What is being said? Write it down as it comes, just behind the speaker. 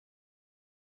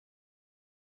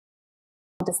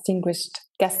distinguished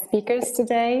guest speakers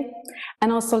today,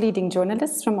 and also leading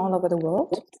journalists from all over the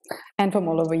world and from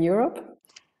all over Europe,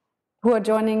 who are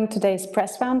joining today's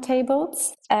press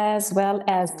roundtables, as well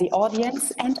as the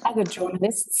audience and other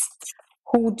journalists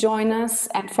who join us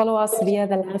and follow us via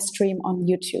the live stream on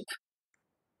YouTube.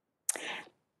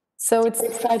 So it's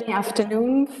Friday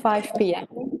afternoon, 5 p.m.,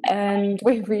 and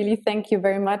we really thank you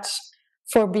very much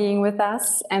for being with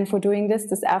us and for doing this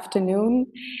afternoon.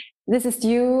 This is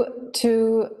due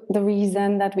to the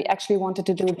reason that we actually wanted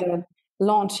to do the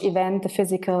launch event, the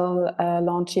physical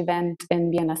launch event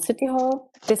in Vienna City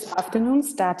Hall this afternoon,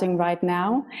 starting right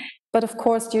now. But of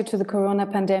course, due to the corona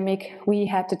pandemic, we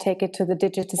had to take it to the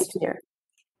digital sphere.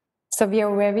 So we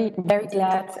are very, very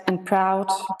glad and proud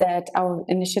that our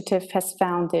initiative has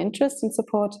found the interest and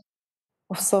support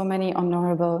of so many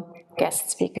honorable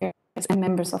guest speakers and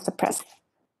members of the press.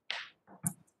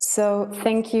 So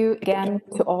thank you again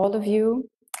to all of you.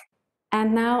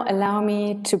 And now allow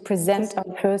me to present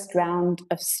our first round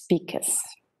of speakers.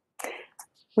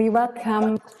 We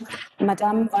welcome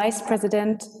Madame Vice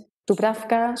President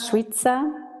Dubravka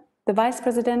Šuica, the Vice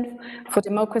President for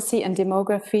Democracy and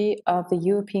Demography of the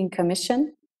European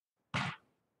Commission,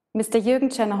 Mr. Jürgen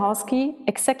Czernohorszky,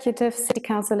 Executive City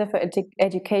Councillor for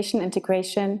Education,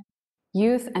 Integration,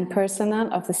 Youth and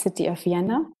Personnel of the City of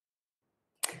Vienna,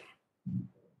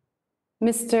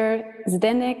 Mr.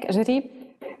 Zdeněk, Hřib,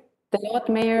 the Lord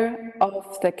Mayor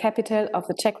of the capital of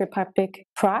the Czech Republic,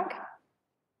 Prague,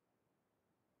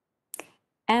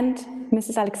 and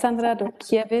Mrs. Aleksandra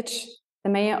Dulkiewicz, the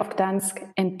Mayor of Gdansk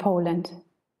in Poland.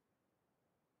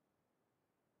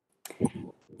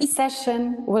 This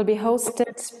session will be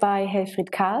hosted by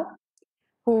Helfried Kahl,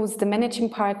 who's the managing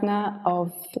partner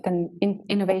of the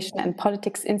Innovation and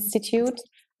Politics Institute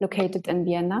located in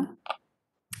Vienna.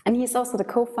 And he's also the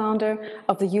co-founder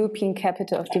of the European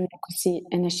Capital of Democracy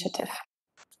initiative.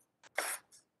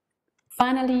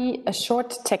 Finally, a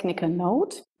short technical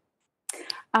note.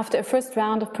 After a first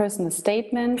round of personal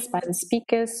statements by the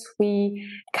speakers, we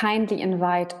kindly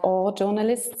invite all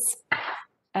journalists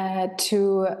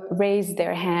to raise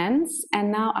their hands.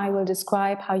 And now I will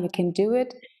describe how you can do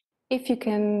it. If you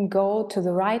can go to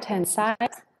the right-hand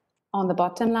side on the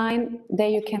bottom line, there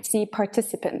you can see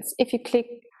participants. If you click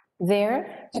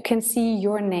there, you can see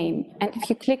your name. And if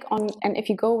you click on, and if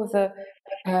you go with the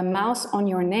mouse on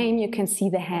your name, you can see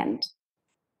the hand.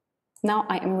 Now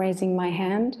I am raising my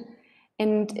hand.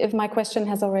 And if my question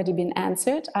has already been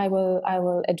answered, I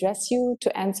will address you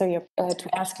to answer your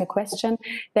to ask your question.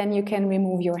 Then you can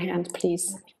remove your hand,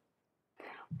 please.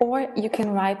 Or you can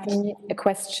write me a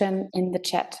question in the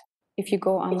chat. If you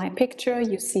go on my picture,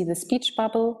 you see the speech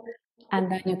bubble,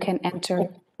 and then you can enter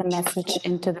the message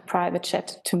into the private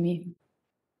chat to me.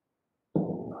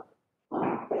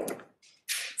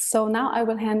 So now I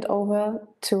will hand over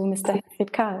to Mr.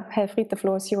 Helfried Kahl. Helfried, the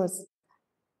floor is yours.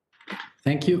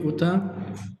 Thank you, Uta.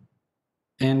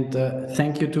 And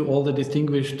thank you to all the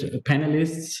distinguished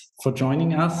panelists for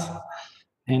joining us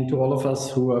and to all of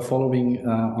us who are following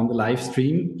on the live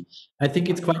stream. I think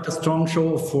it's quite a strong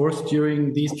show of force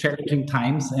during these challenging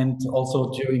times and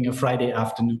also during a Friday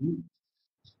afternoon.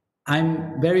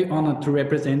 I'm very honored to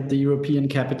represent the European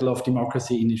Capital of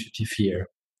Democracy initiative here.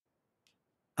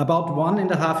 About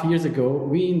 1.5 years ago,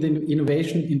 we in the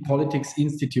Innovation in Politics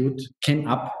Institute came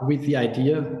up with the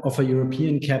idea of a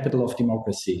European Capital of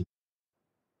Democracy.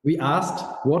 We asked,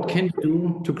 what can we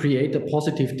do to create a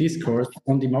positive discourse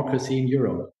on democracy in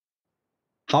Europe?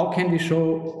 How can we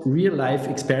show real-life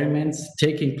experiments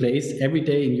taking place every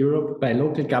day in Europe by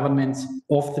local governments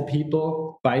of the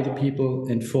people, by the people,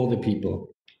 and for the people?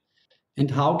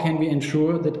 And how can we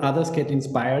ensure that others get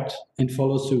inspired and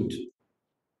follow suit?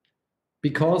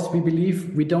 Because we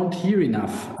believe we don't hear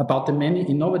enough about the many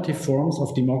innovative forms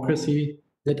of democracy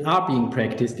that are being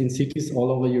practiced in cities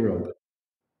all over Europe.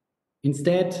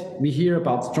 Instead, we hear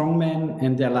about strongmen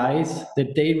and their lies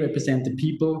that they represent the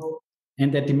people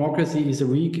and that democracy is a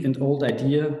weak and old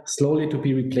idea slowly to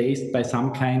be replaced by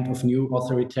some kind of new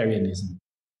authoritarianism.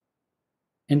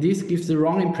 And this gives the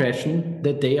wrong impression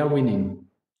that they are winning.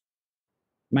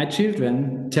 My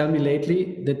children tell me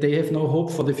lately that they have no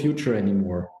hope for the future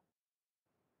anymore.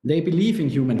 They believe in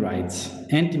human rights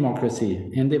and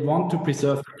democracy, and they want to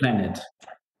preserve the planet.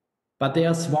 But they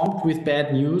are swamped with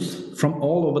bad news from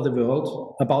all over the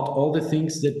world about all the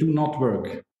things that do not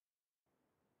work.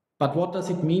 But what does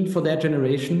it mean for their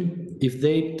generation if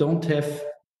they don't have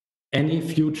any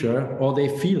future or they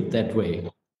feel that way?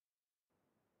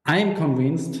 I am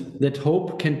convinced that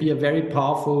hope can be a very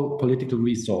powerful political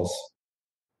resource.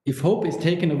 If hope is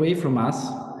taken away from us,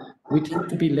 we tend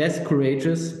to be less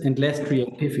courageous and less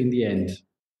creative in the end.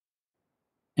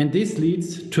 And this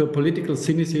leads to a political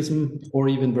cynicism or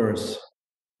even worse.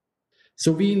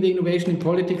 So we in the Innovation in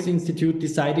Politics Institute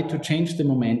decided to change the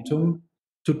momentum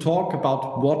to talk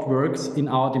about what works in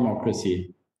our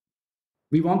democracy.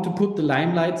 We want to put the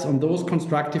limelights on those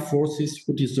constructive forces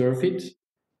who deserve it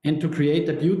and to create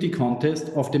a beauty contest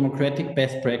of democratic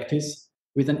best practice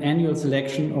with an annual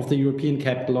selection of the European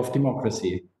Capital of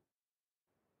Democracy.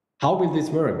 How will this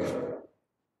work?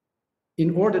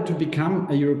 In order to become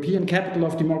a European Capital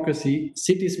of Democracy,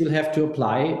 cities will have to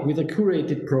apply with a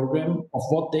curated program of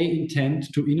what they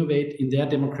intend to innovate in their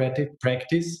democratic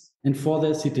practice and for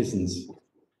their citizens.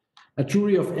 A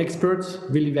jury of experts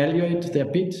will evaluate their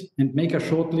bid and make a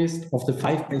shortlist of the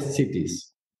 5 best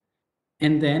cities.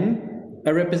 And then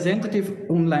a representative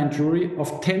online jury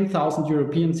of 10,000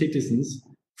 European citizens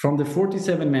from the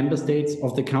 47 member states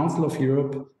of the Council of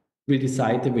Europe will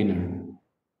decide the winner.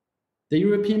 The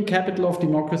European Capital of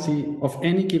Democracy of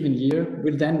any given year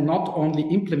will then not only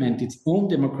implement its own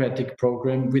democratic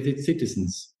program with its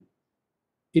citizens.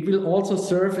 It will also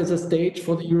serve as a stage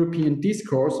for the European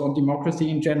discourse on democracy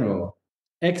in general.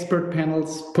 Expert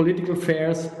panels, political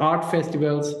fairs, art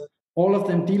festivals, all of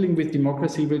them dealing with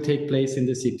democracy will take place in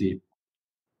the city.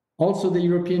 Also, the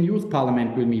European Youth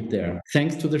Parliament will meet there,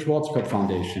 thanks to the Schwarzkopf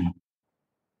Foundation.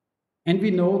 And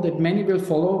we know that many will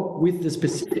follow with the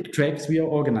specific tracks we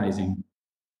are organizing.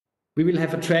 We will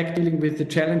have a track dealing with the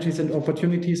challenges and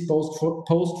opportunities posed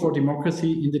for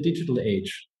democracy in the digital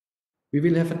age. We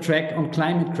will have a track on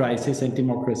climate crisis and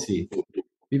democracy.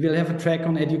 We will have a track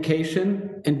on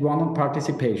education and one on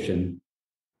participation.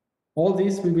 All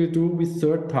this we will do with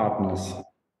third partners.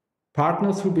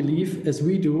 Partners who believe, as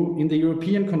we do, in the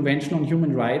European Convention on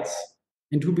Human Rights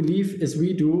and who believe, as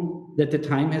we do, that the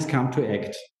time has come to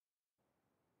act.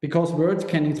 Because words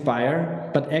can inspire,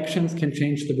 but actions can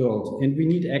change the world, and we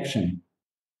need action.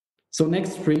 So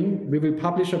next spring, we will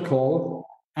publish a call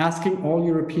asking all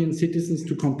European citizens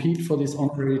to compete for this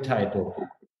honorary title.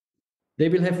 They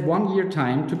will have 1 year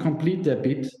time to complete their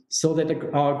bid so that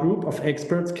our group of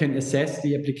experts can assess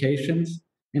the applications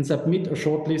and submit a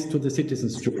shortlist to the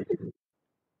citizens' jury.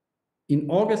 In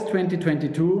August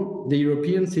 2022, the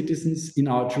European citizens in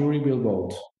our jury will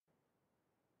vote.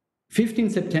 15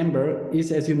 September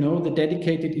is, as you know, the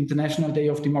dedicated International Day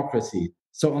of Democracy.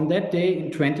 So on that day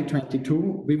in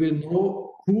 2022, we will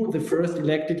know who the first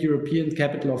elected European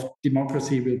Capital of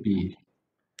Democracy will be.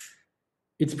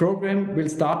 Its program will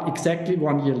start exactly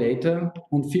 1 year later,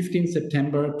 on 15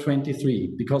 September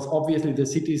 23, because obviously the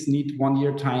cities need 1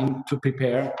 year time to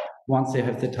prepare once they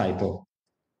have the title.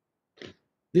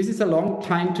 This is a long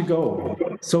time to go,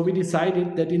 so we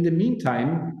decided that in the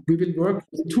meantime, we will work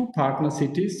with 2 partner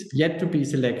cities yet to be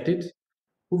selected,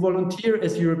 who volunteer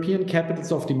as European Capitals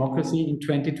of Democracy in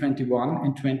 2021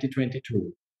 and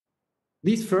 2022.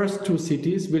 These first 2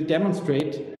 cities will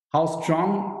demonstrate how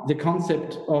strong the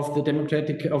concept of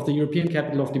the European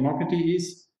Capital of Democracy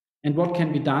is and what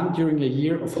can be done during a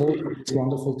year of holding this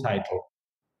wonderful title.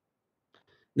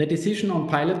 The decision on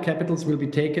pilot capitals will be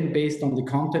taken based on the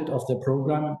content of the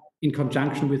program in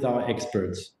conjunction with our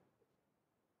experts.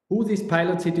 Who these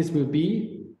pilot cities will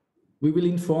be, we will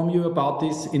inform you about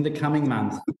this in the coming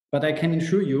months, but I can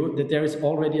assure you that there is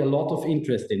already a lot of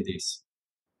interest in this.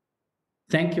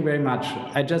 Thank you very much.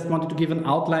 I just wanted to give an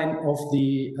outline of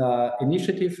the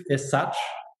initiative as such,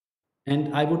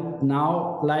 and I would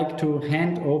now like to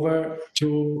hand over to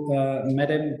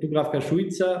Madam Dubravka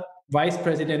Šuica, Vice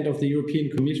President of the European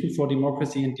Commission for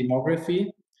Democracy and Demography.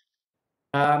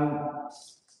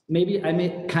 Maybe I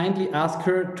may kindly ask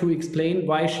her to explain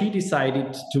why she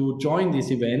decided to join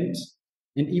this event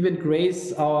and even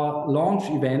grace our launch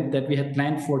event that we had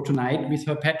planned for tonight with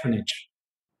her patronage.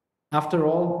 After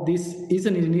all, this is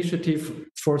an initiative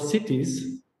for cities.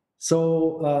 So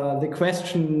the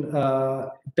question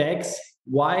begs,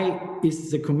 why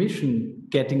is the Commission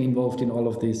getting involved in all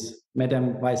of this,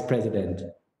 Madam Vice President?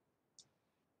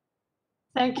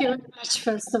 Thank you very much,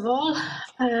 first of all.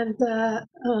 And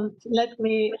let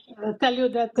me tell you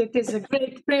that it is a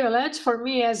great privilege for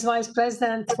me as Vice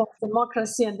President for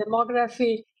Democracy and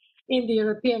Demography in the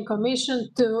European Commission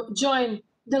to join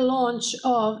the launch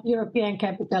of European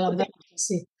Capital of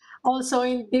Democracy, also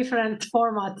in different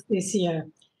format this year.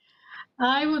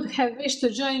 I would have wished to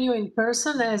join you in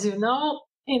person, as you know,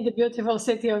 in the beautiful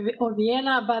city of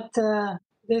Vienna, but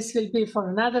this will be for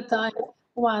another time,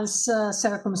 once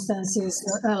circumstances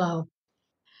allow.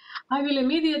 I will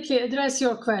immediately address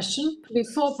your question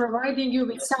before providing you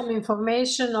with some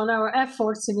information on our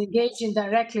efforts in engaging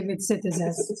directly with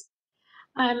citizens.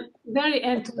 I'm very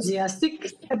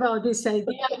enthusiastic about this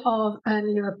idea of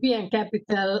an European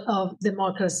Capital of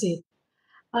Democracy.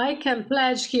 I can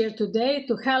pledge here today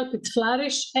to help it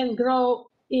flourish and grow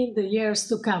in the years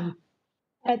to come.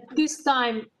 At this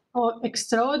time of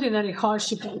extraordinary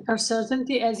hardship and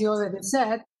uncertainty, as you already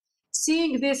said,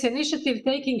 seeing this initiative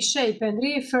taking shape and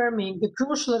reaffirming the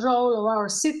crucial role of our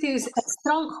cities as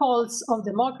strongholds of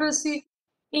democracy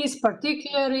is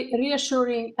particularly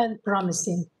reassuring and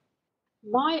promising.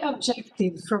 My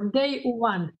objective from day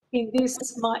one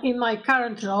in my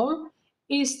current role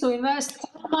is to invest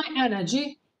all my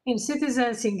energy in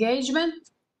citizens' engagement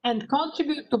and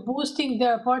contribute to boosting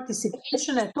their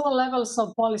participation at all levels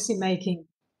of policy making.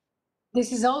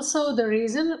 This is also the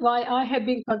reason why I have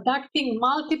been conducting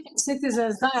multiple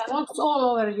citizens' dialogues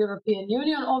all over the European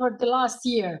Union over the last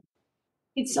year.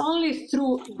 It's only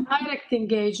through direct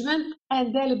engagement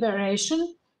and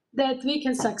deliberation that we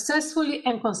can successfully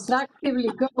and constructively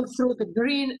go through the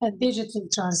green and digital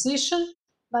transition,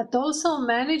 but also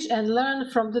manage and learn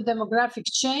from the demographic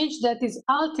change that is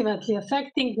ultimately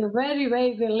affecting the very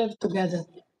way we live together.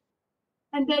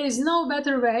 And there is no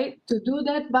better way to do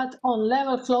that but on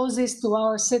level closest to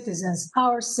our citizens,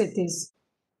 our cities.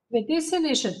 With this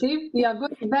initiative, we are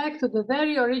going back to the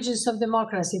very origins of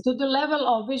democracy, to the level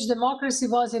of which democracy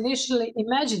was initially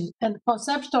imagined and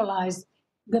conceptualized,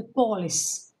 the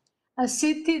polis. A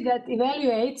city that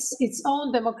evaluates its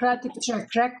own democratic track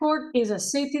record is a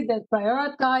city that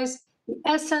prioritizes the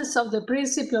essence of the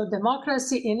principle of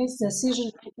democracy in its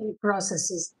decision-making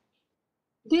processes.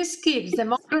 This keeps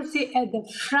democracy at the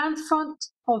front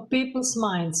of people's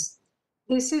minds.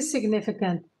 This is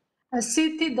significant. A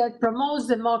city that promotes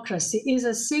democracy is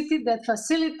a city that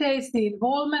facilitates the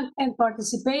involvement and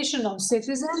participation of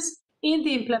citizens in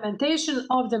the implementation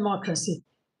of democracy.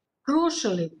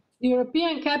 Crucially, the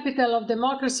European Capital of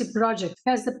Democracy project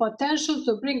has the potential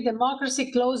to bring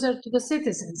democracy closer to the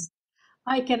citizens.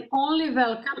 I can only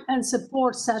welcome and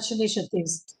support such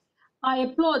initiatives. I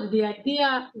applaud the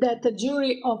idea that a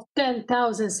jury of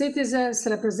 10,000 citizens,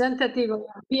 representative of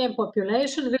the European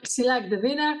population, will select the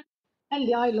winner,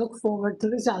 and I look forward to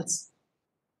results.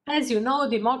 As you know,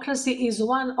 democracy is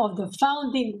one of the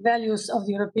founding values of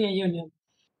the European Union,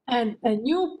 and a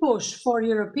new push for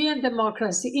European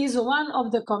democracy is one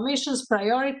of the Commission's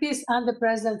priorities under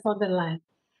President von der Leyen.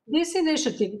 This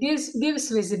initiative gives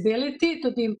visibility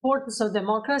to the importance of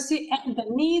democracy and the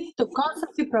need to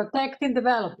constantly protect and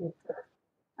develop it.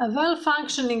 A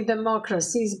well-functioning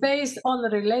democracy is based on a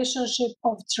relationship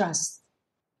of trust.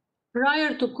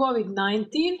 Prior to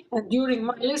COVID-19 and during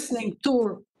my listening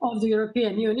tour of the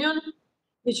European Union,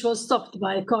 which was stopped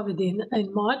by COVID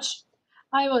in March,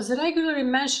 I was regularly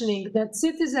mentioning that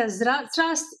citizens'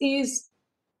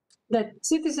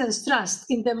 trust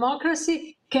in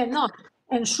democracy cannot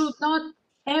and should not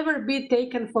ever be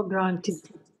taken for granted.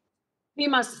 We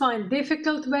must find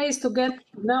difficult ways to get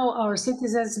to know our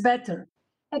citizens better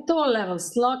at all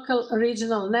levels, local,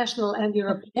 regional, national, and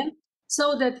European,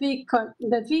 so that we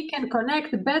can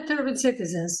connect better with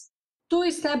citizens, to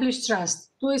establish trust,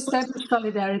 to establish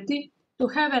solidarity, to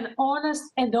have an honest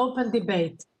and open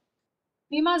debate.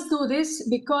 We must do this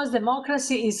because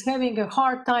democracy is having a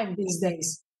hard time these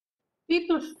days.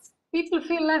 People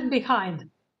feel left behind.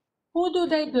 Who do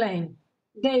they blame?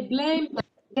 They blame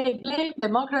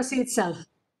democracy itself.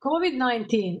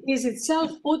 COVID-19 is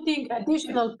itself putting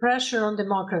additional pressure on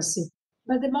democracy,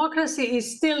 but democracy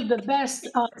is still the best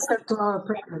answer to our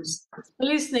problems.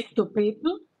 Listening to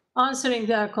people, answering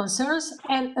their concerns,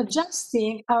 and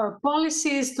adjusting our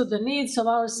policies to the needs of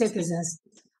our citizens,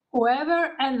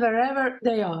 whoever and wherever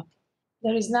they are.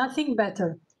 There is nothing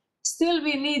better. Still,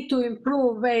 we need to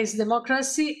improve ways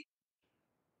democracy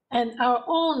and our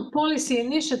own policy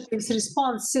initiatives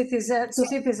respond to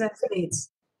citizens' needs.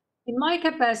 In my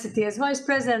capacity as Vice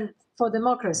President for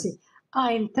Democracy,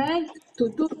 I intend to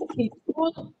do it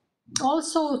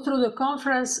also through the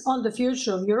Conference on the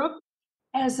Future of Europe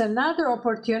as another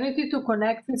opportunity to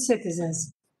connect with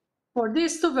citizens. For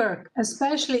this to work,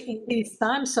 especially in these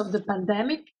times of the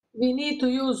pandemic, we need to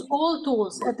use all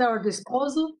tools at our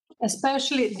disposal,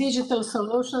 especially digital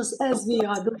solutions, as we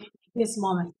are doing at this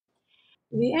moment.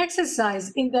 The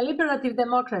exercise in deliberative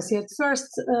democracy at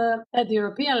the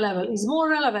European level is more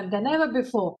relevant than ever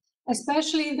before,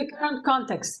 especially in the current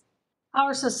context.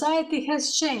 Our society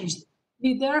has changed.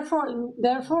 We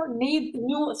therefore need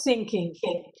new thinking.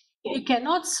 We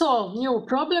cannot solve new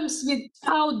problems with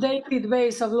outdated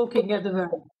ways of looking at the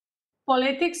world.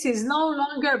 Politics is no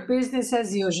longer business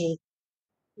as usual.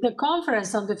 The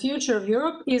Conference on the Future of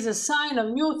Europe is a sign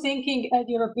of new thinking at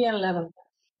European level.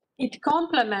 It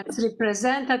complements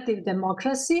representative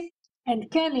democracy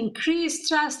and can increase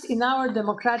trust in our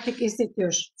democratic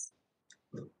institutions.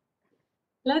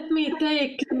 Let me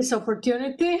take this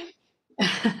opportunity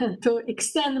to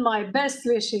extend my best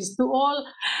wishes to all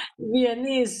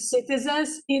Viennese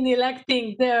citizens in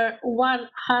electing their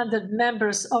 100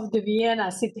 members of the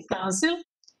Vienna City Council.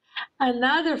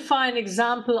 Another fine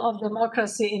example of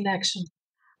democracy in action.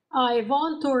 I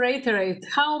want to reiterate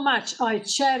how much I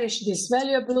cherish this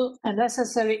valuable and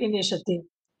necessary initiative.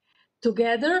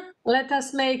 Together, let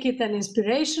us make it an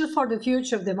inspiration for the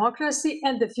future of democracy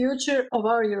and the future of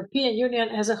our European Union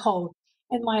as a whole.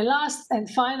 And my last and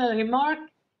final remark,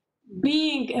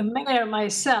 being a mayor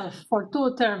myself for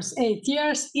 2 terms, 8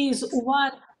 years, is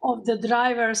one of the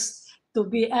drivers to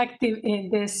be active in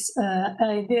this,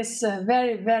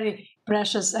 very, very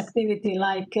precious activity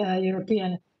like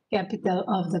European Capital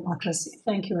of Democracy.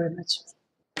 Thank you very much.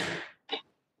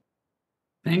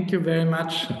 Thank you very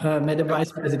much, Madam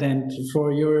Vice President,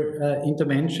 for your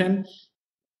intervention.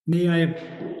 May I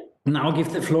now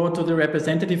give the floor to the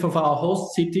representative of our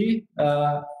host city,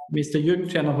 Mr. Jürgen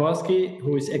Czernohorszky,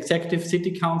 who is Executive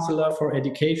City Councillor for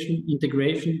Education,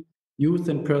 Integration, Youth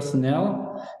and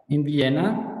Personnel in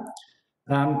Vienna.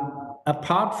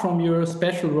 Apart from your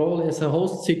special role as a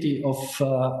host city of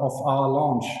our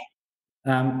launch,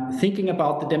 thinking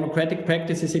about the democratic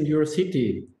practices in your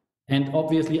city, and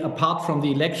obviously apart from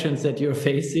the elections that you're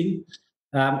facing,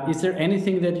 is there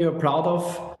anything that you're proud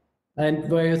of and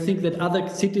where you think that other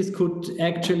cities could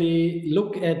actually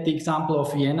look at the example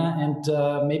of Vienna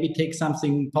and maybe take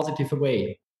something positive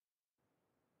away?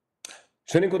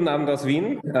 Schönen guten Abend aus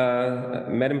Wien,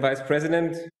 Madam Vice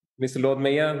President, Mr. Lord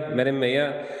Mayor, Madam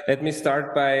Mayor. Let me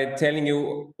start by telling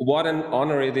you what an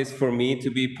honor it is for me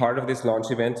to be part of this launch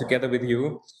event together with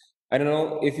you. I don't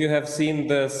know if you have seen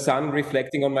the sun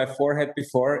reflecting on my forehead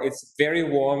before. It's very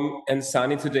warm and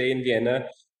sunny today in Vienna.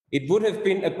 It would have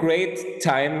been a great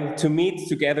time to meet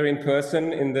together in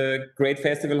person in the great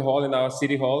festival hall in our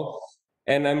city hall.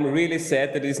 And I'm really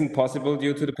sad that it isn't possible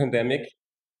due to the pandemic.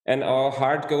 And our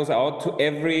heart goes out to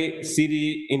every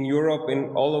city in Europe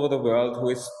and all over the world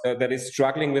who is that is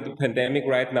struggling with the pandemic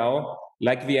right now,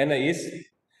 like Vienna is.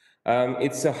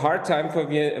 It's a hard time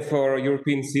for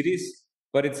European cities,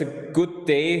 but it's a good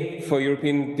day for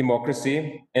European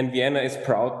democracy, and Vienna is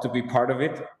proud to be part of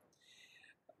it.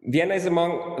 Vienna is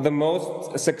among the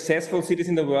most successful cities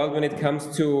in the world when it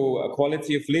comes to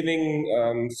quality of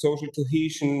living, social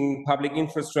cohesion, public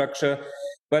infrastructure.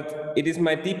 But it is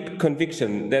my deep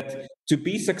conviction that to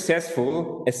be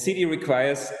successful, a city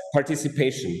requires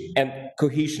participation and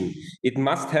cohesion. It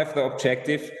must have the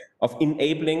objective of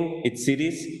enabling its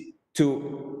cities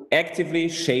to actively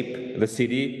shape the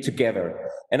city together.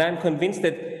 And I'm convinced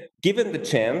that given the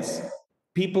chance,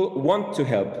 people want to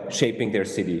help shaping their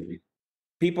city.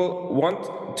 People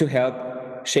want to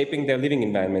help shaping their living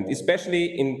environment, especially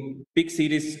in big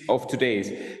cities of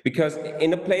today, because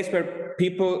in a place where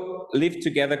people live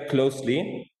together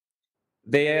closely,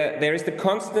 there is the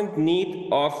constant need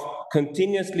of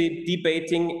continuously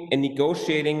debating and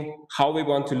negotiating how we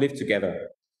want to live together.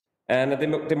 And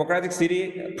a democratic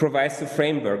city provides the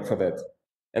framework for that.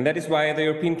 And that is why the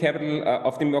European Capital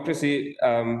of Democracy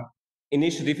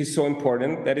initiative is so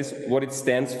important. That is what it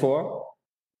stands for.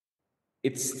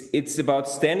 It's about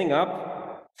standing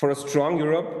up for a strong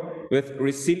Europe with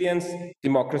resilient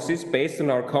democracies based on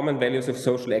our common values of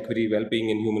social equity, well-being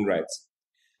and human rights.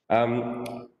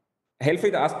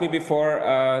 Helfried asked me before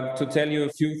to tell you a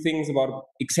few things about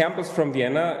examples from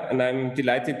Vienna, and I'm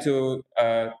delighted to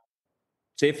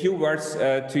say a few words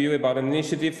to you about an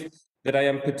initiative that I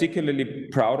am particularly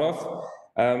proud of.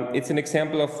 It's an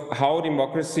example of how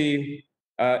democracy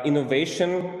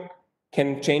innovation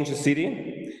can change a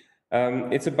city.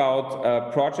 It's about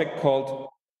a project called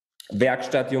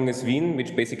Werkstatt Junges Wien,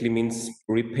 which basically means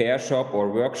repair shop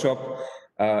or workshop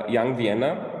Young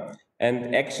Vienna.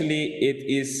 And actually it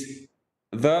is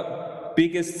the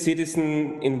biggest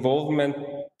citizen involvement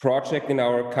project in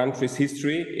our country's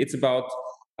history. It's about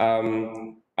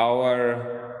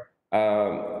our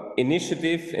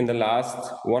initiative in the last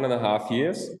 1.5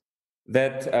 years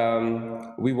that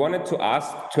we wanted to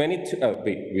ask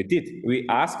we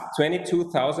asked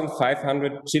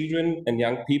 22,500 children and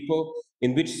young people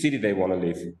in which city they want to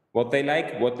live, what they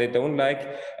like, what they don't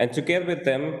like, and together with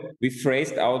them we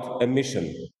phrased out a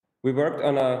mission. We worked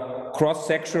on a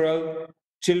cross-sectoral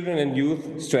children and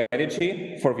youth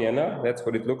strategy for Vienna. That's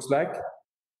what it looks like.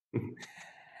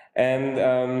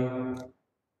 And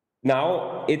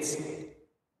now it's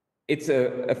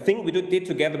a thing we did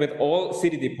together with all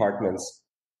city departments.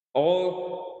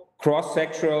 All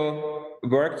cross-sectoral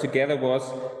work together was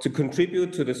to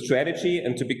contribute to the strategy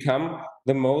and to become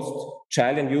the most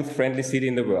child and youth-friendly city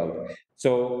in the world.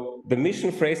 So the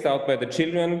mission phrased out by the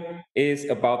children is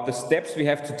about the steps we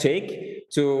have to take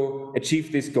to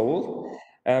achieve this goal.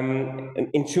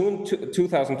 In June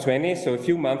 2020, so a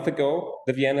few months ago,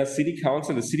 the Vienna City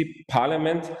Council, the City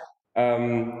Parliament,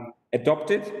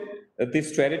 adopted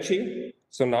this strategy.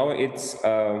 So now it's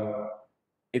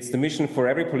the mission for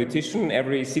every politician,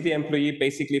 every city employee,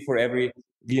 basically for every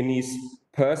Viennese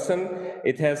person.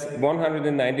 It has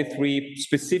 193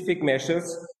 specific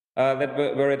measures that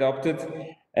were adopted.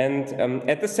 And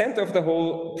at the center of the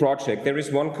whole project, there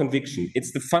is one conviction.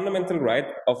 It's the fundamental right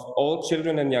of all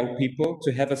children and young people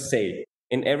to have a say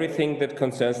in everything that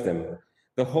concerns them.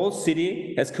 The whole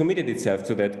city has committed itself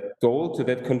to that goal, to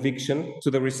that conviction, to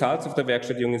the results of the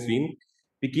Werkstatt Junges Wien,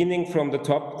 beginning from the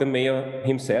top, the mayor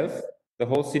himself, the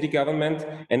whole city government,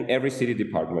 and every city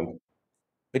department.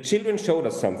 The children showed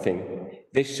us something.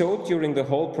 They showed during the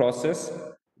whole process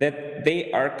that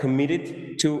they are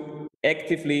committed to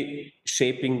actively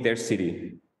shaping their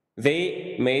city.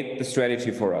 They made the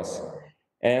strategy for us.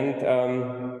 And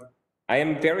I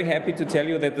am very happy to tell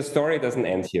you that the story doesn't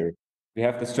end here. We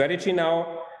have the strategy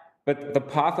now, but the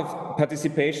path of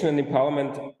participation and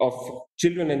empowerment of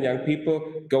children and young people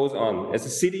goes on. As a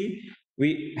city,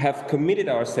 we have committed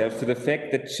ourselves to the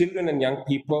fact that children and young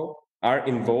people are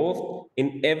involved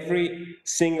in every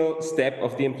single step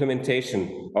of the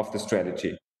implementation of the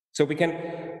strategy. So we can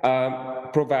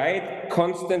provide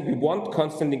we want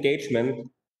constant engagement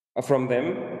from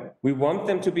them. We want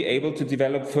them to be able to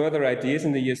develop further ideas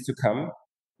in the years to come.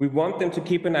 We want them to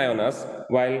keep an eye on us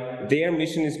while their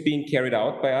mission is being carried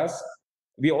out by us.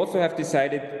 We also have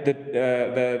decided that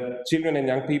the children and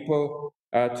young people,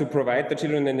 to provide the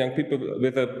children and young people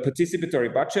with a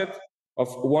participatory budget of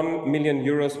 1 million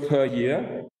euros per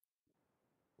year.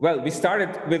 Well, we started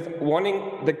with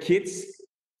wanting the kids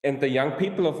and the young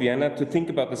people of Vienna to think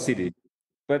about the city.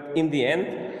 But in the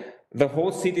end, the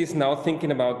whole city is now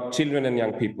thinking about children and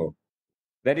young people.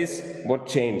 That is what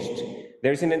changed.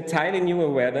 There's an entirely new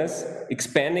awareness,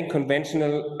 expanding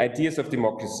conventional ideas of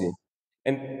democracy.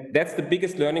 And that's the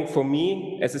biggest learning for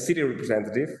me as a city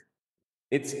representative.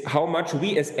 It's how much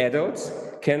we as adults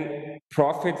can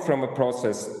profit from a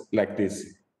process like this.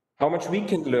 How much we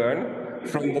can learn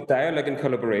from the dialogue and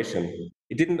collaboration.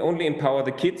 It didn't only empower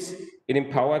the kids, it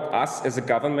empowered us as a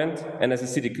government and as a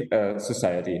city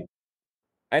society.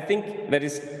 I think that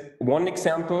is one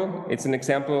example. It's an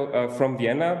example from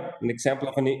Vienna, an example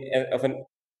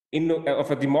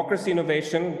of a democracy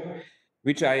innovation,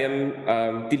 which I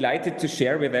am delighted to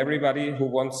share with everybody who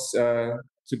wants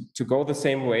to go the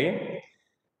same way.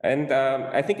 And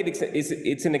I think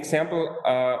it's an example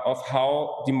of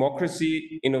how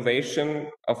democracy, innovation,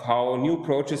 of how new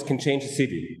approaches can change a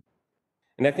city.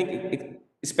 And I think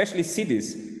especially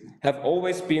cities have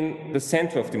always been the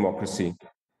center of democracy.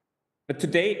 But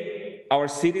today, our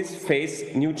cities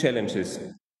face new challenges.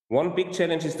 One big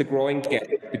challenge is the growing gap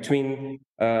between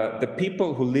the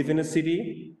people who live in a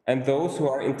city and those who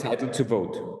are entitled to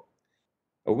vote,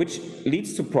 which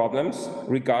leads to problems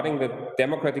regarding the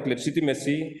democratic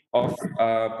legitimacy of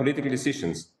political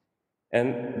decisions.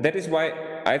 And that is why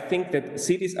I think that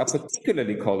cities are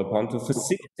particularly called upon to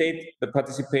facilitate the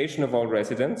participation of all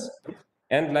residents.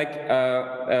 And like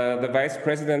the Vice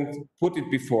President put it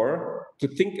before, to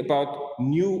think about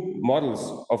new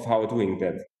models of how doing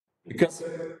that. Because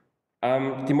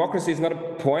democracy is not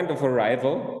a point of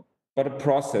arrival, but a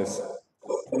process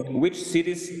which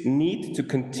cities need to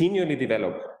continually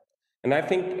develop. And I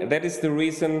think that is the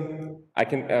reason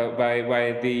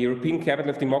why the European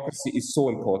Capital of Democracy is so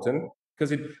important,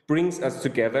 because it brings us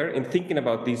together in thinking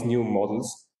about these new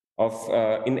models of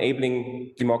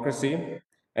enabling democracy.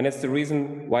 And that's the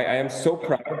reason why I am so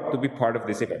proud to be part of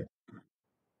this event.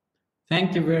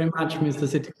 Thank you very much, Mr.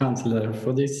 City Councillor,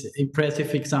 for this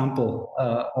impressive example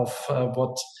of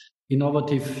what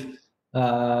innovative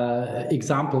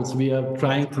examples we are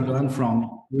trying to learn from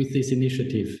with this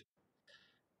initiative.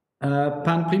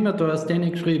 Pan Primator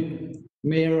Zdeněk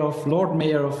Hřib, Lord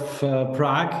Mayor of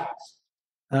Prague,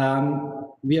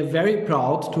 we are very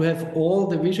proud to have all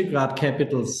the Visegrad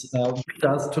capitals with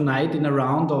us tonight in a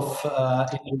round of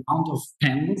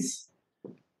panels.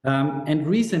 And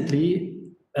recently,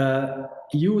 the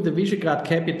Visegrad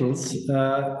capitals,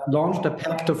 launched a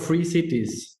Pact of Free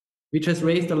Cities, which has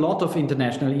raised a lot of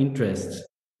international interest.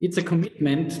 It's a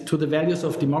commitment to the values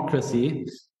of democracy,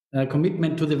 a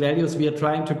commitment to the values we are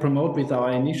trying to promote with our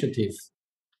initiative.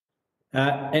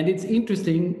 And it's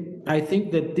interesting, I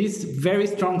think, that this very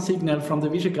strong signal from the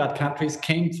Visegrad countries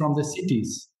came from the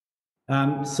cities.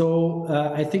 So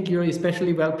I think you're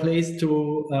especially well placed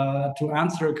to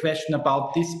answer a question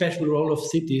about this special role of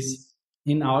cities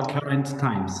in our current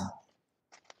times.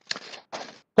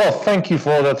 Well, thank you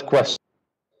for that question.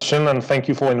 introduction, and thank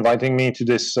you for inviting me to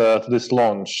this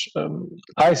launch.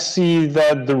 I see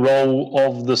that the role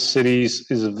of the cities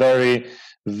is very,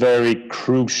 very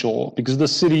crucial, because the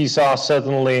cities are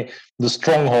certainly the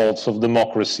strongholds of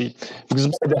democracy. Because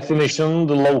by definition,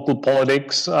 the local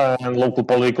politics and local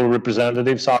political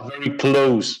representatives are very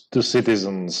close to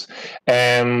citizens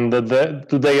and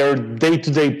to their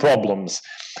day-to-day problems.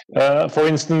 For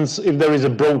instance, if there is a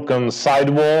broken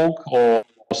sidewalk or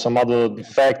some other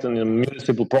defect in the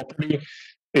municipal property,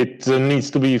 it needs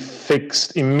to be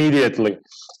fixed immediately.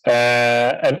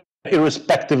 And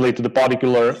irrespectively to the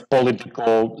particular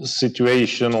political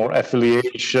situation or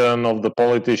affiliation of the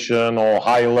politician or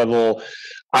high-level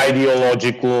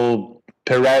ideological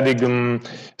paradigm.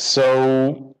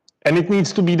 So, and it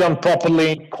needs to be done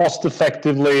properly,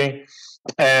 cost-effectively,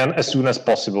 and as soon as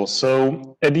possible.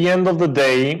 So at the end of the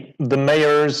day, the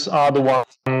mayors are the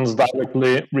ones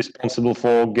directly responsible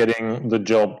for getting the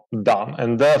job done.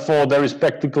 And therefore, there is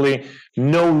practically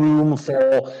no room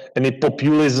for any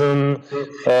populism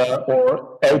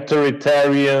or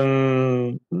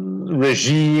authoritarian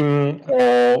regime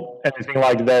or anything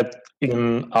like that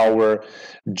in our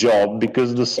job,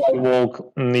 because the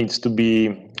sidewalk needs to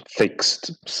be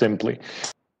fixed, simply.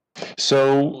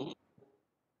 So,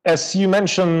 as you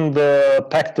mentioned, the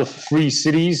Pact of Free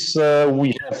Cities,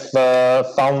 we have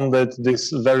founded this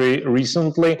very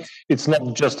recently. It's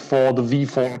not just for the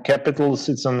V4 capitals,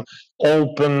 it's an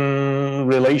open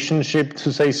relationship,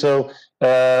 to say so.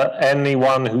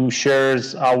 Anyone who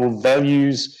shares our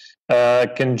values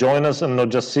can join us, and not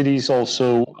just cities,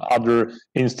 also other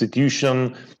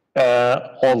institutions,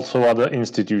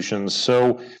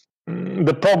 So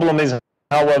the problem is,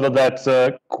 however,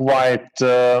 that quite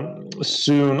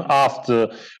soon after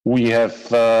we have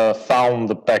found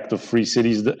the Pact of Free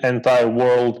Cities, the entire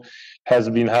world has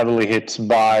been heavily hit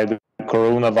by the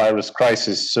coronavirus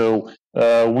crisis. So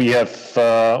we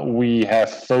have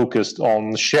focused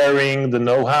on sharing the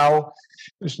know-how,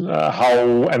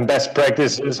 how and best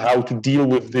practices, how to deal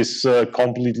with this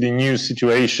completely new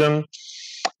situation.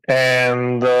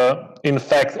 And in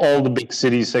fact, all the big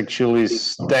cities actually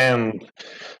stand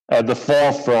at the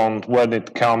forefront when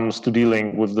it comes to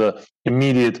dealing with the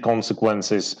immediate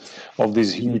consequences of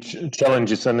these huge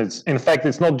challenges. And in fact,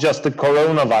 it's not just the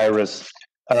coronavirus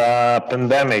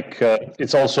pandemic,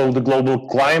 it's also the global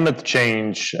climate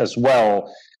change as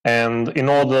well. And in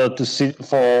order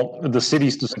for the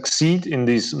cities to succeed in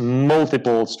these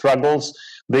multiple struggles,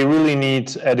 they really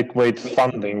need adequate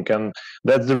funding. And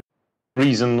that's the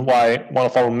reason why one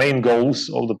of our main goals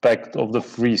of the Pact of the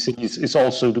Free Cities is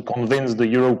also to convince the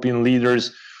European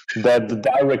leaders that the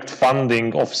direct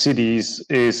funding of cities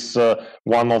is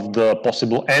one of the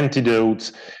possible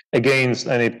antidotes against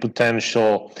any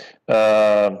potential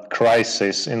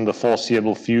crisis in the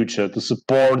foreseeable future, to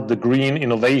support the green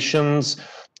innovations,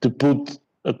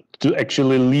 to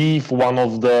actually leave one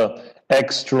of the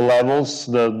extra levels,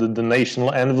 the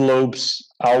national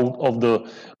envelopes out of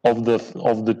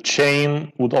the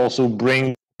chain, would also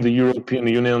bring the European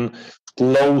Union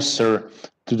closer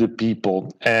to the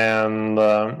people. And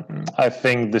I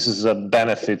think this is a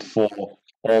benefit for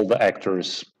all the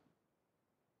actors.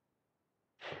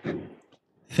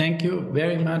 Thank you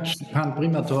very much, Pan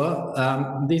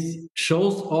Primator. This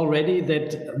shows already that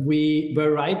we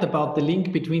were right about the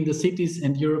link between the cities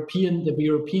and the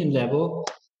European level,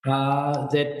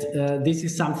 that this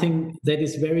is something that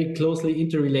is very closely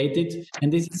interrelated,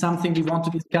 and this is something we want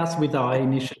to discuss with our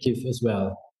initiative as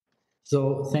well.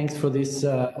 So thanks for this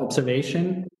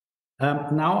observation.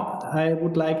 Now I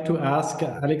would like to ask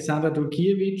Aleksandra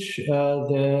Dulkiewicz,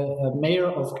 the mayor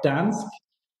of Gdansk,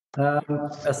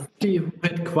 a city who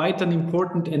had quite an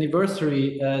important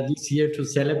anniversary this year to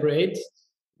celebrate,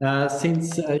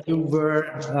 since you were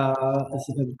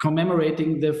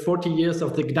commemorating the 40 years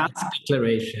of the Gdansk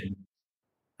Declaration.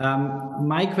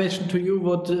 My question to you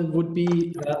would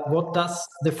be, what does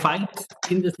the fight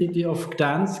in the city of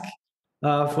Gdansk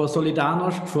for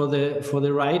Solidarność, for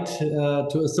the right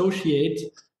to associate,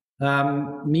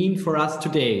 mean for us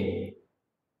today?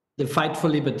 The fight for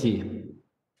liberty.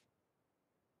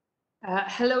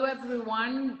 Hello,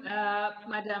 everyone,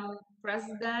 Madam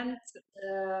President,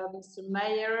 Mr.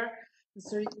 Mayor,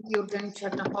 Mr. Jürgen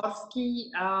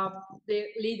Czernohorszky, the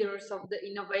leaders of the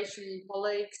Innovation in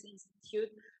Politics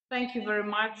Institute. Thank you very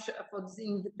much for this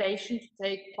invitation to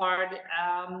take part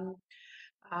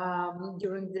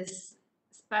during this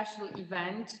special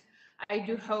event. I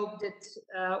do hope that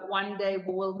one day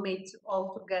we will meet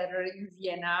all together in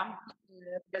Vienna,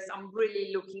 because I'm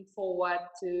really looking forward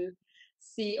to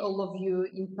see all of you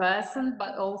in person,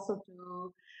 but also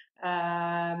to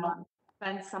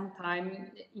spend some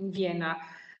time in Vienna.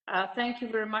 Thank you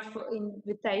very much for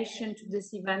invitation to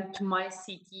this event to my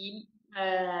city,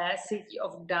 city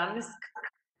of Gdansk,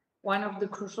 one of the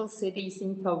crucial cities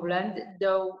in Poland,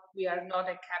 though we are not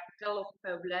a capital of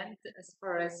Poland, as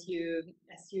far as you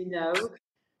know,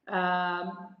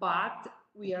 but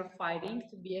we are fighting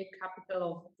to be a capital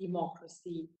of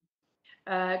democracy.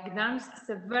 Gdansk is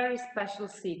a very special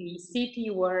city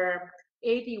where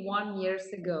 81 years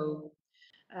ago,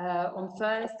 on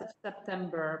 1st of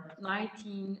September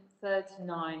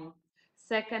 1939,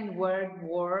 Second World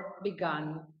War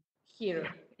began here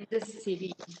in this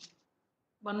city,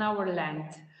 on our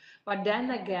land. But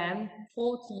then again,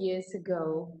 40 years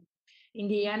ago, in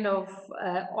the end of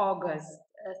August,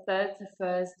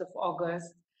 31st of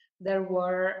August, there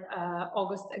were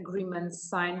August agreements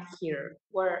signed here,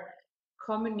 where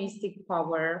communistic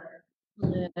power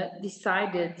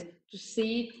decided to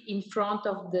sit in front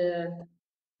of the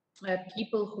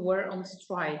people who were on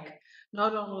strike,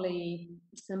 not only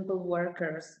simple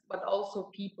workers, but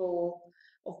also people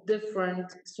of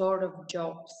different sort of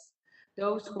jobs,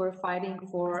 those who were fighting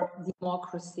for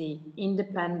democracy,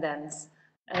 independence,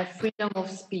 freedom of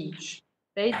speech.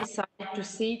 They decided to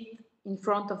sit in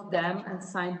front of them and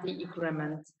sign the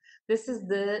agreement. This is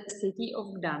the city of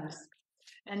Gdansk.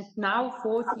 And now,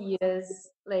 40 years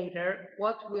later,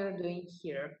 what we are doing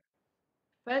here.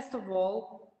 First of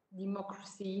all,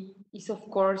 democracy is, of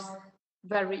course,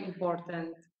 very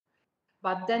important.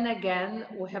 But then again,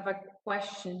 we have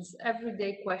questions,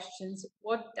 everyday questions.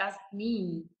 What does it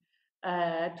mean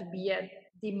to be a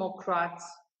democrat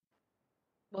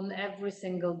on every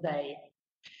single day?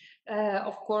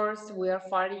 Of course, we are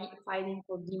fighting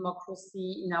for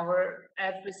democracy in our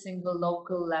every single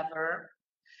local level,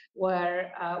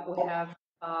 where we have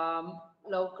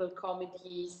local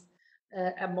committees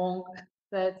among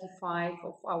 35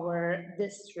 of our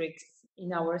districts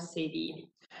in our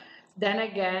city. Then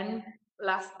again,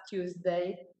 last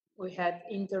Tuesday, we had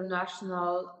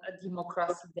International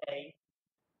Democracy Day.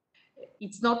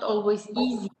 It's not always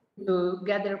easy to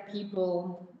gather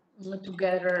people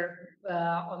together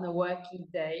on a working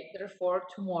day. Therefore,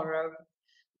 tomorrow,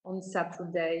 on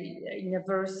Saturday, in a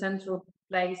very central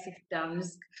place of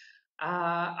Gdansk,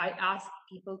 I ask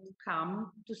people to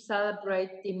come to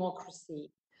celebrate democracy.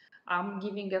 I'm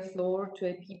giving a floor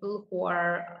to people who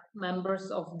are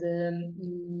members of the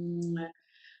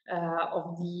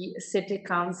city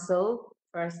council,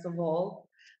 first of all,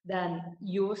 then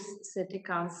youth city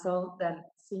council, then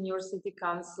senior city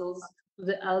councils, to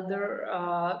the elder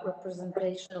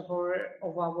representation of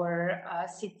our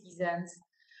citizens,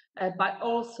 but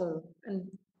also, and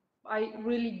I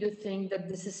really do think that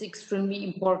this is extremely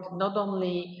important, not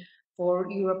only for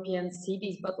European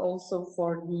cities, but also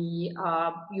for the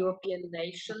European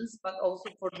nations, but also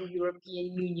for the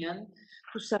European Union,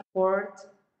 to support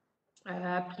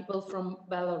people from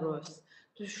Belarus,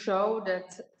 to show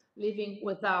that living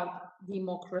without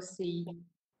democracy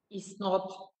is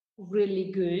not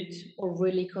really good or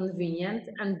really convenient,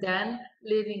 and then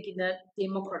living in a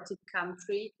democratic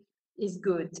country is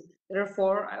good.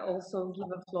 Therefore, I also give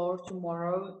a floor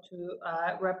tomorrow to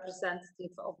a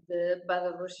representative of the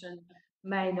Belarusian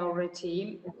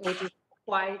minority, which is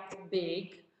quite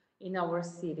big in our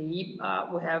city.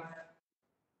 We have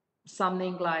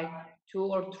something like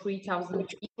 2,000 or 3,000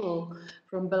 people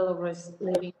from Belarus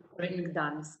living in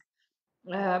Gdansk.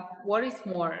 What is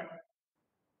more,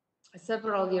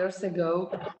 several years ago,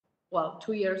 well,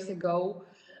 2 years ago,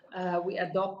 we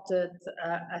adopted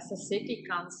as a city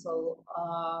council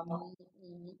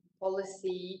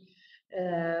policy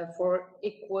for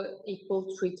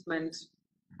equal treatment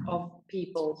of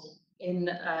people in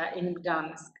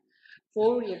Gdansk.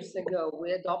 4 years ago,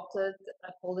 we adopted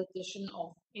a policy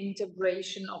of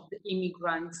integration of the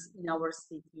immigrants in our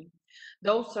city.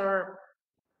 Those are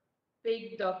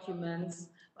big documents,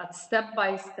 but step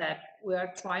by step, we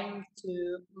are trying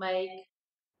to make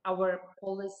our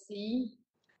policy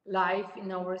live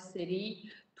in our city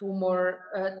to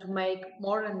make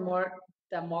more and more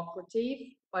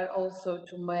democratic, but also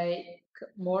to make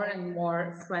more and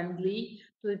more friendly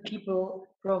to the people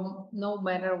from no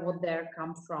matter what they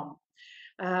come from.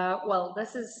 Well,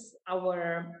 this is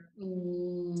our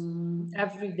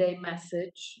everyday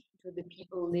message to the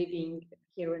people living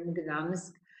here in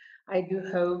Gdansk. I do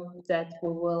hope that we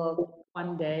will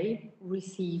one day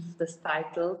receive this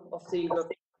title of the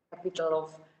European Capital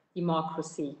of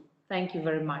Democracy. Thank you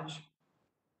very much.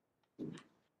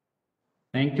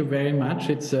 Thank you very much.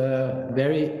 It's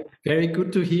very, very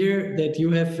good to hear that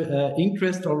you have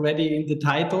interest already in the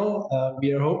title.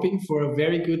 We are hoping for a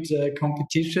very good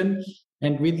competition.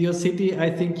 And with your city,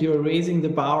 I think you're raising the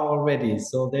bar already.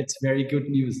 So that's very good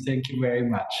news. Thank you very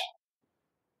much.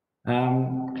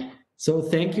 So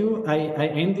thank you. I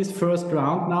end this first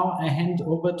round now. I hand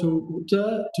over to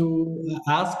Uta to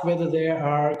ask whether there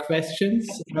are questions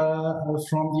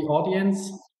from the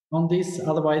audience on this.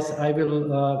 Otherwise, I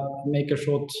will make a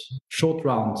short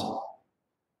round.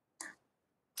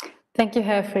 Thank you,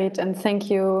 Herfried, and thank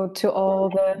you to all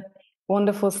the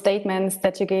wonderful statements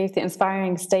that you gave, the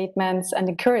inspiring statements and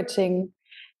encouraging,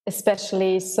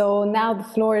 especially. So now the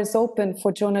floor is open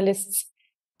for journalists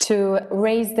to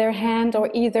raise their hand or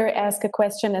either ask a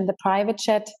question in the private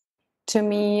chat to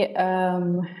me.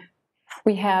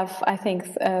 We have, I think,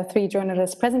 3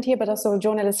 journalists present here, but also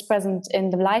journalists present in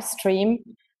the live stream.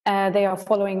 They are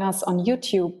following us on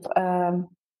YouTube.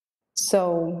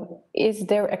 So is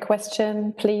there a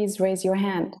question? Please raise your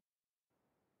hand.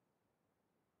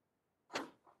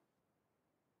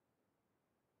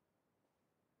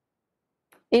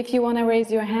 If you want to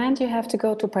raise your hand, you have to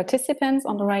go to participants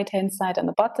on the right-hand side on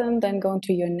the bottom, then go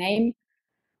into your name.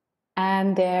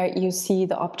 And there you see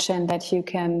the option that you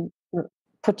can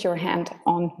put your hand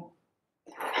on.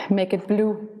 Make it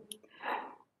blue.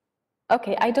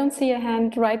 Okay, I don't see a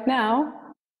hand right now.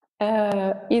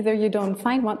 Either you don't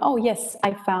find one. Oh, yes,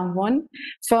 I found one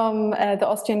from the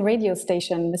Austrian radio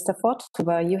station. Mr.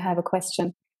 Forthuber, you have a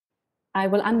question. I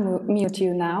will unmute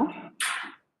you now.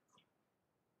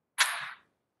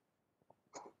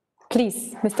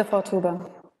 Please, Mr. Forthuber.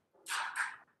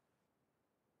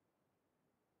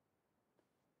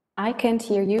 I can't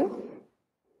hear you.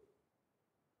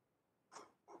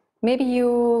 Maybe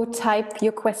you type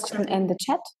your question in the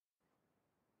chat.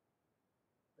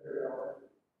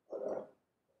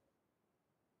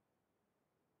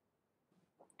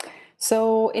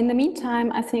 So in the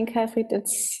meantime, I think, Herfried,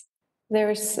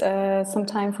 there's some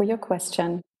time for your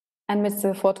question. And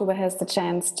Mr. Forthuber has the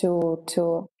chance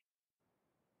to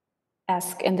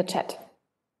ask in the chat.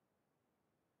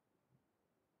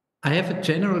 I have a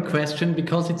general question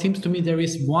because it seems to me there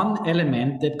is one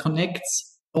element that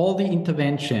connects all the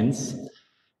interventions,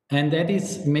 and that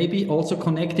is maybe also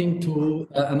connecting to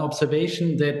an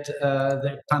observation that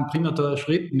Pan-Primator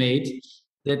Hřib made,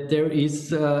 that there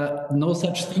is no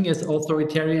such thing as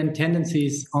authoritarian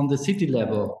tendencies on the city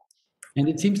level. And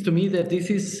it seems to me that this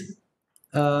is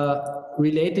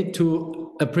related to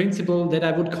a principle that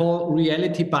I would call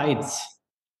reality bites.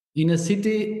 In a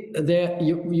city, there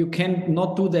you can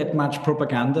not do that much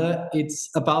propaganda. It's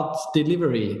about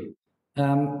delivery.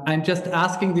 I'm just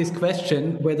asking this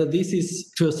question, whether this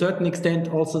is to a certain extent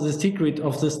also the secret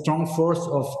of the strong force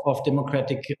of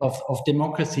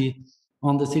democracy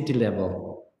on the city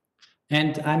level.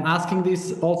 And I'm asking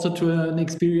this also to an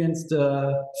experienced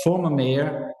former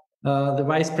mayor, the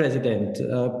vice president,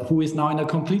 who is now in a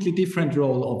completely different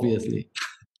role, obviously.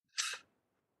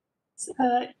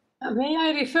 May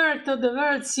I refer to the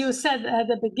words you said at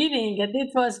the beginning? And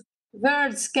it was,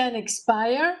 words can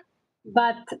expire,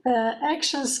 but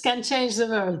actions can change the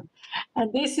world.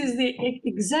 And this is the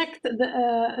exact.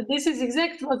 This is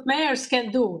exact what mayors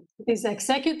can do. It is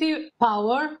executive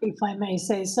power, if I may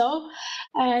say so,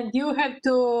 and you have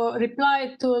to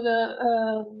reply to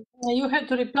the. You have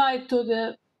to reply to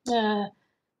the.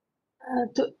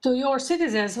 To your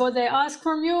citizens, what they ask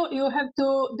from you, you have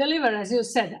to deliver, as you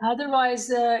said. Otherwise,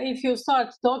 if you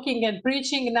start talking and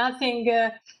preaching, nothing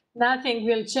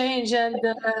will change, and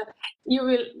you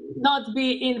will not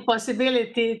be in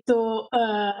possibility to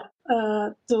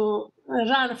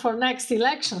run for next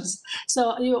elections.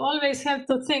 So you always have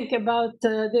to think about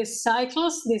these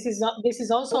cycles. This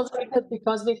is also very good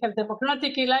because we have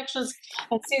democratic elections,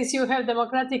 and since you have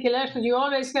democratic elections, you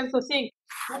always have to think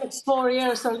next 4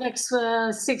 years or next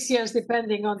 6 years,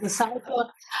 depending on the cycle.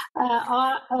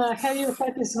 Have you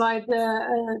satisfied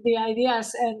the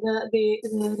ideas and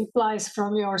the replies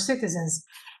from your citizens?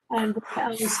 And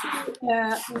I see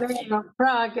Mayor of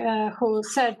Prague who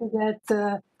said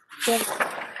that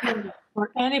for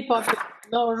any public,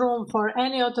 no room for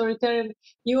any authoritarian.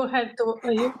 You have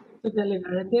to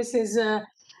deliver. And this is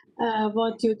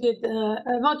what you did,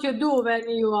 what you do when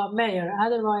you are mayor.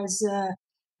 Otherwise.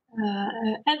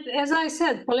 And as I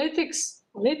said, politics,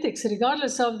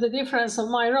 regardless of the difference of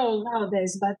my role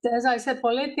nowadays, but as I said,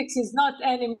 politics is not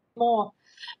anymore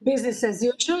business as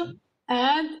usual,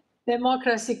 and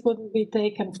democracy couldn't be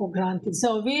taken for granted.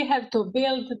 So we have to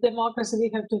build democracy,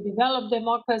 we have to develop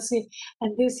democracy,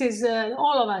 and this is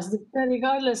all of us,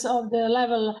 regardless of the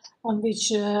level on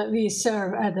which we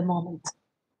serve at the moment.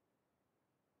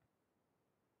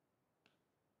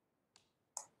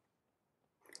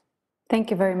 Thank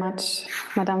you very much,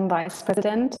 Madam Vice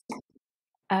President.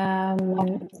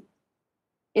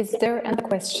 Is there another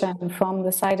question from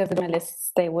the side of the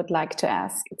journalists they would like to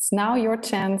ask? It's now your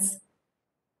chance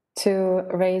to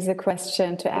raise a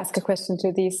question, to ask a question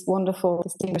to these wonderful,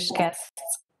 distinguished guests?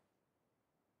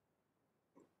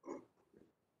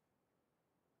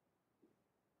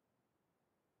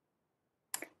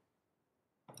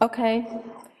 Okay.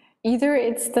 Either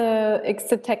it's the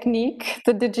technique,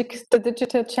 the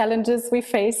digital challenges we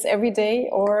face every day,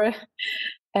 or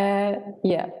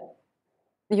yeah,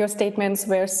 your statements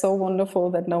were so wonderful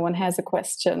that no one has a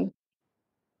question.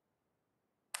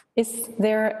 Is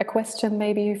there a question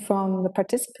maybe from the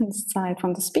participants' side,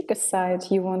 from the speaker's side,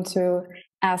 you want to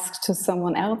ask to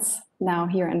someone else now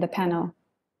here in the panel?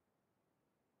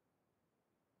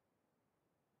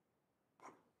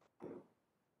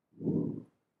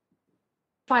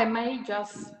 If I may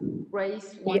just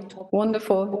raise one topic.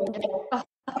 Wonderful.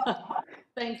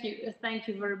 Thank you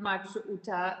very much,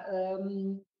 Uta.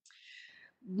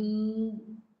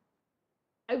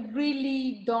 I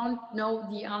really don't know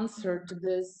the answer to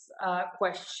this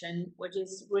question, which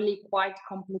is really quite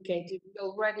complicated. We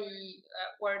already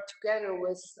were together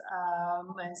with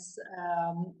Ms.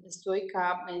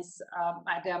 Šuica, Ms.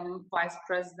 Madam Vice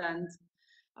President.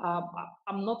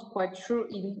 I'm not quite sure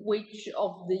in which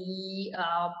of the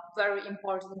very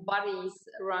important bodies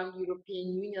around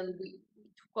European Union we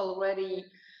took already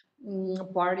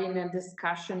part in a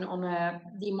discussion on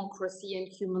democracy and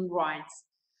human rights.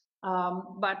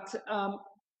 But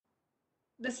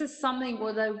this is something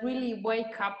what I really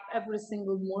wake up every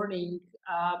single morning,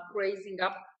 raising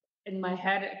up in my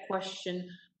head a question: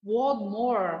 what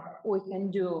more we can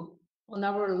do on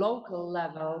our local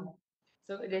level?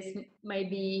 So it is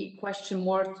maybe a question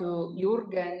more to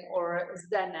Jürgen or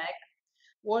Zdeněk.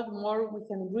 What more we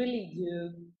can really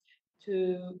do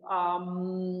to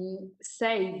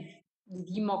save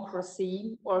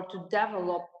democracy or to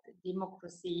develop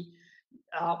democracy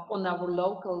on our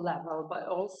local level, but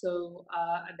also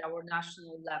at our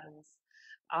national levels.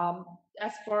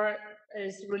 As far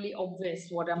as really obvious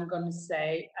what I'm going to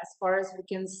say, as far as we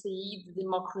can see, the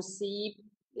democracy,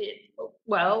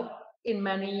 well, in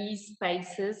many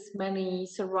spaces, many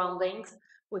surroundings,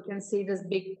 we can see this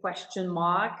big question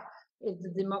mark if the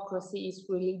democracy is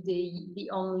really the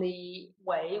only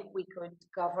way we could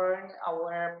govern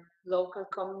our local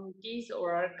communities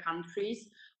or our countries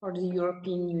or the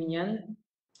European Union.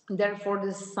 Therefore,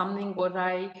 this is something what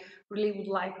I really would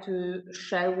like to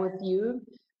share with you,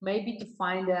 maybe to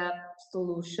find a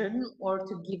solution or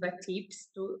to give a tips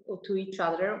to each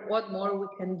other, what more we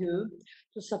can do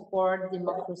to support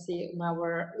democracy on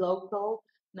our local,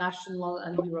 national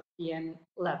and European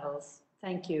levels.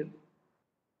 Thank you.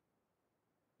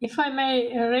 If I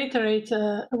may reiterate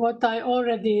what I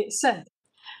already said,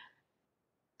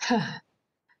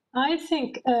 I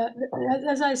think,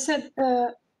 as I said,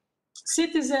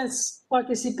 citizens'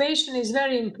 participation is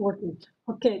very important.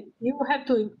 Okay, you have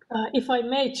to, if I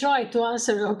may try to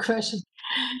answer your question,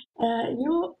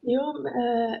 you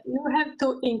have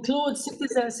to include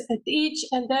citizens at each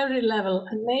and every level,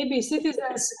 and maybe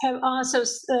citizens have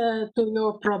answers to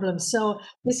your problems. So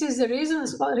this is the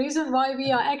reason why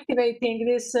we are activating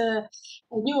this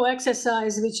new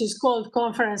exercise, which is called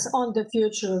Conference on the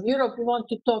Future of Europe. We want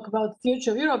to talk about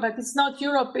future of Europe, but it's not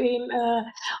Europe in,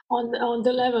 on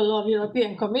the level of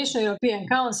European Commission, European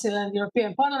Council and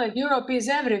European Parliament. Europe is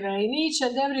everywhere, in each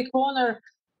and every corner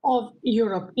of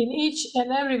Europe, in each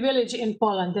and every village in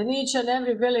Poland, in each and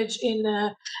every village in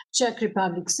Czech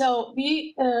Republic. So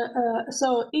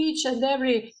so each and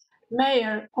every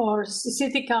mayor or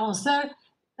city councillor,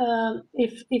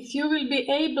 if you will be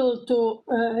able to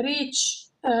reach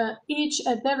each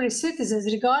and every citizen,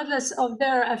 regardless of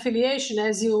their affiliation,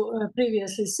 as you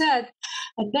previously said,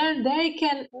 and then they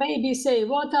can maybe say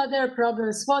what are their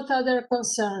problems, what are their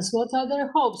concerns, what are their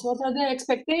hopes, what are their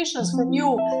expectations from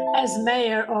you as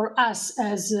mayor or us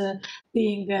as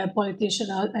being a politician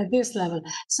at this level.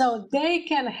 So they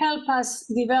can help us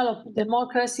develop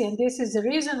democracy, and this is the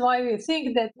reason why we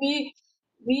think that we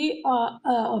are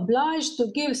obliged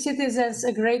to give citizens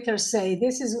a greater say.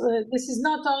 This is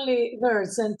not only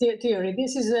words and theory.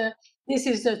 This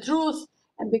is the truth,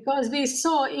 and because we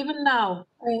saw even now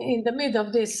in the middle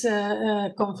of this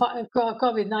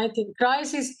COVID-19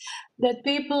 crisis that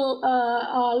people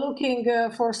are looking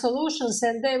for solutions,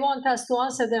 and they want us to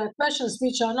answer their questions,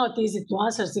 which are not easy to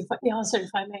answer. If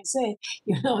I may say,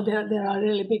 you know, there are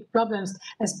really big problems,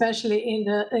 especially in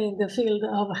the field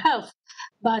of health,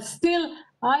 but still.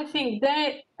 I think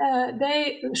they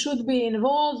should be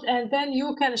involved, and then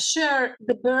you can share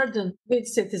the burden with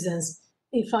citizens,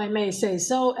 if I may say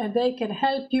so, and they can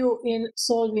help you in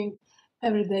solving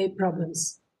everyday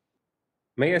problems.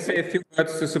 May I say a few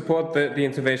words to support the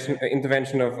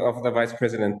intervention of the Vice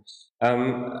President?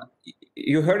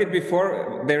 You heard it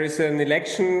before, there is an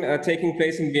election taking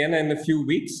place in Vienna in a few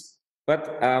weeks,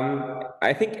 but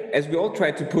I think, as we all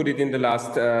tried to put it in the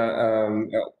last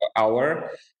hour,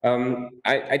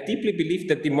 I deeply believe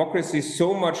that democracy is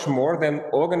so much more than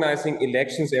organizing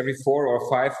elections every 4 or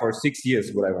 5 or 6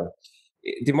 years, whatever.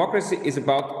 Democracy is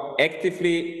about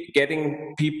actively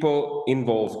getting people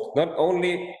involved, not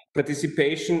only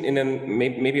participation in a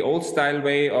maybe old style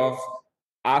way of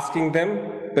asking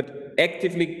them, but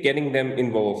actively getting them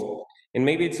involved. And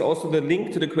maybe it's also the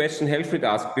link to the question Helfried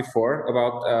asked before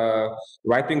about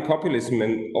right-wing populism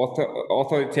and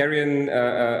authoritarian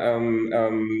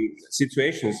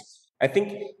situations. I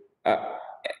think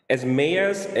as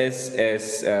mayors,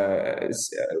 as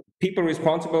people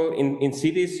responsible in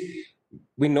cities,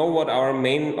 we know what our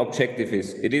main objective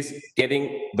is. It is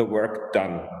getting the work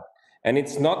done. And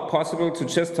it's not possible to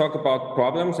just talk about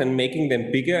problems and making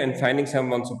them bigger and finding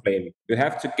someone to blame. You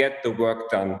have to get the work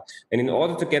done. And in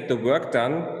order to get the work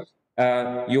done,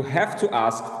 you have to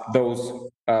ask those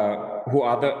who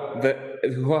have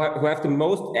the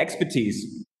most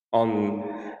expertise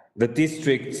on the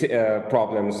district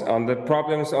problems, on the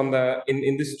problems in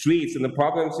the streets, and the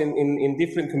problems in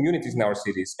different communities in our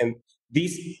cities. And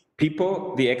these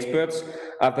people, the experts,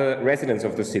 are the residents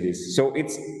of the cities. So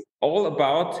it's all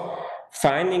about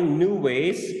finding new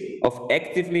ways of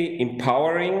actively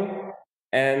empowering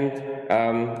and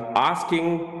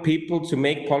asking people to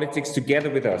make politics together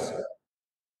with us.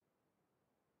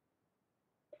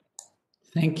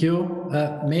 Thank you.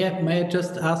 May I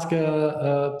just ask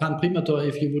Pan Primator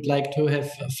if you would like to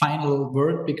have a final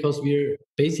word, because we're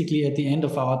basically at the end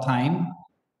of our time.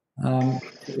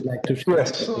 If you'd like to share.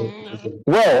 Yes.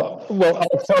 Well,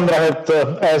 Aleksandra had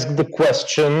asked the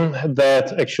question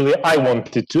that actually I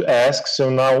wanted to ask, so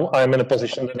now I'm in a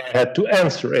position that I had to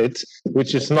answer it,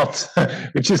 which is not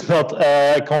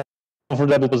a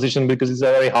comfortable position because it's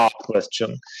a very hard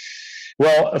question.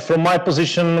 Well, from my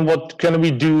position, what can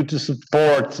we do to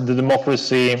support the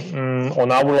democracy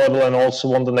on our level and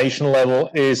also on the national level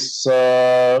is,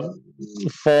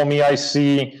 for me, I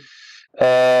see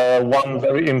one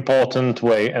very important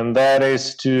way, and that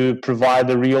is to provide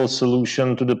a real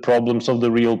solution to the problems of the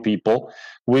real people,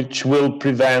 which will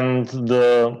prevent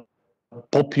the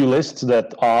populists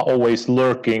that are always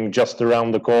lurking just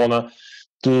around the corner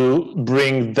to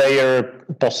bring their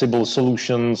possible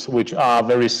solutions, which are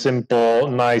very simple,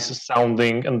 nice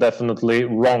sounding, and definitely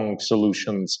wrong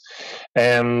solutions.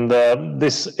 And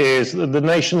the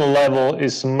national level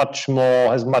has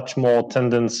much more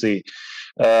tendency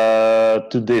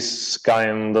to this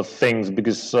kind of things,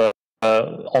 because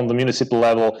on the municipal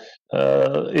level,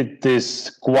 it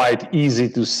is quite easy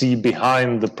to see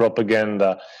behind the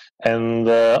propaganda. And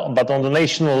but on the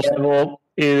national level,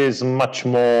 it is much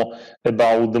more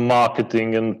about the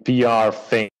marketing and PR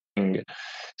thing.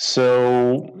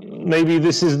 So maybe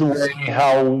this is the way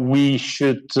how we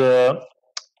should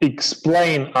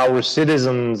explain our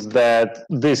citizens that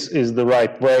this is the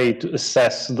right way to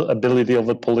assess the ability of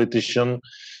a politician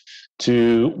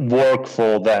to work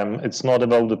for them. It's not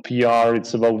about the PR,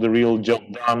 it's about the real job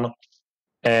done.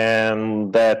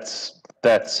 And that's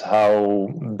how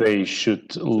they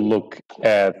should look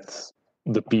at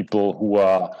the people who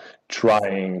are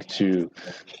trying to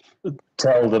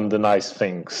tell them the nice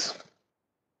things.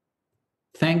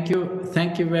 Thank you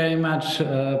very much,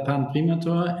 Pan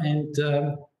Primator,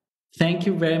 and thank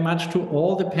you very much to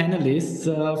all the panelists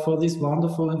for this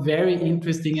wonderful and very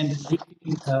interesting and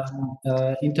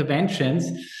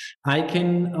interventions. I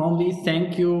can only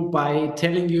thank you by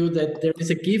telling you that there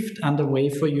is a gift underway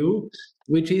for you,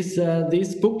 which is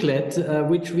this booklet,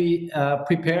 which we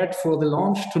prepared for the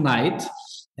launch tonight.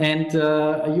 And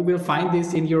you will find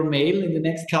this in your mail in the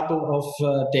next couple of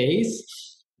days.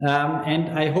 And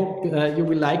I hope you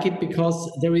will like it, because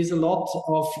there is a lot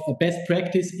of best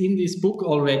practice in this book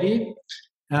already.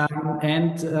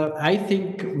 And I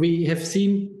think we have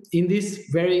seen in this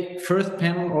very first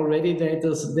panel already that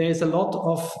there is a lot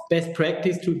of best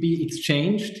practice to be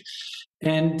exchanged.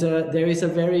 And there is a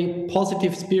very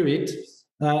positive spirit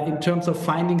in terms of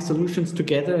finding solutions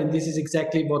together. And this is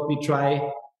exactly what we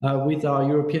try with our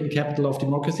European Capital of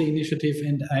Democracy initiative.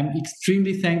 And I'm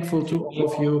extremely thankful to all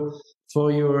of you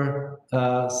for your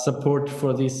support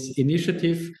for this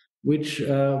initiative, which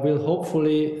will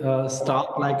hopefully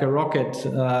start like a rocket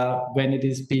when it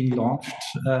is being launched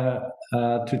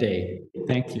today.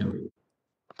 Thank you.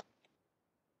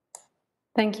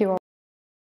 Thank you all.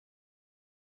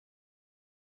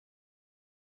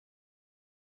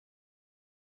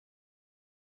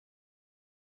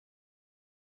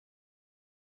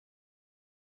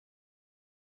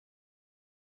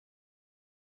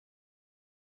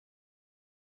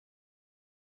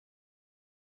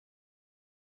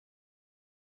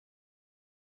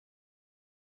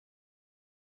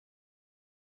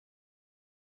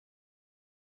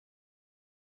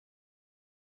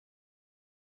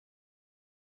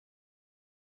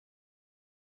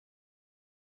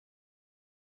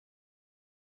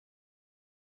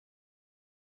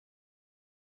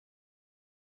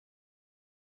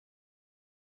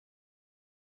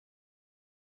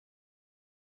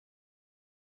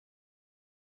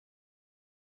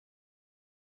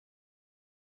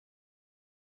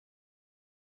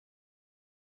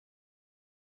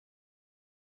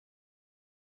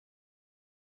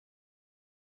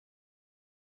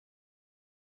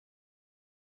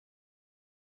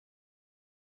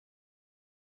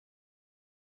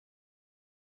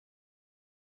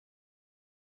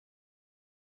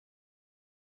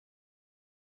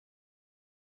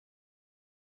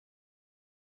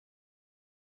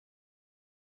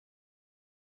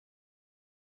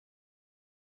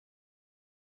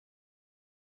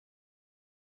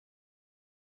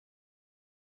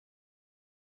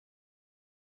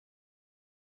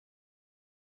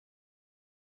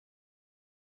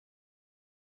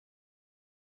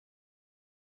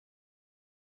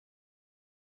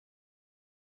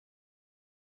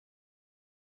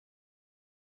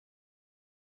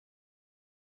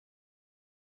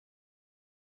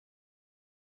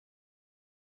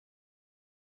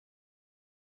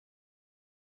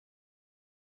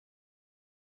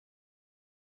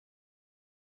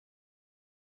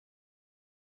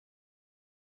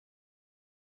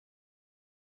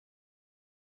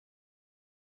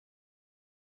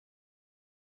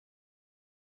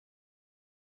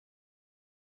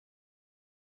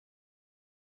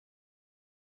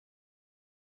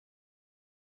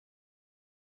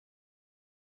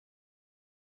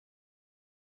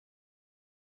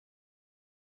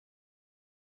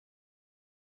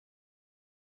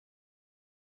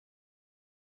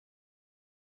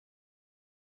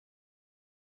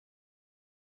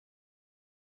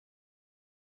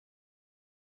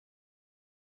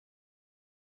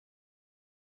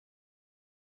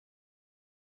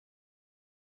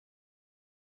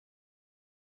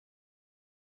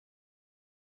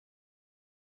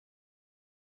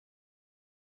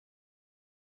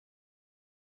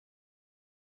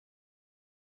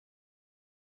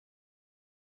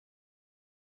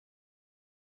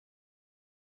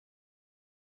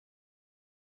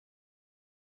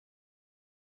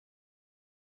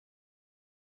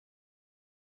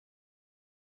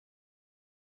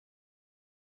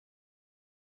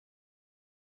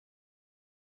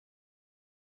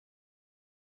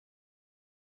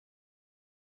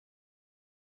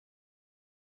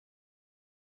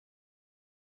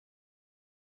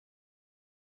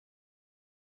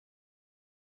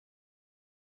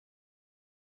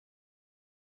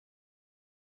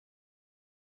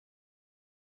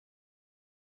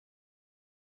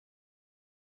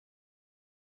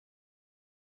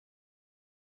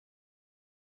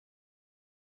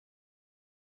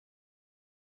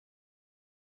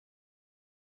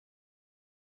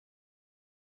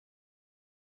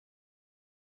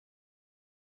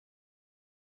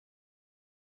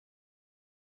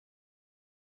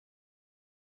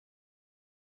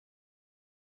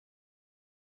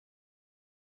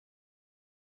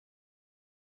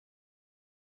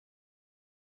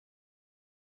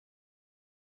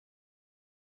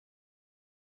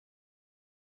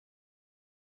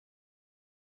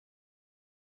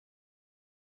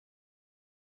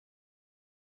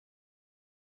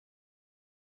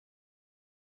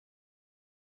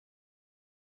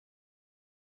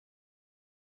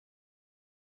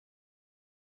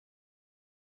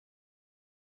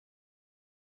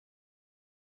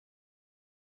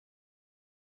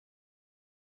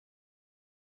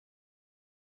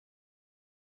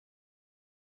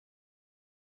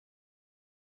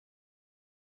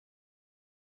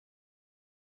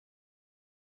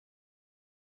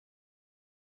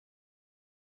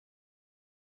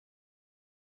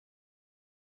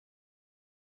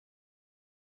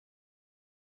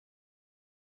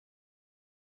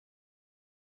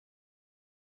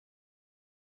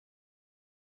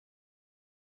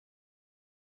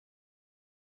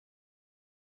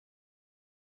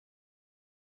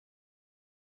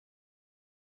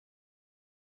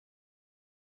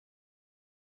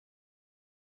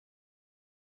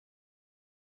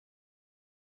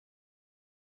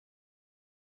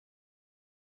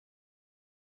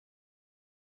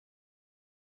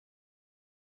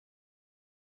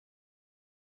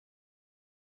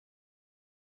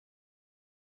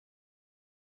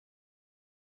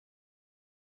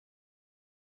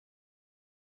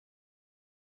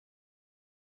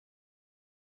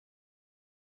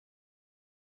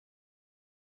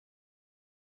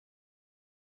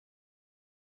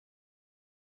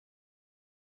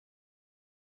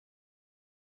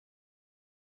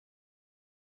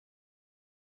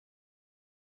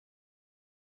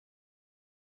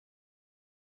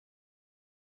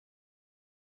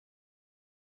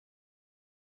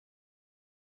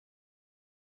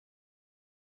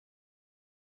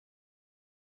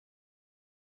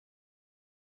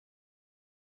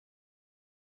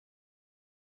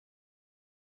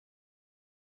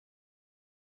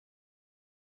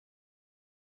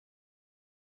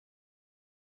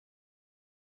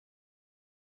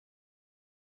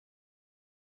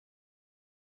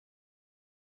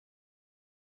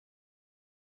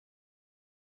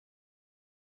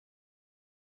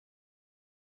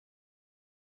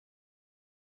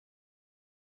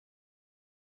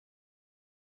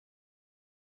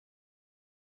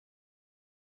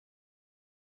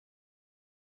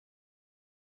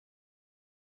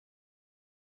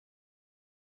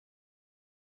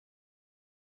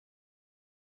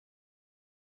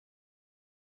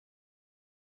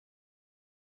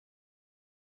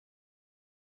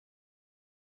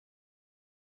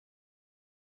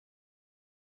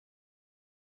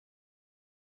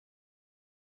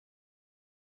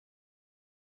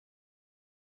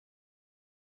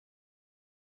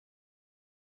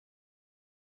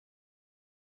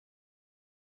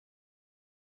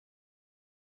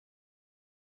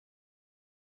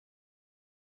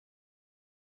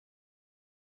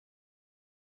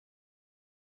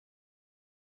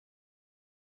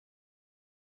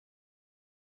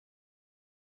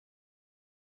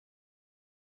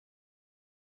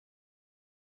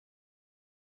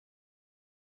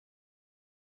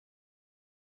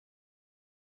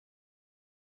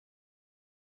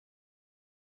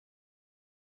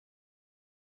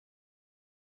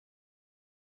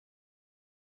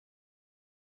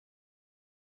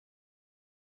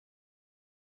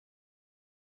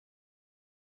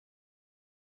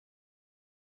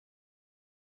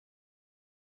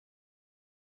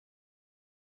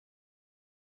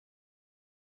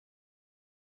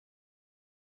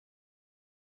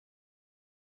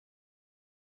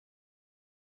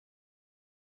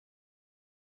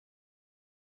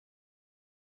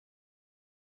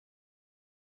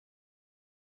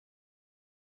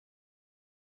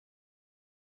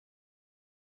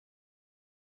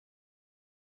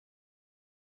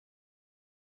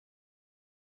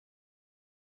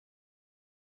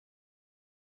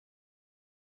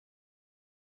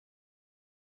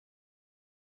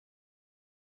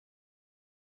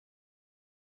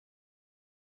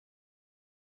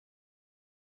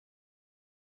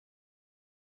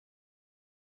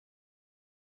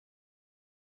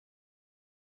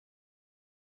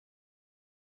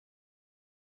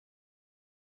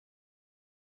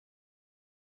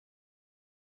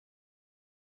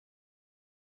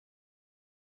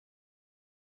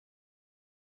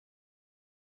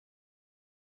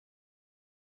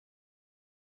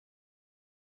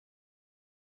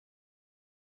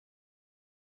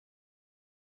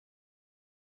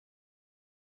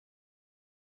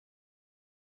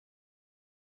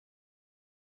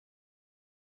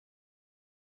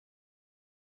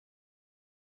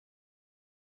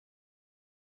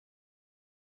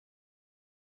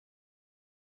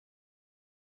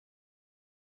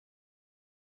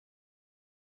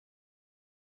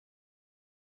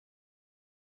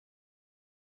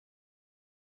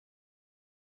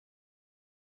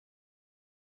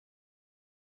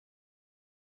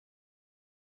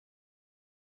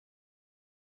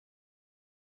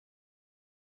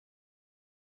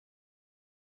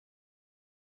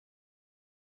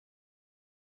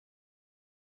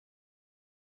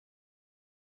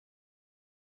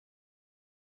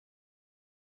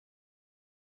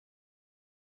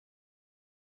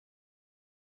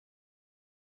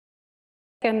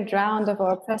 second round of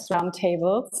our press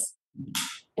roundtables.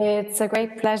 It's a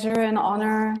great pleasure and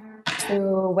honor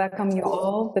to welcome you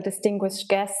all, the distinguished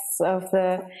guests of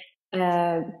the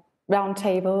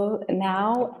roundtable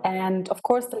now, and of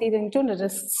course the leading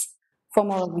journalists from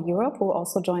all over Europe who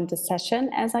also joined the session,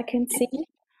 as I can see.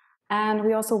 And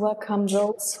we also welcome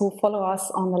those who follow us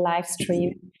on the live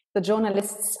stream, the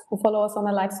journalists who follow us on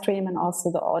the live stream, and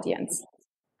also the audience.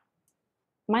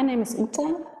 My name is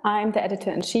Uta. I'm the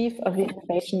editor-in-chief of the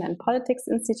Innovation and Politics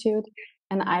Institute,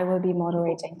 and I will be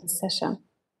moderating this session.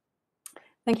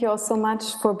 Thank you all so much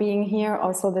for being here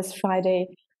also this Friday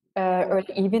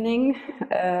early evening.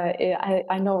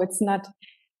 I know it's not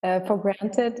for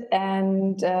granted,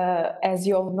 and as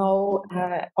you all know,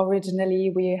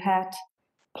 originally we had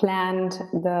planned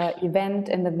the event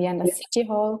in the Vienna City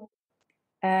Hall,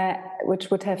 which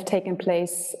would have taken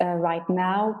place right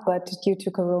now, but due to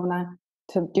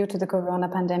the corona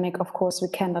pandemic, of course, we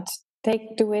cannot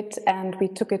do it, and we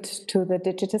took it to the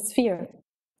digital sphere.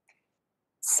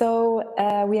 So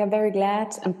we are very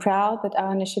glad and proud that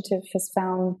our initiative has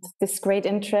found this great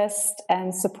interest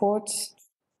and support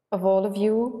of all of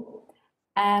you.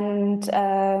 And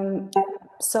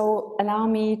so allow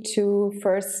me to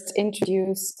first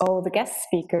introduce all the guest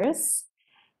speakers.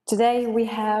 Today we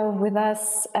have with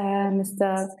us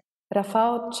Mr.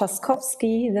 Rafał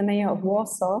Trzaskowski, the mayor of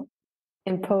Warsaw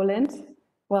in Poland.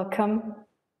 Welcome.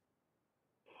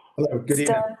 Hello, good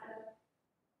evening.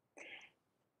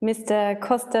 Mr.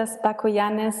 Kostas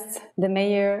Bakoyannis, the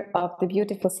mayor of the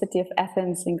beautiful city of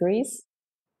Athens in Greece.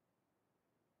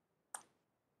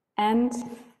 And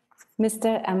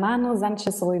Mr. Hermano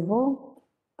Sanches Ruivo,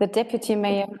 the deputy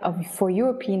mayor for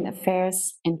European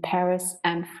Affairs in Paris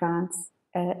and France,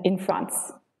 in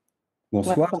France.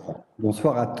 Bonsoir. Welcome.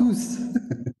 Bonsoir à tous.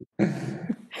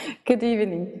 Good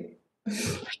evening.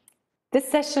 This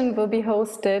session will be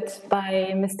hosted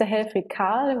by Mr. Helfried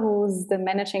Karl, who's the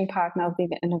managing partner of the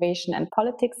Innovation and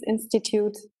Politics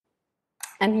Institute.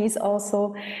 And he's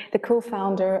also the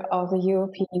co-founder of the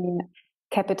European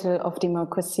Capital of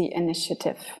Democracy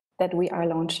initiative that we are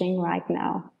launching right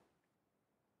now.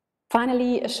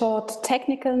 Finally, a short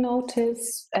technical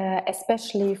notice,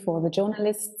 especially for the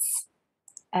journalists.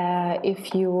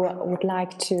 If you would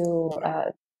like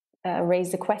to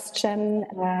raise a question.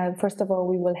 First of all,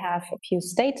 we will have a few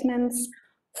statements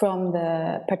from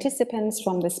the participants,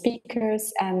 from the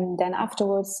speakers, and then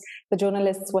afterwards the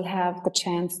journalists will have the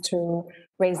chance to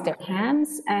raise their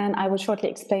hands, and I will shortly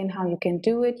explain how you can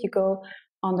do it. You go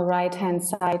on the right-hand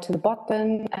side to the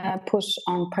bottom, push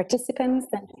on participants,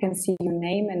 then you can see your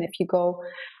name, and if you go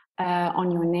on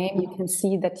your name, you can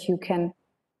see that you can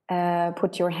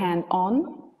put your hand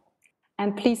on.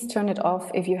 And please turn it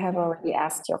off if you have already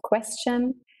asked your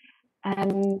question.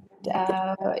 And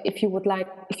if you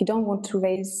don't want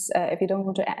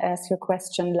to ask your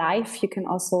question live, you can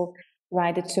also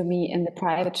write it to me in the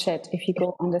private chat if you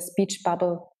go on the speech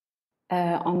bubble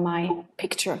on my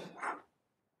picture.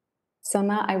 So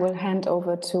now I will hand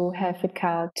over to Helfried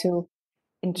Karl to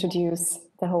introduce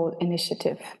the whole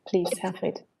initiative. Please,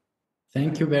 Helfried.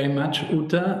 Thank you very much,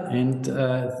 Uta, and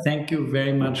thank you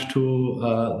very much to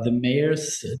the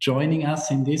mayors joining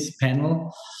us in this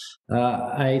panel.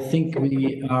 I think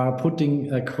we are putting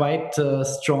a quite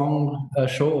strong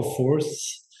show of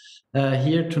force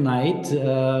here tonight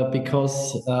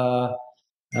because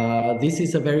this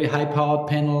is a very high-powered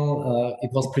panel.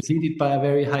 It was preceded by a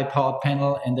very high-powered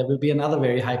panel, and there will be another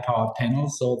very high-powered panel.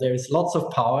 So there is lots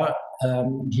of power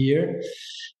here.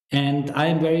 And I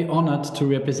am very honored to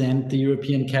represent the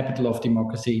European Capital of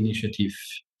Democracy initiative.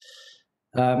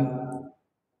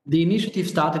 The initiative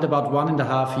started about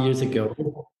 1.5 years ago,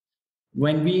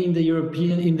 when we in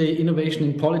the Innovation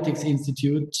and Politics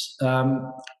Institute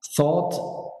thought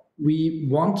we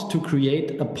want to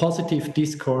create a positive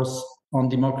discourse on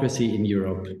democracy in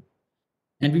Europe.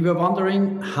 And we were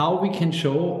wondering how we can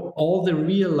show all the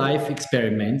real-life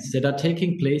experiments that are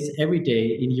taking place every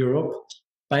day in Europe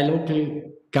by local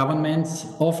governments,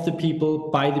 of the people,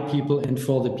 by the people, and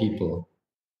for the people.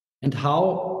 And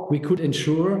how we could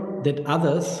ensure that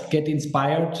others get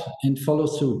inspired and follow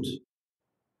suit.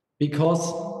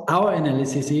 Because our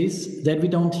analysis is that we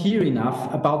don't hear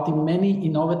enough about the many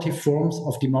innovative forms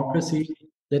of democracy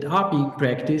that are being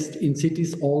practiced in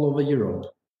cities all over Europe.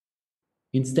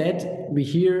 Instead, we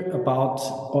hear about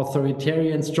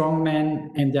authoritarian strongmen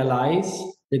and their lies,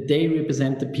 that they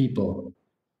represent the people.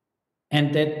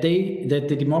 And that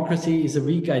the democracy is a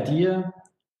weak idea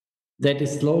that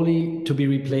is slowly to be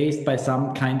replaced by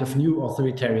some kind of new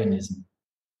authoritarianism.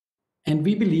 And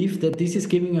we believe that this is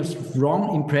giving us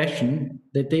wrong impression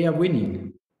that they are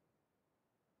winning.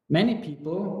 Many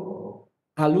people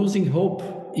are losing hope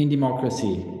in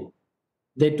democracy.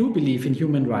 They do believe in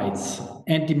human rights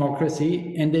and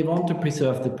democracy, and they want to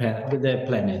preserve their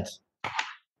planet.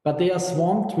 But they are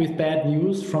swamped with bad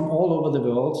news from all over the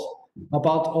world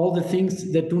about all the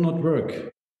things that do not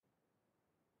work.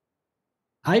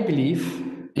 I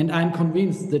believe, and I'm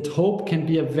convinced, that hope can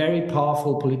be a very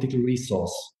powerful political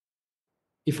resource.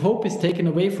 If hope is taken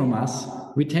away from us,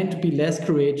 we tend to be less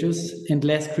courageous and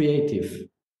less creative.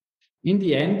 In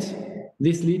the end,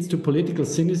 this leads to political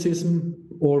cynicism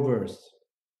or worse.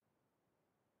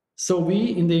 So we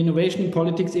in the Innovation in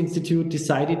Politics Institute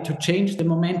decided to change the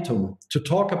momentum, to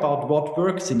talk about what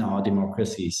works in our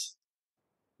democracies.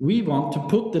 We want to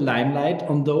put the limelight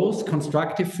on those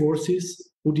constructive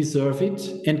forces who deserve it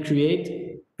and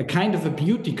create a kind of a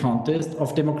beauty contest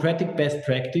of democratic best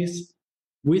practice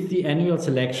with the annual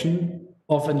selection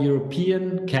of an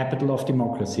European capital of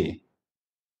democracy.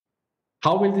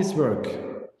 How will this work?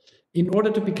 In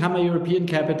order to become a European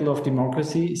capital of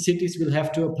democracy, cities will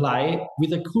have to apply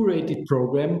with a curated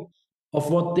program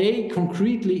of what they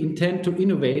concretely intend to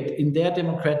innovate in their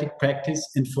democratic practice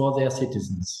and for their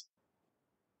citizens.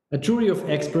 A jury of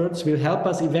experts will help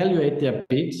us evaluate their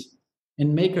bid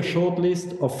and make a short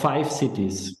list of 5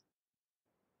 cities.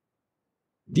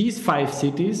 These 5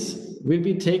 cities will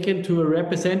be taken to a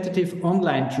representative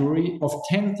online jury of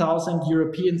 10,000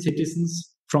 European citizens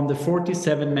from the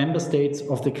 47 member states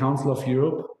of the Council of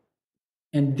Europe,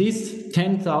 and this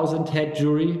 10,000 head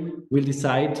jury will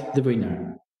decide the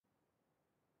winner.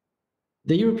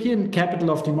 The European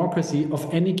capital of democracy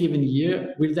of any given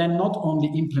year will then not only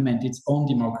implement its own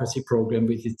democracy program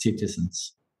with its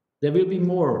citizens. There will be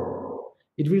more.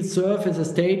 It will serve as a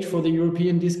stage for the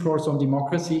European discourse on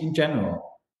democracy in general.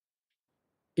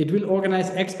 It will organize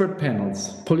expert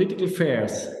panels, political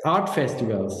fairs, art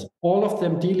festivals, all of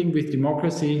them dealing with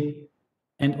democracy,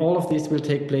 and all of this will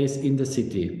take place in the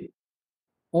city.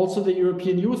 Also, the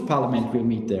European Youth Parliament will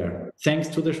meet there, thanks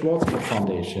to the Schwarzkopf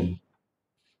Foundation.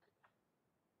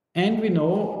 And we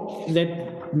know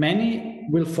that many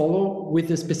will follow with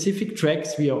the specific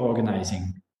tracks we are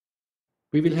organizing.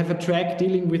 We will have a track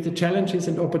dealing with the challenges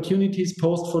and opportunities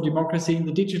posed for democracy in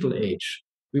the digital age.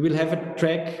 We will have a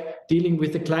track dealing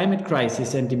with the climate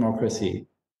crisis and democracy.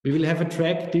 We will have a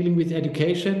track dealing with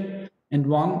education and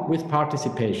one with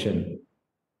participation.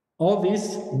 All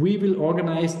this we will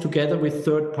organize together with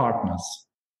third partners.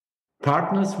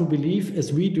 Partners who believe,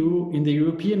 as we do, in the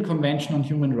European Convention on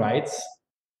Human Rights,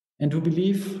 and who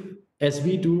believe, as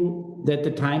we do, that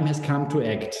the time has come to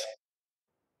act.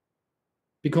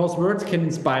 Because words can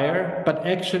inspire, but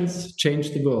actions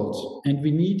change the world, and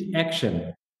we need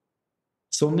action.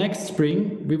 So next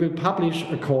spring, we will publish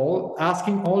a call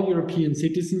asking all European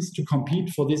citizens to compete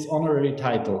for this honorary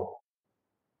title.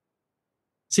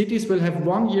 Cities will have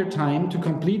 1 year time to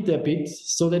complete their bids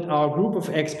so that our group of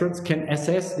experts can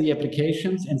assess the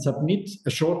applications and submit a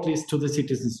shortlist to the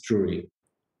citizens' jury.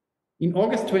 In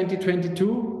August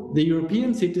 2022, the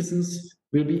European citizens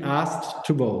will be asked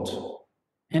to vote.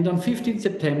 And on 15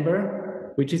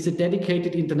 September, which is a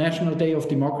dedicated International Day of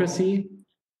Democracy,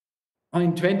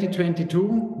 in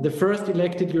 2022, the first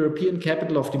elected European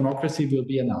capital of democracy will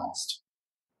be announced.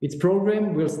 Its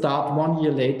program will start 1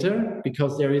 year later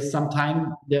because there is some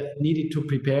time needed to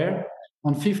prepare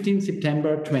on 15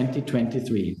 September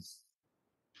 2023.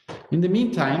 In the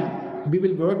meantime, we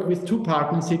will work with 2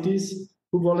 partner cities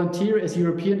who volunteer as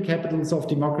European capitals of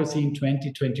democracy in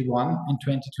 2021 and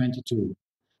 2022.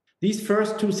 These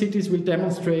first 2 cities will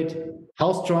demonstrate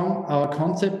how strong our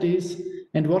concept is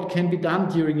and what can be done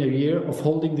during a year of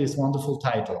holding this wonderful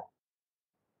title.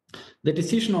 The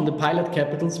decision on the pilot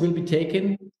capitals will be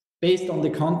taken based on the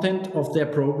content of their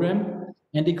program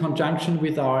and in conjunction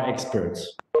with our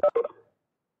experts.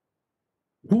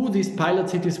 Who these pilot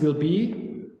cities will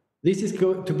be, this is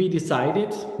going to be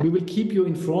decided. We will keep you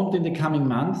informed in the coming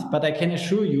months, but I can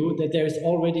assure you that there is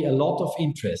already a lot of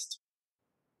interest.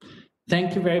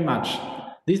 Thank you very much.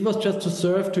 This was just to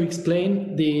serve to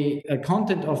explain the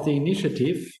content of the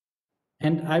initiative.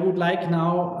 And I would like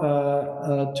now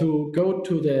to go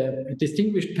to the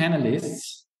distinguished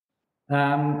panelists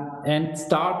and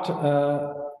start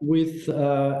with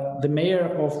the mayor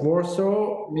of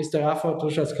Warsaw, Mr. Rafał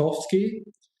Trzaskowski,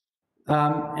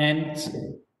 and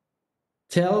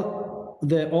tell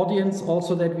the audience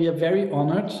also that we are very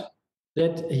honored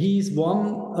that he is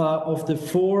one of the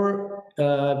 4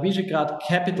 Visegrad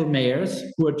capital mayors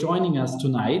who are joining us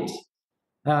tonight,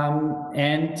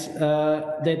 and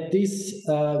that these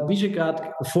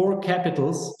Visegrad 4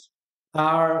 capitals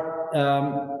are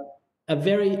a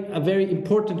very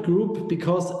important group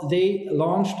because they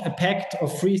launched a pact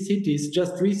of free cities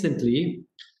just recently,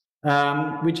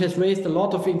 which has raised a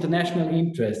lot of international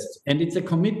interest. And it's a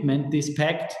commitment, this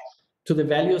pact, to the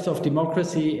values of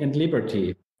democracy and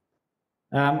liberty.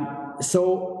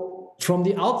 So from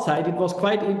the outside, it was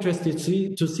quite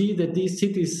interesting to see that these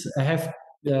cities have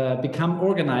become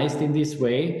organized in this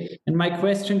way. And my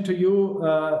question to you,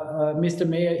 Mr.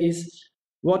 Mayor, is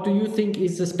what do you think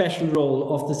is the special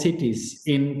role of the cities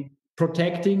in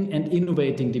protecting and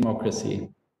innovating democracy?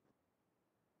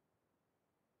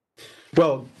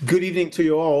 Well, good evening to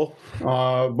you all.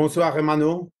 Bonsoir,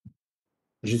 Hermano.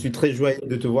 Je suis très joyeux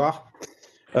de te voir.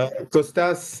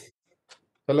 Kostas,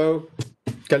 hello.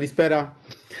 Kalispera.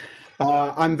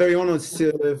 I'm very honored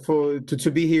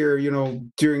to be here,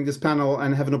 during this panel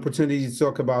and have an opportunity to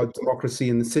talk about democracy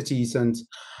in the cities. And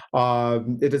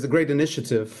it is a great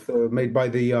initiative made by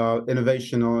the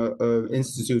Innovation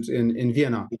Institute in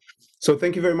Vienna. So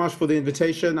thank you very much for the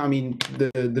invitation. I mean,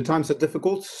 the times are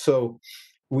difficult, so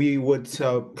we would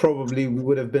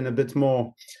have been a bit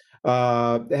more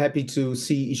happy to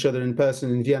see each other in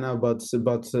person in Vienna, but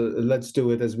let's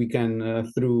do it as we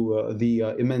can through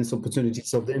the immense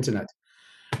opportunities of the internet.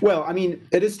 Well, I mean,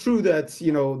 it is true that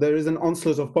there is an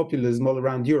onslaught of populism all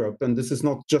around Europe, and this is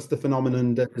not just a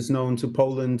phenomenon that is known to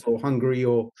Poland or Hungary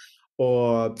or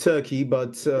Turkey,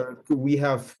 but we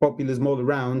have populism all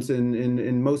around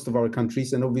in most of our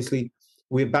countries, and obviously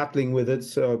we're battling with it,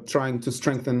 trying to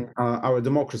strengthen our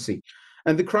democracy.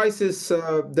 And the crisis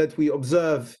that we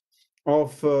observe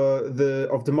of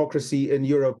democracy in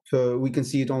Europe, we can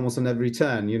see it almost on every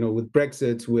turn. With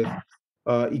Brexit, with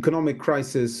economic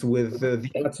crisis, with the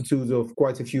attitude of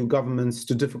quite a few governments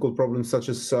to difficult problems such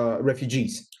as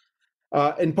refugees.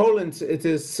 In Poland, it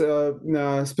is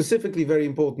specifically very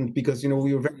important because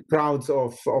we were very proud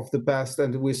of the past,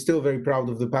 and we're still very proud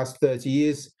of the past 30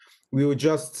 years. We were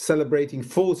just celebrating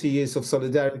 40 years of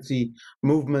solidarity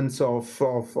movements of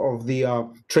the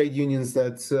trade unions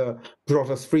that brought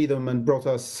us freedom and brought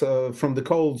us from the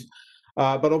cold.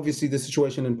 But obviously the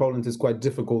situation in Poland is quite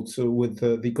difficult with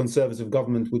the conservative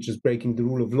government, which is breaking the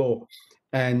rule of law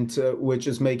and which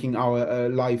is making our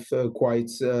life quite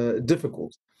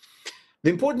difficult.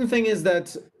 The important thing is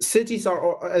that cities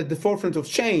are at the forefront of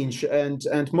change, and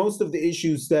most of the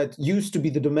issues that used to be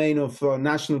the domain of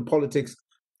national politics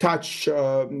touch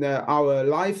our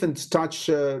life and touch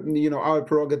our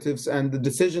prerogatives, and the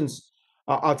decisions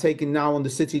are taken now on the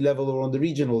city level or on the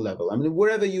regional level. I mean,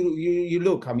 wherever you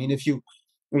look, I mean, if you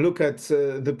look at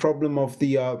the problem of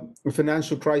the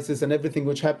financial crisis and everything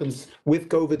which happens with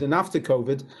COVID and after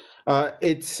COVID,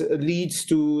 it leads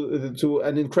to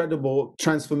an incredible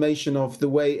transformation of the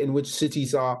way in which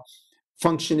cities are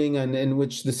functioning and in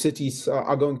which the cities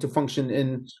are going to function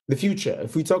in the future.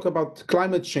 If we talk about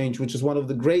climate change, which is one of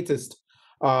the greatest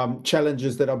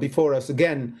challenges that are before us,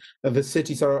 again, the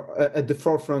cities are at the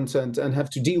forefront and have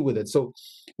to deal with it. So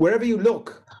wherever you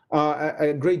look,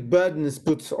 a great burden is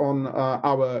put on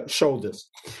our shoulders.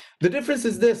 The difference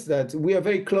is this, that we are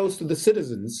very close to the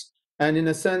citizens, and in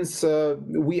a sense,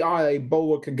 we are a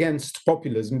bulwark against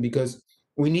populism because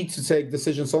we need to take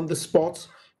decisions on the spot.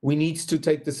 We need to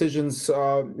take decisions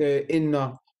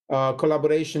in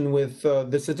collaboration with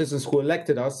the citizens who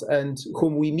elected us and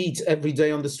whom we meet every day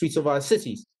on the streets of our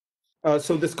cities.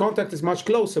 So this contact is much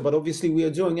closer, but obviously we are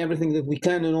doing everything that we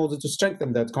can in order to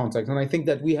strengthen that contact. And I think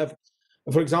that we have,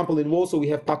 for example, in Warsaw, we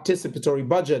have participatory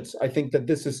budgets. I think that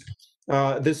this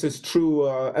is true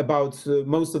about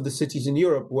most of the cities in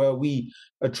Europe, where we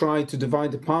try to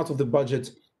divide a part of the budget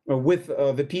with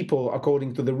the people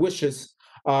according to their wishes.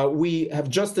 We have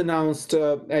just announced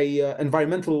a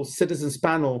environmental citizens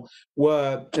panel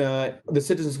where the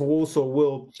citizens of Warsaw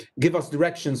will give us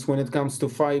directions when it comes to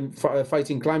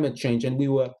fighting climate change, and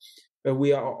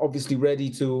we are obviously ready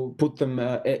to put them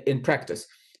in practice.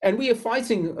 And we are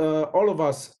fighting, all of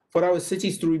us, for our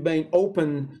cities to remain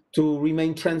open, to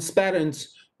remain transparent,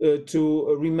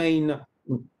 to remain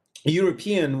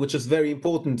European, which is very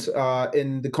important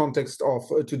in the context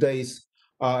of today's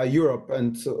Europe.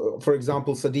 And for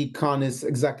example, Sadiq Khan is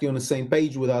exactly on the same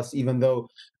page with us, even though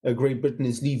Great Britain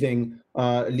is leaving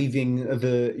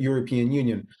the European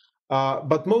Union.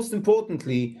 But most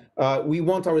importantly, we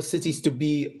want our cities to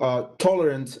be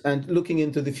tolerant and looking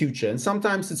into the future. And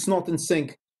sometimes it's not in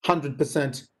sync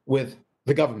 100% with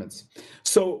the governments.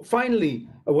 So finally,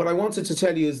 what I wanted to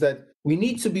tell you is that we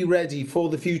need to be ready for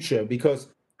the future, because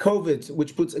COVID,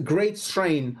 which puts a great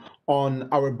strain on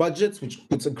our budgets, which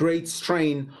puts a great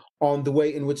strain on the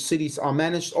way in which cities are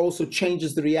managed, also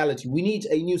changes the reality. We need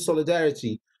a new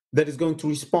solidarity that is going to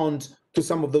respond to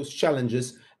some of those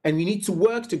challenges. And we need to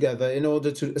work together in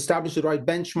order to establish the right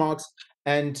benchmarks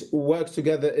and work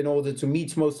together in order to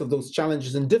meet most of those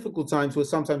challenges in difficult times where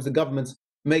sometimes the governments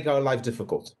make our life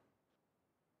difficult.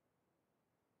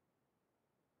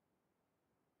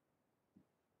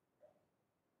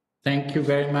 Thank you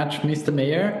very much, Mr.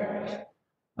 Mayor.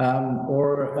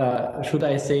 Or should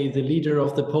I say the leader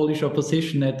of the Polish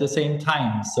opposition at the same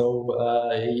time? So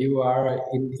you are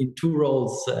in two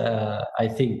roles, I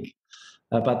think.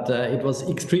 But it was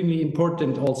extremely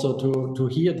important also to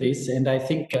hear this. And I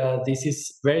think this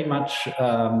is very much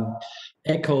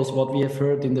echoes what we have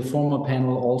heard in the former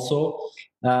panel also,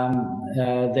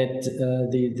 that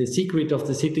the secret of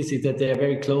the cities is that they are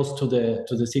very close to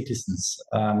the citizens.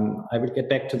 I will get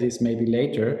back to this maybe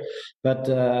later, but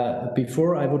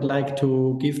before I would like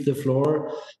to give the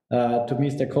floor to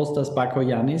Mr. Kostas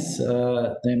Bakoyannis,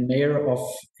 the mayor of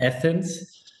Athens.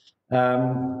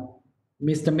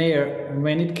 Mr. Mayor,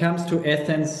 when it comes to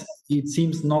Athens, it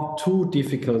seems not too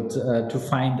difficult to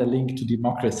find a link to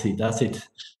democracy, does it?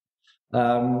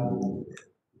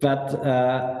 But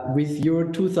with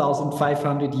your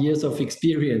 2,500 years of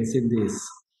experience in this,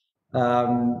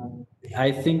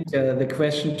 I think the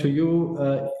question to you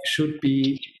should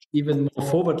be even more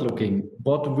forward-looking.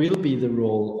 What will be the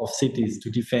role of cities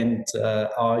to defend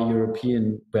our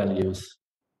European values?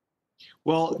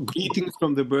 Well, greetings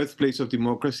from the birthplace of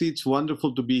democracy. It's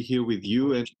wonderful to be here with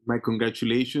you, and my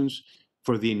congratulations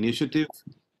for the initiative.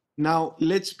 Now,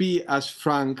 let's be as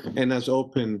frank and as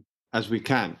open as we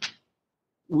can.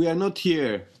 We are not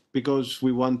here because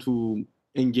we want to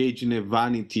engage in a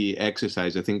vanity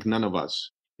exercise. I think none of us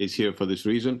is here for this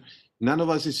reason. None of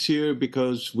us is here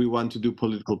because we want to do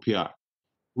political PR.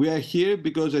 We are here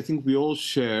because I think we all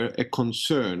share a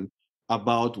concern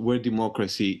about where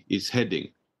democracy is heading.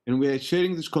 And we are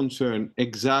sharing this concern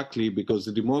exactly because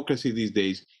the democracy these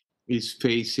days is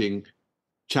facing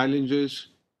challenges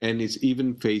and is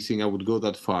even facing, I would go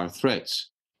that far, threats.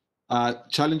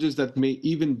 Challenges that may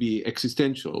even be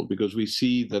existential, because we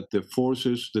see that the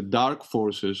forces, the dark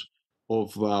forces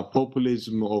of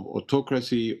populism, of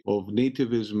autocracy, of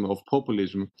nativism, of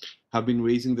populism have been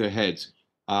raising their heads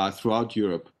throughout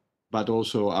Europe, but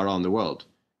also around the world.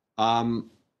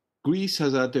 Greece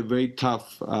has had a very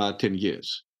tough 10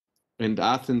 years. And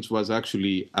Athens was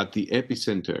actually at the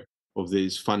epicenter of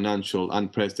this financial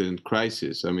unprecedented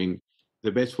crisis. I mean,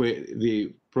 the best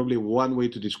way, probably one way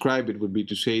to describe it would be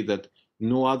to say that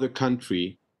no other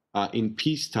country in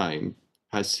peacetime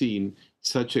has seen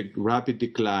such a rapid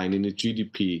decline in its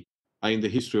GDP in the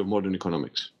history of modern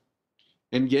economics.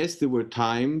 And yes, there were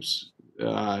times,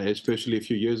 especially a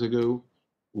few years ago,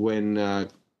 when there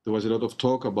was a lot of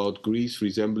talk about Greece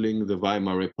resembling the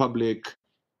Weimar Republic.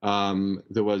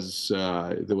 There was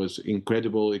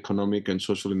incredible economic and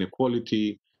social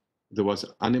inequality. There was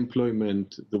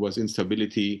unemployment, there was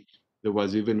instability, there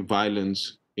was even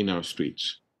violence in our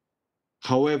streets.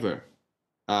 However,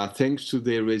 thanks to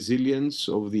the resilience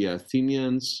of the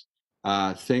Athenians,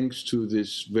 thanks to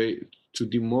to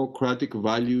democratic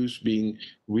values being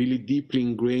really deeply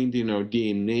ingrained in our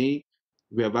DNA,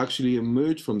 we have actually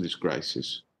emerged from this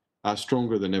crisis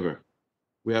stronger than ever.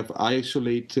 We have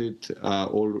isolated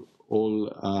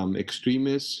all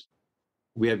extremists.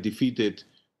 We have defeated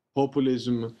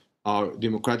populism. Our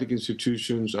democratic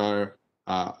institutions are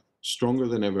stronger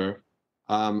than ever.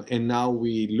 And now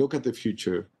we look at the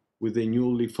future with a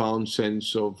newly found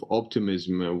sense of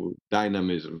optimism,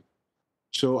 dynamism.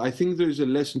 So I think there's a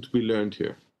lesson to be learned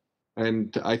here.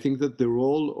 And I think that the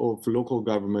role of local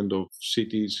government, of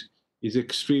cities, is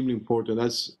extremely important.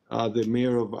 As the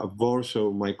mayor of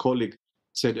Warsaw, my colleague,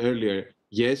 said earlier,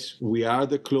 yes, we are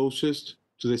the closest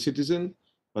to the citizen,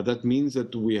 but that means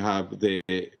that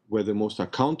we're the most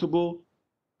accountable.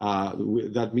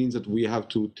 That means that we have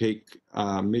to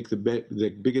make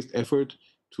the biggest effort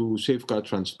to safeguard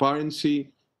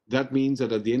transparency. That means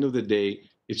that at the end of the day,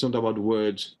 it's not about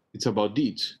words, it's about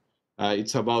deeds.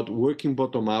 It's about working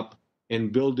bottom up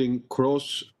and building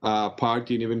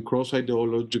cross-party and even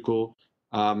cross-ideological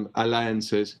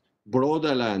alliances, broad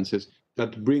alliances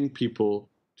that bring people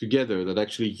together, that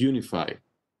actually unify.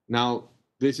 Now,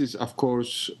 this is, of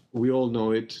course, we all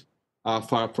know it,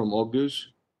 far from obvious.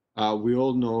 We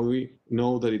all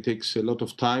know that it takes a lot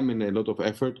of time and a lot of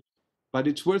effort, but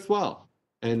it's worthwhile.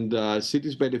 And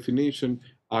cities, by definition,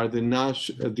 are the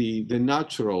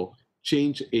natural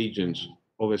change agents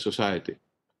of a society.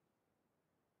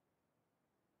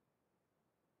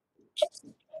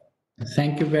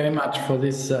 Thank you very much for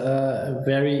this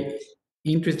very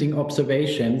interesting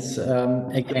observations.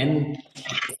 Again,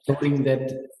 showing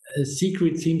that a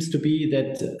secret seems to be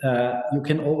that you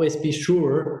can always be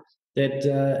sure that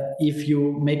if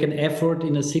you make an effort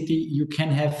in a city, you can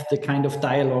have the kind of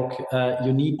dialogue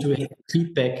you need to have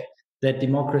feedback that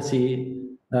democracy,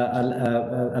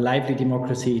 a lively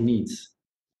democracy needs.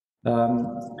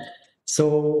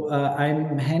 So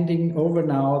I'm handing over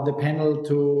now the panel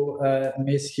to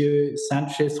Monsieur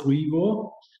Sanches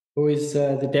Ruivo, who is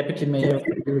the Deputy Mayor of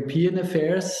European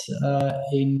Affairs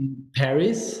in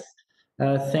Paris.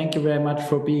 Thank you very much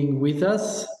for being with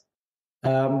us.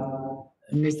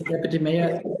 Mr. Deputy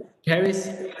Mayor, Paris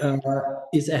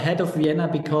is ahead of Vienna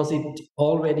because it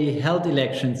already held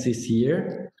elections this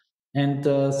year. And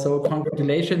so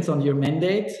congratulations on your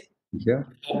mandate. Yeah.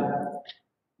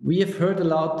 We have heard a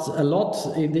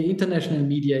lot in the international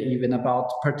media even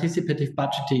about participative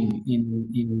budgeting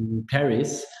in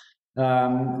Paris.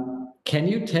 Can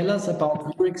you tell us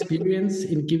about your experience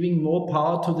in giving more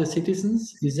power to the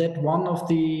citizens? Is that one of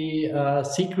the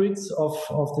secrets of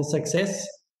the success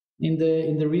in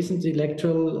the recent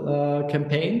electoral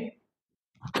campaign?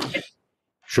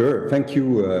 Sure. Thank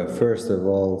you. First of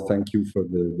all, thank you for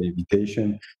the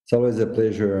invitation. It's always a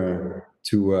pleasure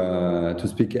to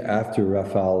speak after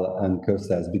Rafael and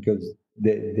Kostas because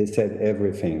they said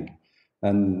everything.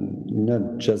 And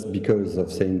not just because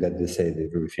of saying that they said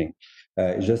everything.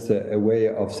 It's just a way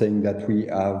of saying that we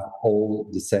have all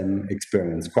the same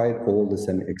experience, quite all the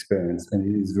same experience. And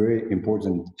it is very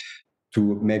important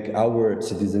to make our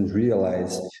citizens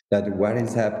realize that what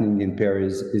is happening in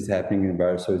Paris is happening in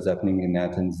Warsaw, is happening in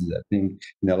Athens, is happening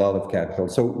in a lot of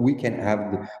capitals. So we can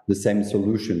have the same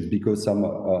solutions because some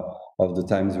of the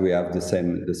times we have the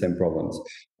same problems.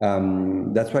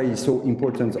 That's why it's so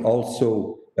important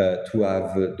also to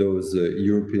have those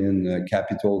European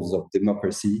capitals of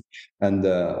democracy, and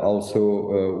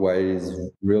also why it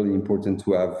is really important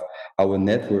to have our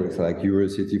networks like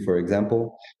Eurocity, for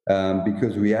example,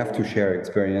 because we have to share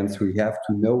experience, we have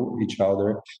to know each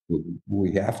other,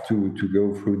 we have to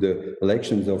go through the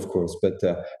elections, of course. But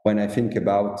when I think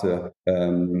about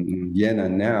Vienna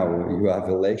now, you have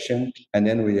election, and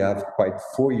then we have quite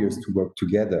 4 years to work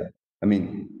together. I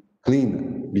mean,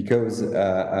 clean, because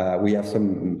we have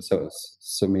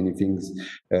so many things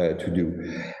to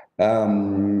do.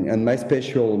 And my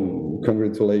special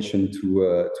congratulations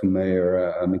to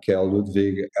Mayor Michael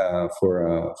Ludwig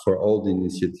for all the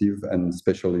initiative, and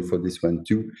especially for this one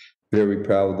too. Very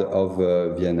proud of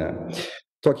Vienna.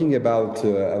 Talking about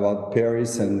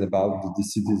Paris and about the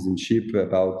citizenship,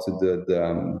 about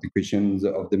the questions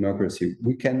of democracy,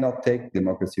 we cannot take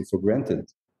democracy for granted.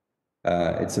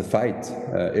 It's a fight.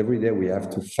 Every day we have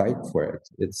to fight for it.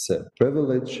 It's a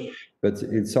privilege, but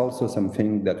it's also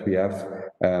something that we have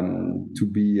to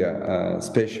be,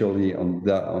 especially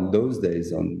on those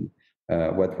days, on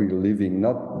what we're living,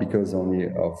 not because only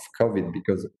of COVID,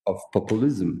 because of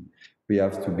populism. We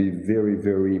have to be very,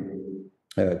 very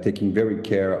taking very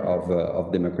care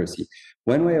of democracy.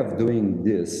 One way of doing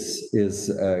this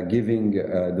is giving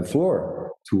the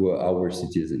floor to our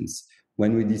citizens.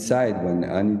 When we decide, when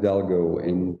Anne Hidalgo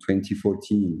in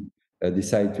 2014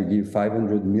 decided to give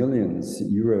 500 million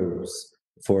euros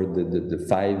for the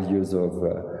 5 years of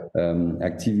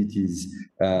activities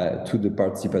to the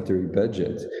participatory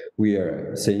budget, we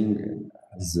are saying,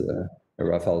 as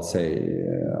Rafael say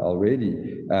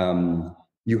already,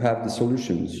 you have the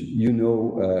solutions, you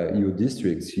know your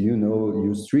districts, you know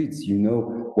your streets, you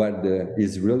know what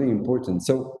is really important.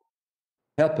 So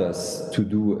help us to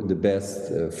do the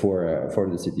best for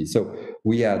the city. So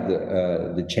we had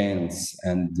the chance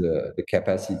and the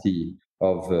capacity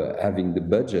of having the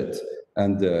budget,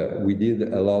 and we did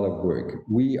a lot of work.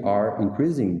 We are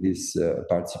increasing this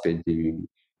participating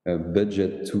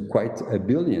budget to quite $1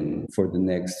 billion for the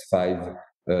next 5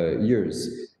 years.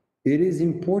 It is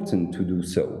important to do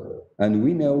so. And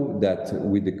we know that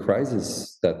with the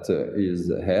crisis that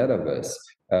is ahead of us,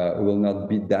 will not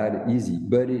be that easy,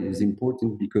 but it is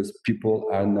important because people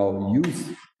are now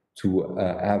used to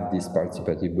have this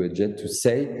participative budget, to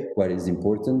say what is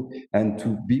important and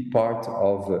to be part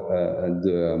of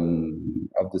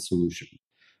the solution.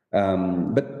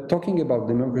 But talking about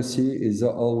democracy is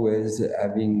always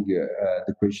having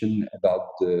the question about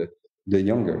the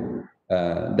younger.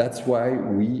 That's why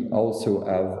we also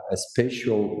have a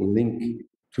special link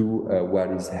to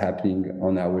what is happening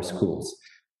on our schools.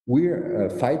 We're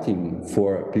fighting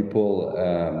for people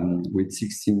with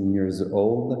 16 years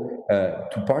old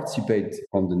to participate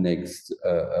on the next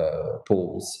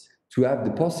polls, to have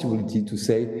the possibility to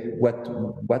say what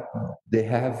they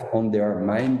have on their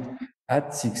mind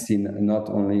at 16, not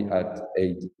only at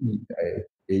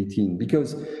 18,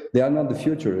 because they are not the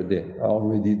future, they are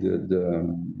already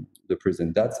the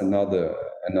present. That's another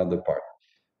part.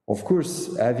 Of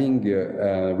course, having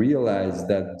realized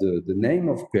that the name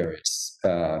of Paris,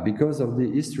 because of the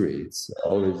history, it's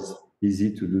always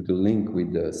easy to do the link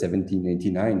with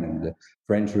 1789 and the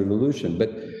French Revolution.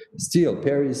 But still,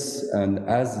 Paris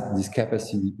has this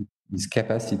capacity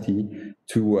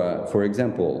to, for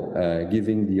example,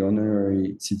 giving the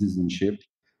honorary citizenship.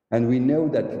 And we know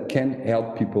that it can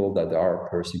help people that are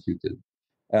persecuted.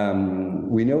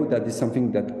 We know that it's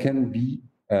something that can be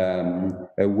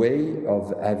a way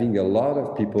of having a lot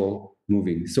of people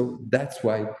moving. So that's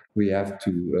why we have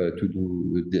to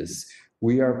do this.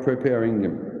 We are preparing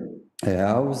a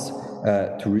house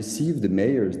to receive the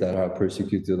mayors that are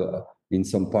persecuted in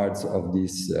some parts of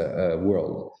this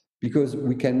world, because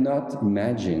we cannot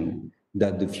imagine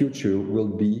that the future will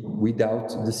be without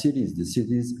the cities. The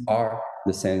cities are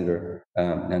the center,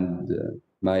 and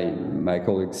my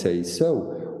colleagues say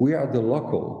so. We are the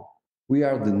local. We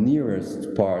are the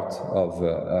nearest part of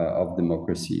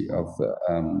democracy, of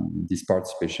this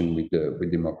participation with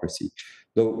democracy.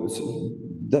 So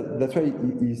that's why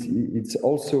it's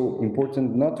also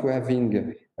important not to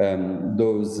having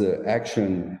those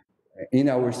action in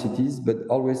our cities, but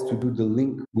always to do the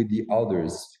link with the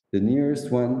others. The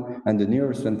nearest one, and the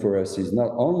nearest one for us is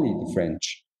not only the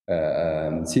French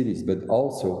cities, but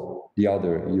also the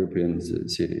other European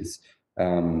cities.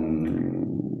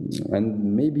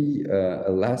 And maybe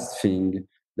a last thing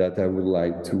that I would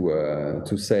like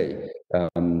to say,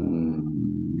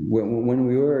 when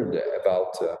we heard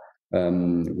about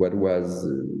what was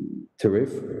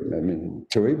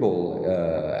terrible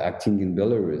acting in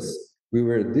Belarus, we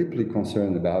were deeply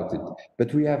concerned about it,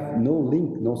 but we have no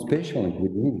link, no special link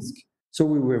with Minsk. So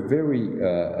we were very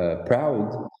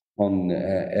proud on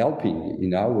helping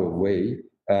in our way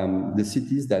the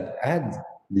cities that had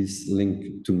this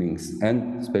link to Minsk,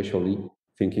 and especially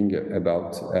thinking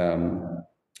about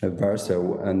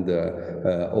Warsaw and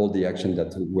all the action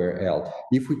that were held.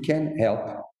 If we can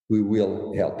help, we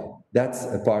will help. That's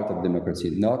a part of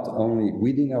democracy, not only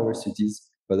within our cities,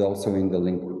 but also in the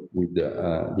link with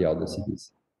the other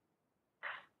cities.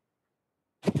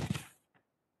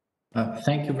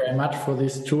 Thank you very much for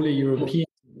this truly European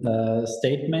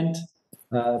statement.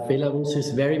 Belarus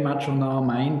is very much on our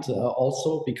mind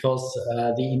also, because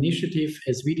the initiative,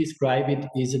 as we describe it,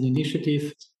 is an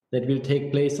initiative that will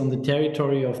take place on the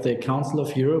territory of the Council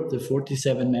of Europe, the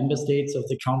 47 member states of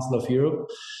the Council of Europe.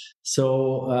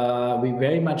 So we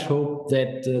very much hope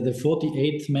that the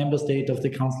 48th member state of the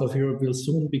Council of Europe will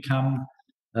soon become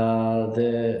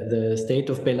the state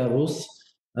of Belarus.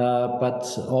 But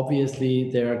obviously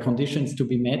there are conditions to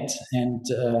be met, and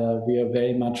we are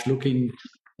very much looking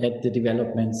at the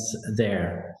developments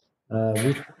there.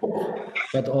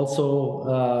 But also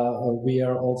we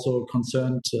are also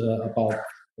concerned about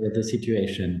the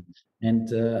situation. And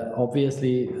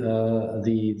obviously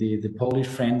the Polish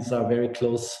friends are very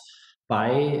close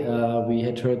by. We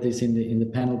had heard this in the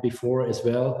panel before as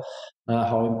well,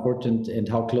 how important and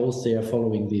how close they are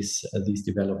following these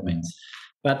developments.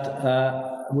 But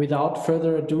without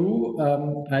further ado,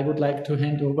 I would like to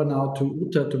hand over now to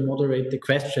Uta to moderate the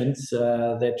questions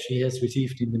that she has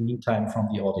received in the meantime from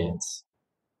the audience.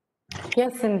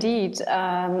 Yes, indeed.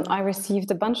 I received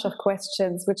a bunch of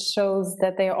questions, which shows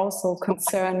that they are also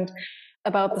concerned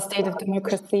about the state of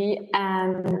democracy.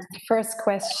 And the first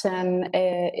question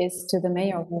is to the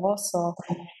mayor of Warsaw.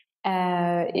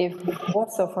 If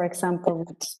Warsaw, for example,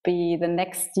 would be the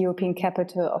next European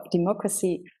capital of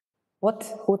democracy, what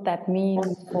would that mean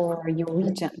for your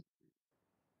region?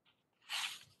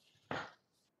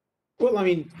 Well, I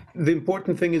mean, the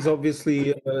important thing is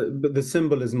obviously the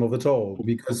symbolism of it all,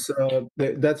 because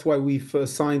that's why we've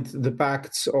signed the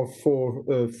pacts of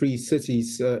 4 free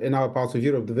cities in our part of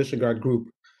Europe, the Visegrad Group,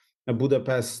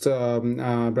 Budapest,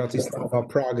 Bratislava,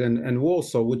 Prague, and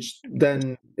Warsaw, which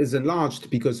then is enlarged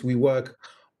because we work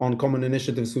on common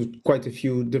initiatives with quite a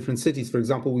few different cities. For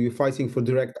example, we were fighting for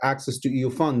direct access to EU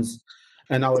funds,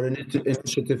 and our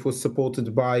initiative was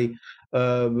supported by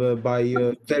a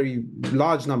very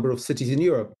large number of cities in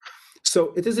Europe.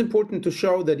 So it is important to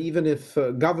show that even if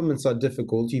governments are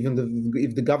difficult, even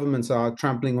if the governments are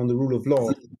trampling on the rule of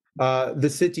law, the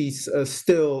cities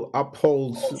still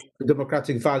uphold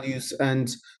democratic values and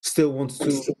still want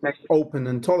to make open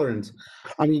and tolerant.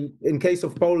 I mean, in case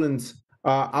of Poland,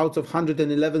 out of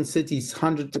 111 cities,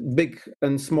 100 big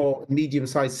and small,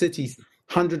 medium-sized cities,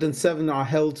 107 are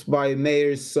held by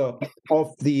mayors of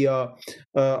the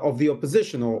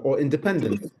opposition or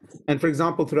independent. And for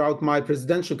example, throughout my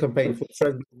presidential campaign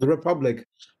for the Republic,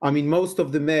 I mean, most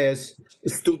of the mayors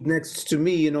stood next to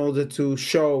me in order to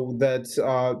show that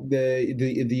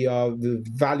the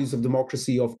values of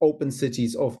democracy, of open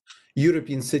cities, of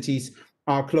European cities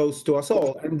are close to us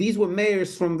all. And these were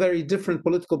mayors from very different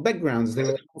political backgrounds. They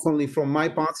were not only from my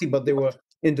party, but they were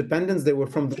independence. They were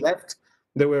from the left.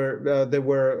 They were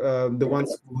the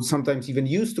ones who sometimes even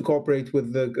used to cooperate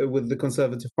with the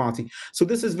Conservative Party. So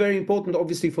this is very important,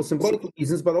 obviously, for symbolic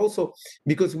reasons, but also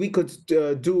because we could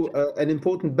do an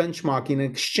important benchmark in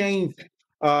exchange.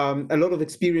 A lot of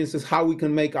experiences how we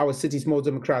can make our cities more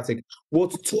democratic,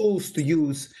 what tools to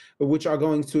use which are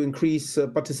going to increase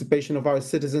participation of our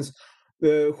citizens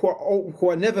who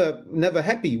are never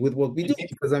happy with what we do,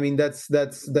 because I mean that's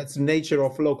the nature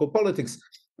of local politics.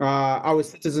 Our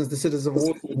citizens, the citizens of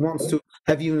Warsaw, wants to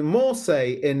have even more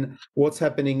say in what's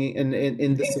happening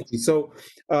in the city. So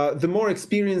the more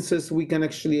experiences we can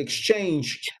actually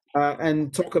exchange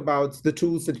and talk about the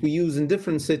tools that we use in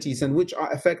different cities and which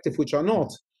are effective, which are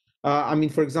not. I mean,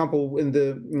 for example, in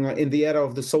the era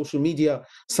of the social media,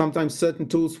 sometimes certain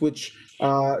tools which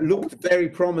looked very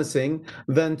promising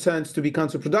then turned to be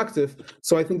counterproductive.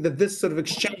 So I think that this sort of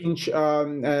exchange,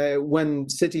 when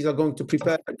cities are going to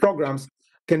prepare programs,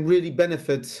 can really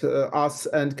benefit us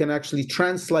and can actually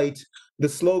translate the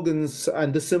slogans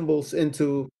and the symbols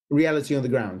into reality on the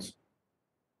ground.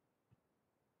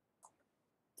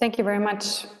 Thank you very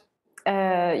much.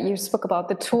 You spoke about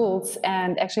the tools,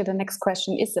 and actually the next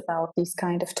question is about these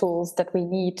kind of tools that we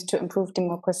need to improve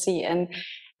democracy. And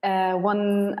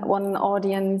one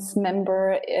audience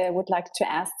member would like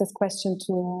to ask this question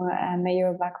to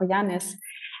Mayor Bakoyannis.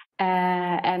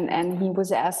 And he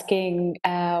was asking,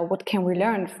 what can we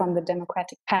learn from the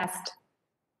democratic past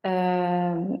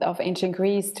of ancient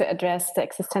Greece to address the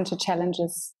existential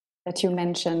challenges that you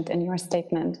mentioned in your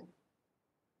statement?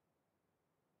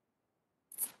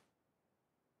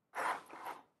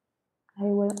 I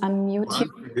will unmute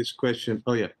you. This question,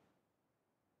 oh yeah.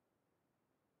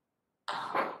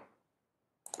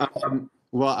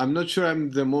 Well, I'm not sure I'm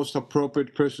the most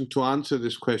appropriate person to answer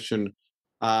this question,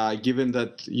 given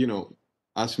that, you know,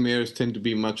 us mayors tend to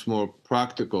be much more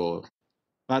practical.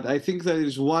 But I think there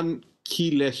is one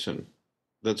key lesson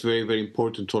that's very, very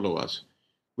important to all of us,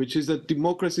 which is that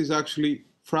democracy is actually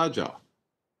fragile.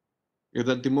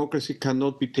 That democracy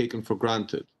cannot be taken for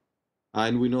granted.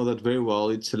 And we know that very well.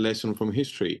 It's a lesson from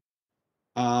history.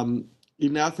 In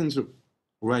Athens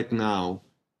right now,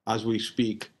 as we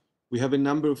speak, we have a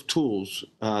number of tools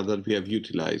that we have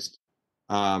utilized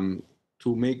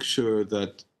to make sure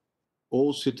that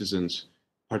all citizens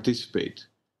participate.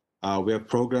 We have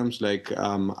programs like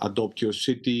Adopt Your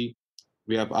City.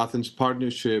 We have Athens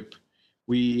Partnership.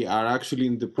 We are actually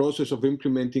in the process of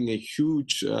implementing a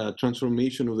huge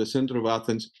transformation of the center of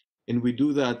Athens, and we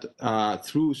do that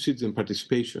through citizen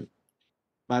participation.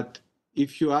 But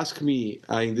if you ask me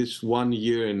in this 1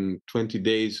 year and 20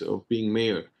 days of being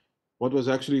mayor, what was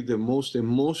actually the most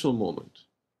emotional moment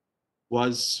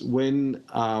was when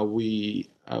we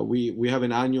have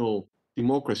an annual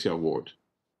democracy award.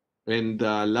 And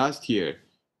last year,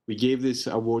 we gave this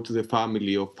award to the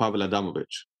family of Pavel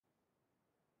Adamovich.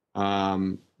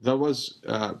 That was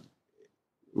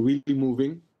really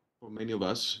moving for many of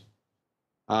us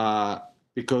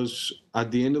because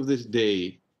at the end of this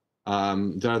day,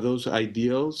 there are those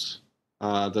ideals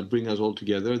that bring us all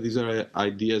together. These are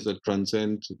ideas that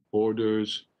transcend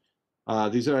borders.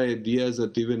 These are ideas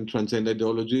that even transcend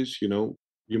ideologies. You know,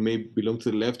 you may belong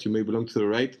to the left, you may belong to the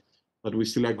right, but we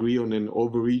still agree on an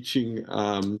overreaching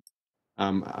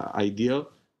ideal.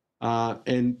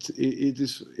 And it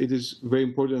is very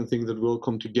important, I think, that we'll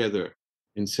come together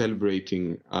in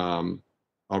celebrating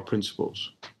our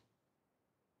principles.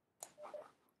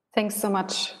 Thanks so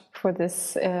much for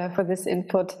this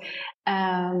input.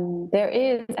 There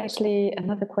is actually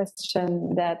another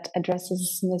question that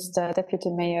addresses Mr. Deputy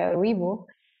Mayor Ruivo,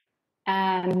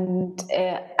 and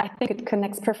I think it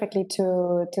connects perfectly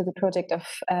to the project of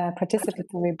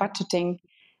participatory budgeting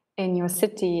in your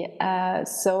city.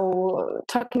 So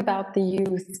talking about the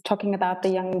youth, talking about the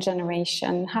young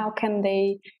generation, how can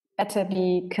they better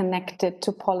be connected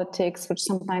to politics, which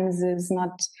sometimes is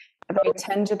not a very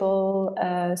tangible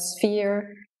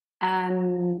sphere,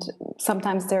 and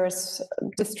sometimes there is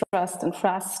distrust and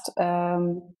trust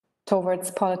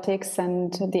towards politics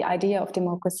and the idea of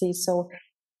democracy. So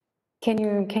can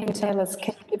you tell us,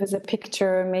 can you give us a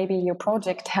picture? Maybe your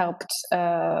project helped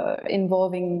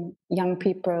involving young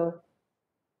people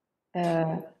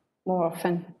more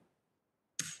often.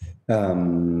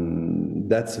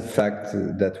 That's a fact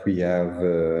that we have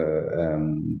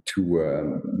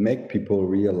to make people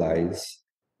realize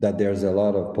that there's a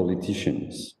lot of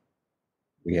politicians.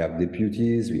 We have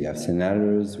deputies, we have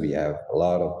senators, we have a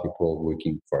lot of people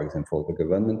working, for example, the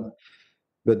government.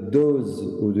 But those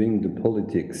who are doing the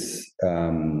politics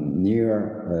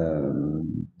near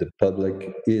the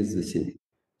public is the city.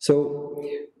 So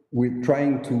we're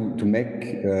trying to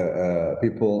make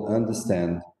people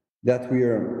understand that we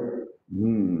are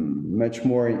much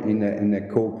more in a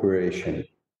cooperation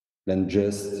than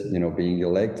just being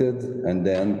elected and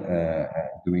then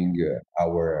doing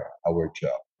our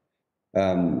job.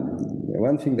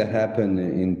 One thing that happened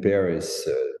in Paris,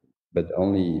 but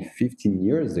only 15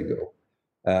 years ago,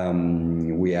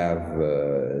 we have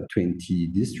 20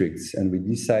 districts, and we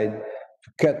decide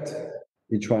to cut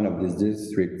each one of these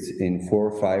districts in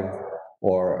 4, 5,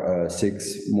 or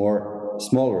 6 more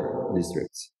smaller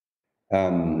districts.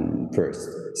 First.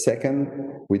 Second,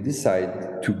 we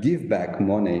decide to give back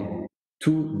money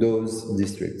to those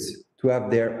districts, to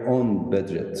have their own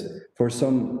budget for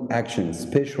some actions,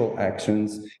 special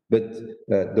actions, but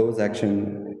those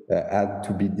actions had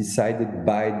to be decided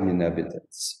by the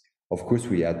inhabitants. Of course,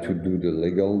 we had to do the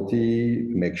legality,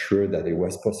 make sure that it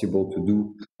was possible to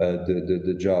do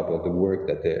the job or the work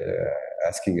that they're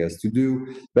asking us to do.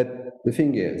 But the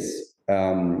thing is,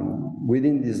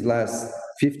 within these last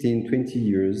 15, 20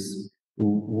 years,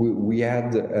 we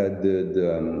had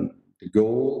the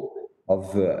goal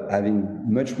of having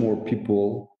much more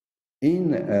people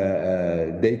in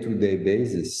a day-to-day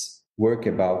basis work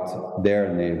about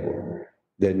their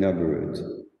neighborhood.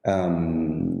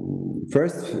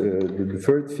 First, the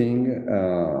third thing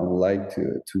I would like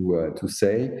to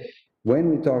say, when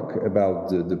we talk about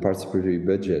the participatory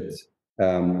budget,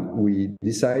 we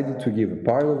decided to give a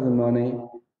part of the money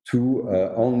to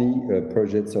only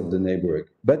projects of the neighborhood,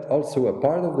 but also a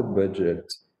part of the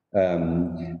budget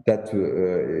that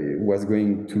was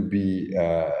going to be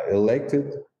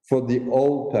elected for the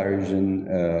whole Parisian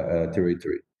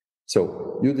territory.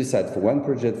 So you decide for one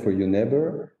project for your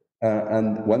neighbor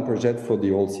and one project for the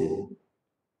whole city.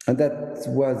 And that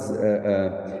was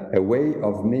a way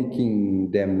of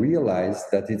making them realize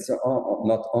that it's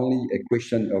not only a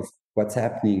question of what's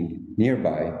happening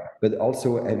nearby, but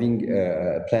also having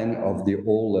a plan of the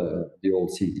whole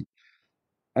city.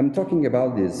 I'm talking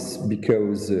about this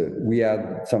because we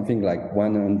had something like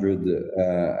 100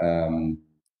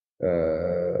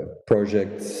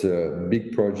 projects,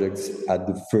 big projects at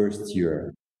the first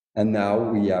year. And now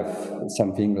we have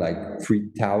something like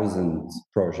 3,000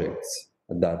 projects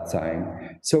at that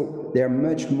time. So there are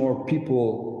much more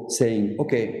people saying,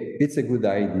 okay, it's a good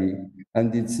idea.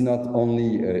 And it's not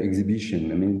only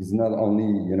exhibition. I mean, it's not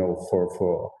only,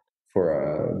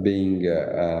 for being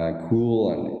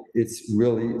cool, and it's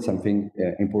really something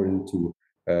important to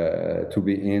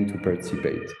be in, to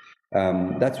participate.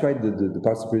 That's why the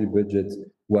participatory budget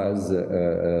was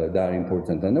that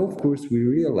important. And of course, we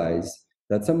realized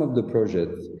that some of the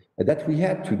projects that we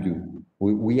had to do,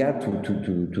 we had to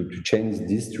change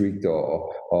district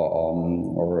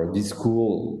or this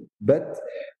school, but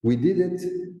we did it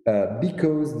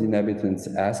because the inhabitants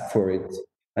asked for it,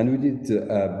 and we did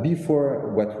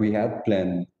before what we had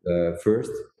planned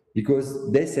first, because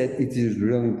they said it is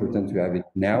really important to have it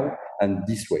now and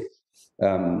this way.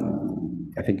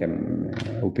 I think I'm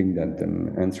hoping that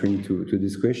I'm answering to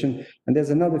this question. And there's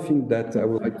another thing that I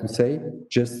would like to say,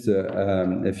 just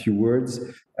a few words.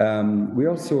 We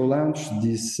also launched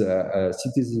this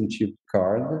citizenship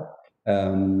card,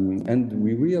 and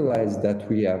we realized that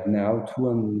we have now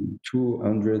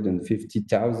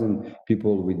 250,000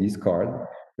 people with this card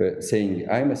saying,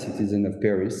 I'm a citizen of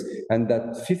Paris, and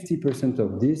that 50%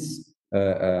 of these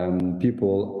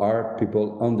people are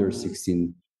people under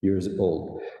 16 years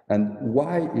old. And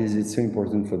why is it so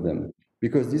important for them?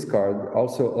 Because this card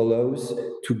also allows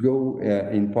to go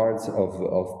in parts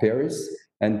of Paris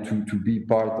and to be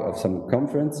part of some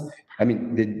conference. I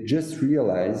mean, they just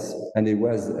realized, and it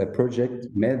was a project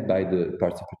made by the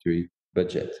participatory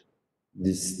budget.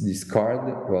 This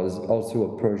card was also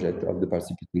a project of the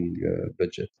participating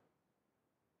budget.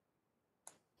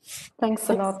 Thanks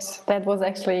a lot. That was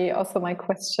actually also my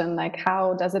question, like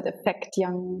how does it affect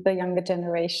the younger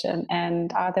generation,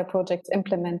 and are there projects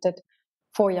implemented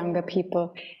for younger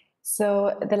people?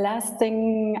 So the last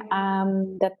thing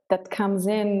that comes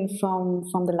in from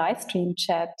the live stream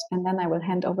chat, and then I will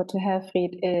hand over to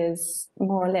Herfried, is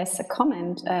more or less a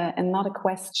comment and not a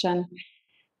question.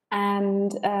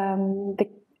 And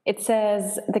it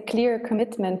says, the clear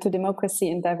commitment to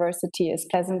democracy and diversity is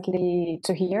pleasantly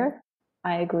to hear.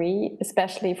 I agree,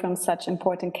 especially from such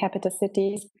important capital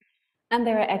cities. And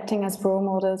they are acting as role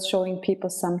models, showing people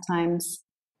sometimes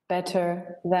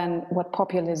better than what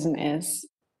populism is.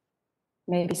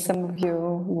 Maybe some of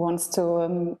you wants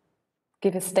to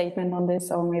give a statement on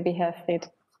this, or maybe Herfried.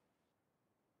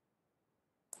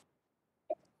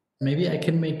 Maybe I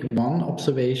can make one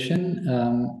observation,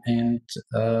 and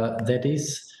that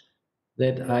is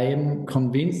that I am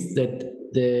convinced that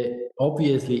the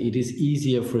obviously it is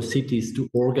easier for cities to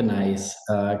organize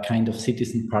kind of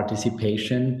citizen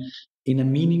participation in a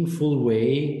meaningful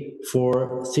way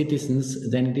for citizens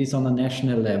than it is on a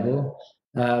national level,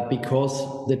 because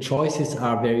the choices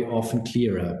are very often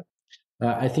clearer.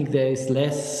 I think there is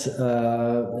less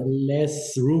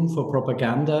room for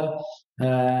propaganda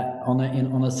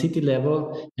on a city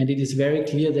level, and it is very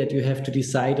clear that you have to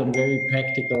decide on very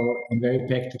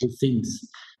practical things.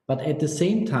 But at the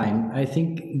same time, I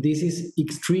think this is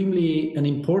extremely an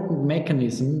important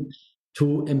mechanism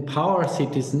to empower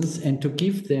citizens and to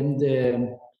give them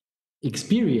the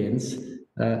experience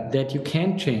that you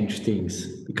can change things.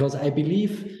 Because I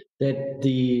believe that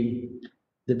the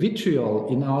vitriol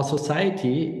in our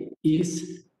society is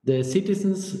a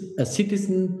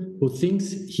citizen who thinks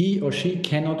he or she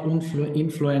cannot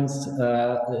influence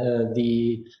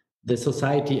the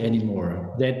society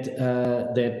anymore.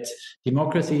 That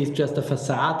democracy is just a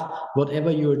facade.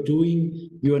 Whatever you are doing,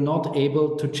 you are not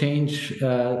able to change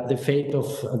the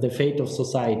fate of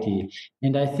society.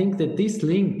 And I think that this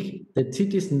link that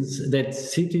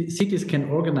cities can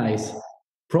organize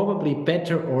probably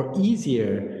better or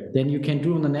easier than you can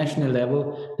do on a national level,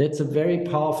 that's a very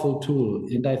powerful tool.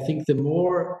 And I think the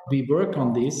more we work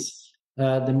on this,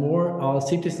 the more our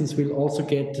citizens will also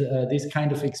get this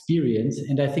kind of experience.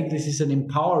 And I think this is an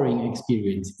empowering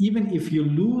experience. Even if you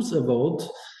lose a vote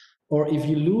or if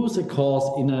you lose a cause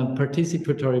in a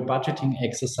participatory budgeting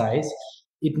exercise,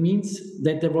 it means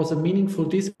that there was a meaningful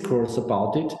discourse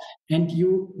about it, and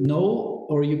you know,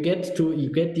 or you get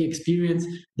the experience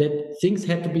that things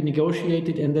had to be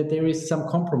negotiated and that there is some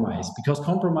compromise, because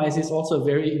compromise is also a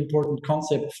very important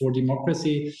concept for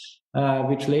democracy,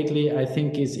 which lately I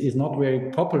think is not very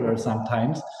popular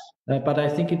sometimes. But I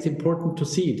think it's important to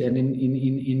see it, and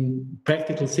in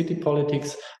practical city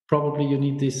politics, probably you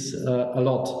need this a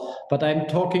lot. But I'm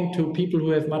talking to people who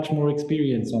have much more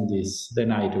experience on this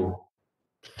than I do.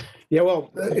 Yeah, well,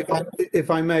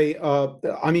 if I may,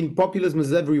 I mean, populism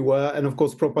is everywhere, and of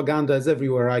course, propaganda is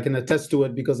everywhere. I can attest to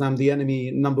it because I'm the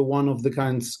enemy number one of the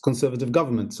current conservative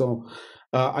government. So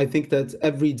I think that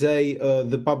every day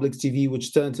the public TV,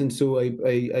 which turns into a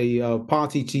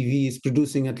party TV, is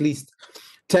producing at least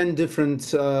 10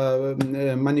 different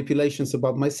manipulations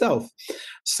about myself.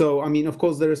 So, I mean, of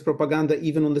course, there is propaganda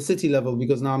even on the city level,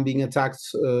 because now I'm being attacked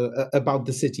about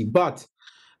the city. But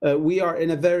we are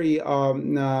in a very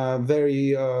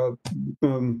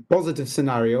positive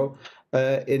scenario,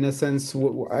 in a sense,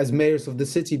 as mayors of the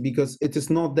city, because it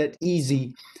is not that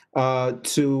easy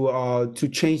to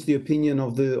change the opinion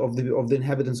of the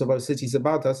inhabitants of our cities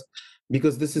about us,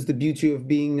 because this is the beauty of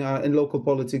being in local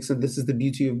politics, and this is the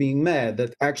beauty of being mayor,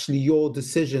 that actually your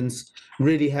decisions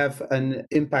really have an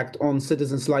impact on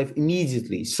citizens' life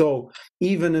immediately. So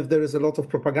even if there is a lot of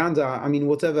propaganda, I mean,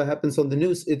 whatever happens on the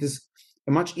news, it is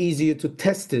much easier to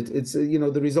test it. It's, you know,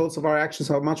 the results of our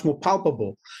actions are much more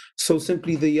palpable. So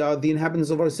simply the inhabitants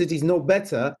of our cities know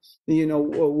better, you know,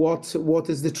 what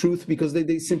is the truth, because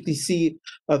they simply see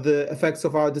the effects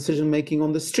of our decision making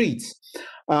on the streets.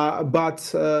 But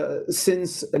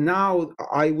since now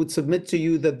I would submit to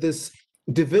you that this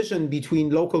division between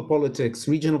local politics,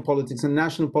 regional politics, and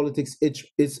national politics,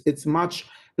 it's much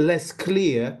less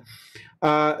clear.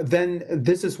 Then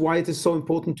this is why it is so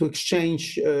important to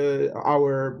exchange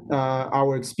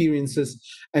our experiences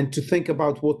and to think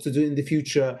about what to do in the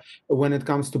future when it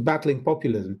comes to battling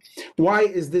populism. Why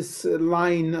is this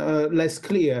line less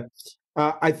clear?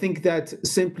 I think that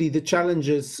simply the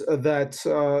challenges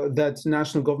that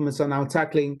national governments are now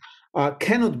tackling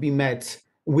cannot be met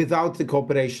without the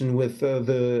cooperation with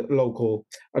the local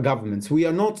governments. We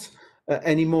are not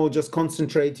anymore just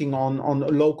concentrating on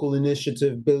local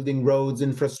initiative, building roads,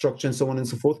 infrastructure, and so on and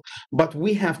so forth. But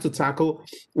we have to tackle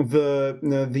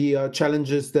the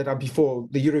challenges that are before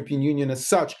the European Union as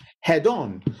such head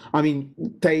on. I mean,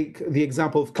 take the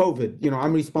example of COVID. You know,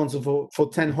 I'm responsible for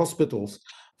 10 hospitals,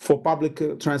 for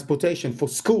public transportation, for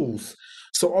schools.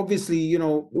 So obviously, you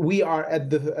know, we are at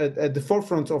the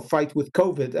forefront of fight with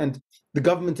COVID, and the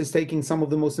government is taking some of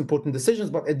the most important decisions.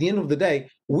 But at the end of the day,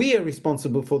 we are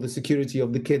responsible for the security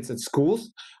of the kids at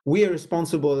schools. We are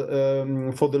responsible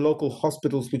for the local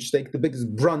hospitals, which take the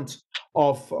biggest brunt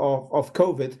of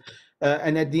COVID.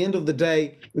 And at the end of the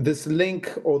day, this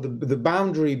link or the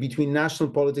boundary between national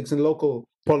politics and local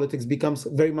politics becomes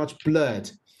very much blurred.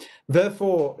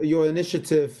 Therefore, your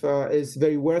initiative is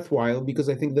very worthwhile, because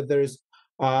I think that there is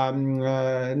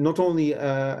not only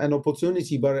an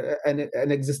opportunity, but an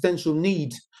existential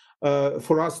need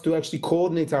for us to actually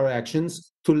coordinate our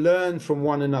actions, to learn from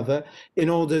one another, in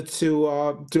order to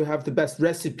have the best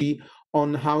recipe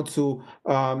on how to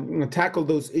tackle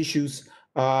those issues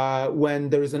when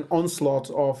there is an onslaught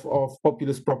of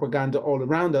populist propaganda all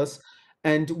around us,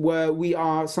 and where we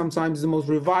are sometimes the most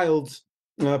reviled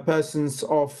persons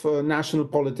of national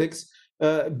politics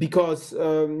because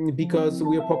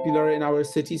we are popular in our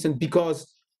cities, and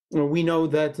because we know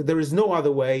that there is no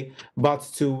other way but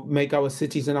to make our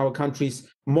cities and our countries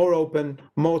more open,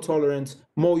 more tolerant,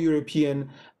 more European,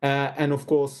 and of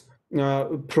course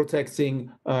protecting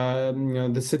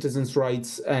the citizens'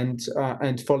 rights and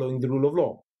following the rule of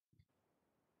law.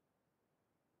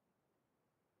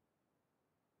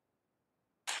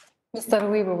 Mr.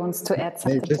 Ruivo wants to add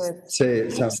May I something to just it. say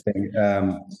something?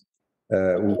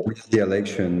 With the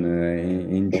election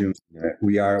in June,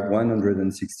 we are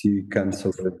 160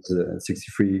 councillors,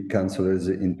 63 councillors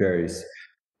in Paris.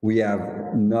 We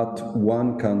have not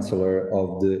one councillor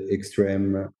of the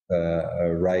extreme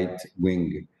right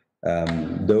wing.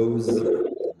 Those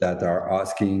that are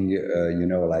asking,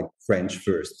 like French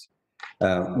first.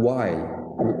 Why?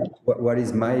 What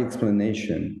is my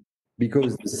explanation?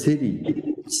 Because the city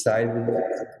decided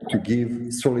to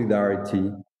give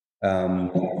solidarity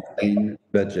in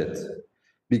budget.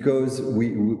 Because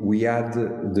we had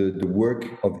the work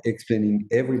of explaining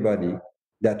everybody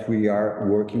that we are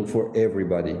working for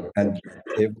everybody, and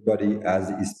everybody has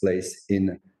his place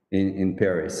in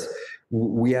Paris.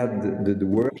 We had the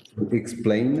work to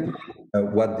explain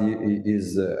what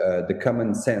is the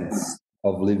common sense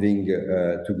of living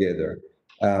together.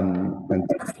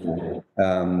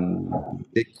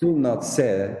 They could not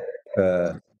say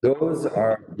those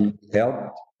are being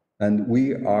helped and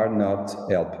we are not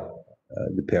helped,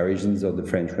 the Parisians or the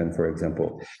Frenchmen, for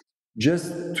example.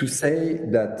 Just to say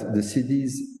that the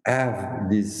cities have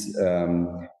this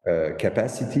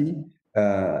capacity,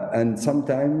 and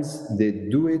sometimes they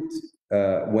do it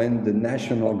when the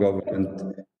national government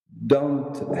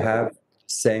don't have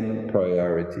same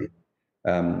priority.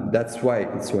 That's why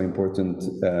it's so important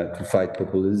to fight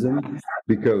populism,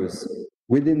 because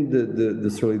within the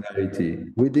solidarity,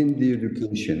 within the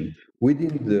education,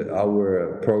 within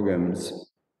our programs,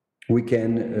 we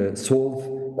can solve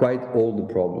quite all the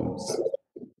problems.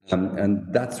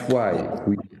 And that's why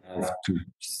we have to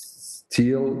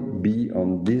still be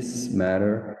on this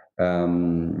matter,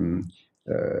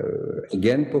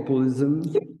 again,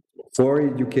 populism, for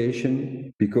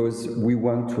education, because we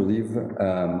want to live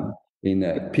in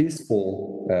a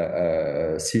peaceful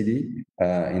city,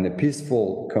 in a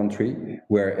peaceful country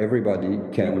where everybody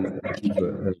can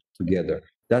live together.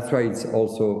 That's why it's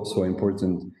also so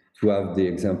important to have the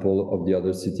example of the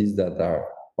other cities that are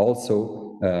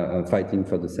also fighting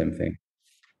for the same thing.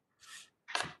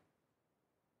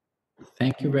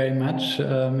 Thank you very much,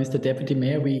 Mr. Deputy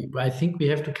Mayor. I think we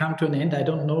have to come to an end. I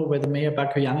don't know whether Mayor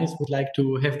Bakoyannis would like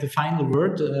to have the final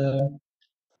word.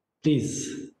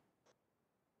 Please.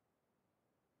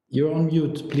 You're on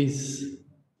mute, please.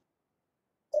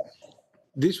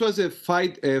 This was a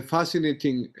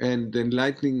fascinating and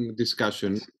enlightening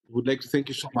discussion. Would like to thank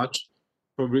you so much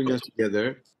for bringing us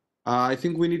together. I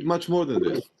think we need much more than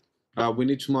this. We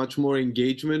need much more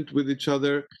engagement with each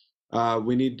other.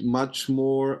 We need much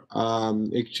more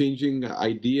exchanging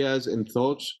ideas and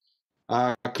thoughts.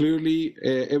 Clearly,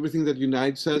 everything that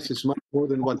unites us is much more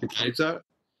than what divides us.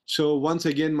 So once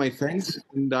again, my thanks,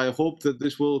 and I hope that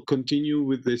this will continue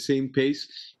with the same pace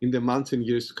in the months and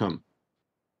years to come.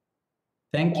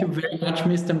 Thank you very much,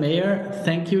 Mr. Mayor.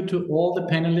 Thank you to all the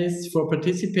panelists for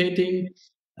participating.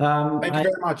 Thank you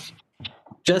very much.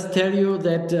 Just tell you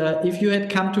that if you had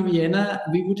come to Vienna,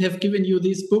 we would have given you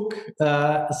this book.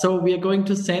 So we are going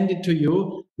to send it to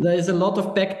you. There is a lot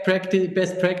of best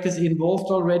practice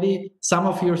involved already. Some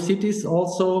of your cities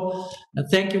also.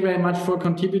 Thank you very much for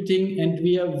contributing. And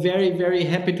we are very, very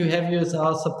happy to have you as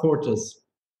our supporters.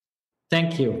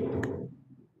 Thank you.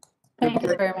 Thank you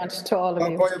very much to all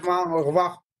of you. Au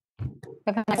revoir.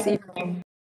 Have a nice evening.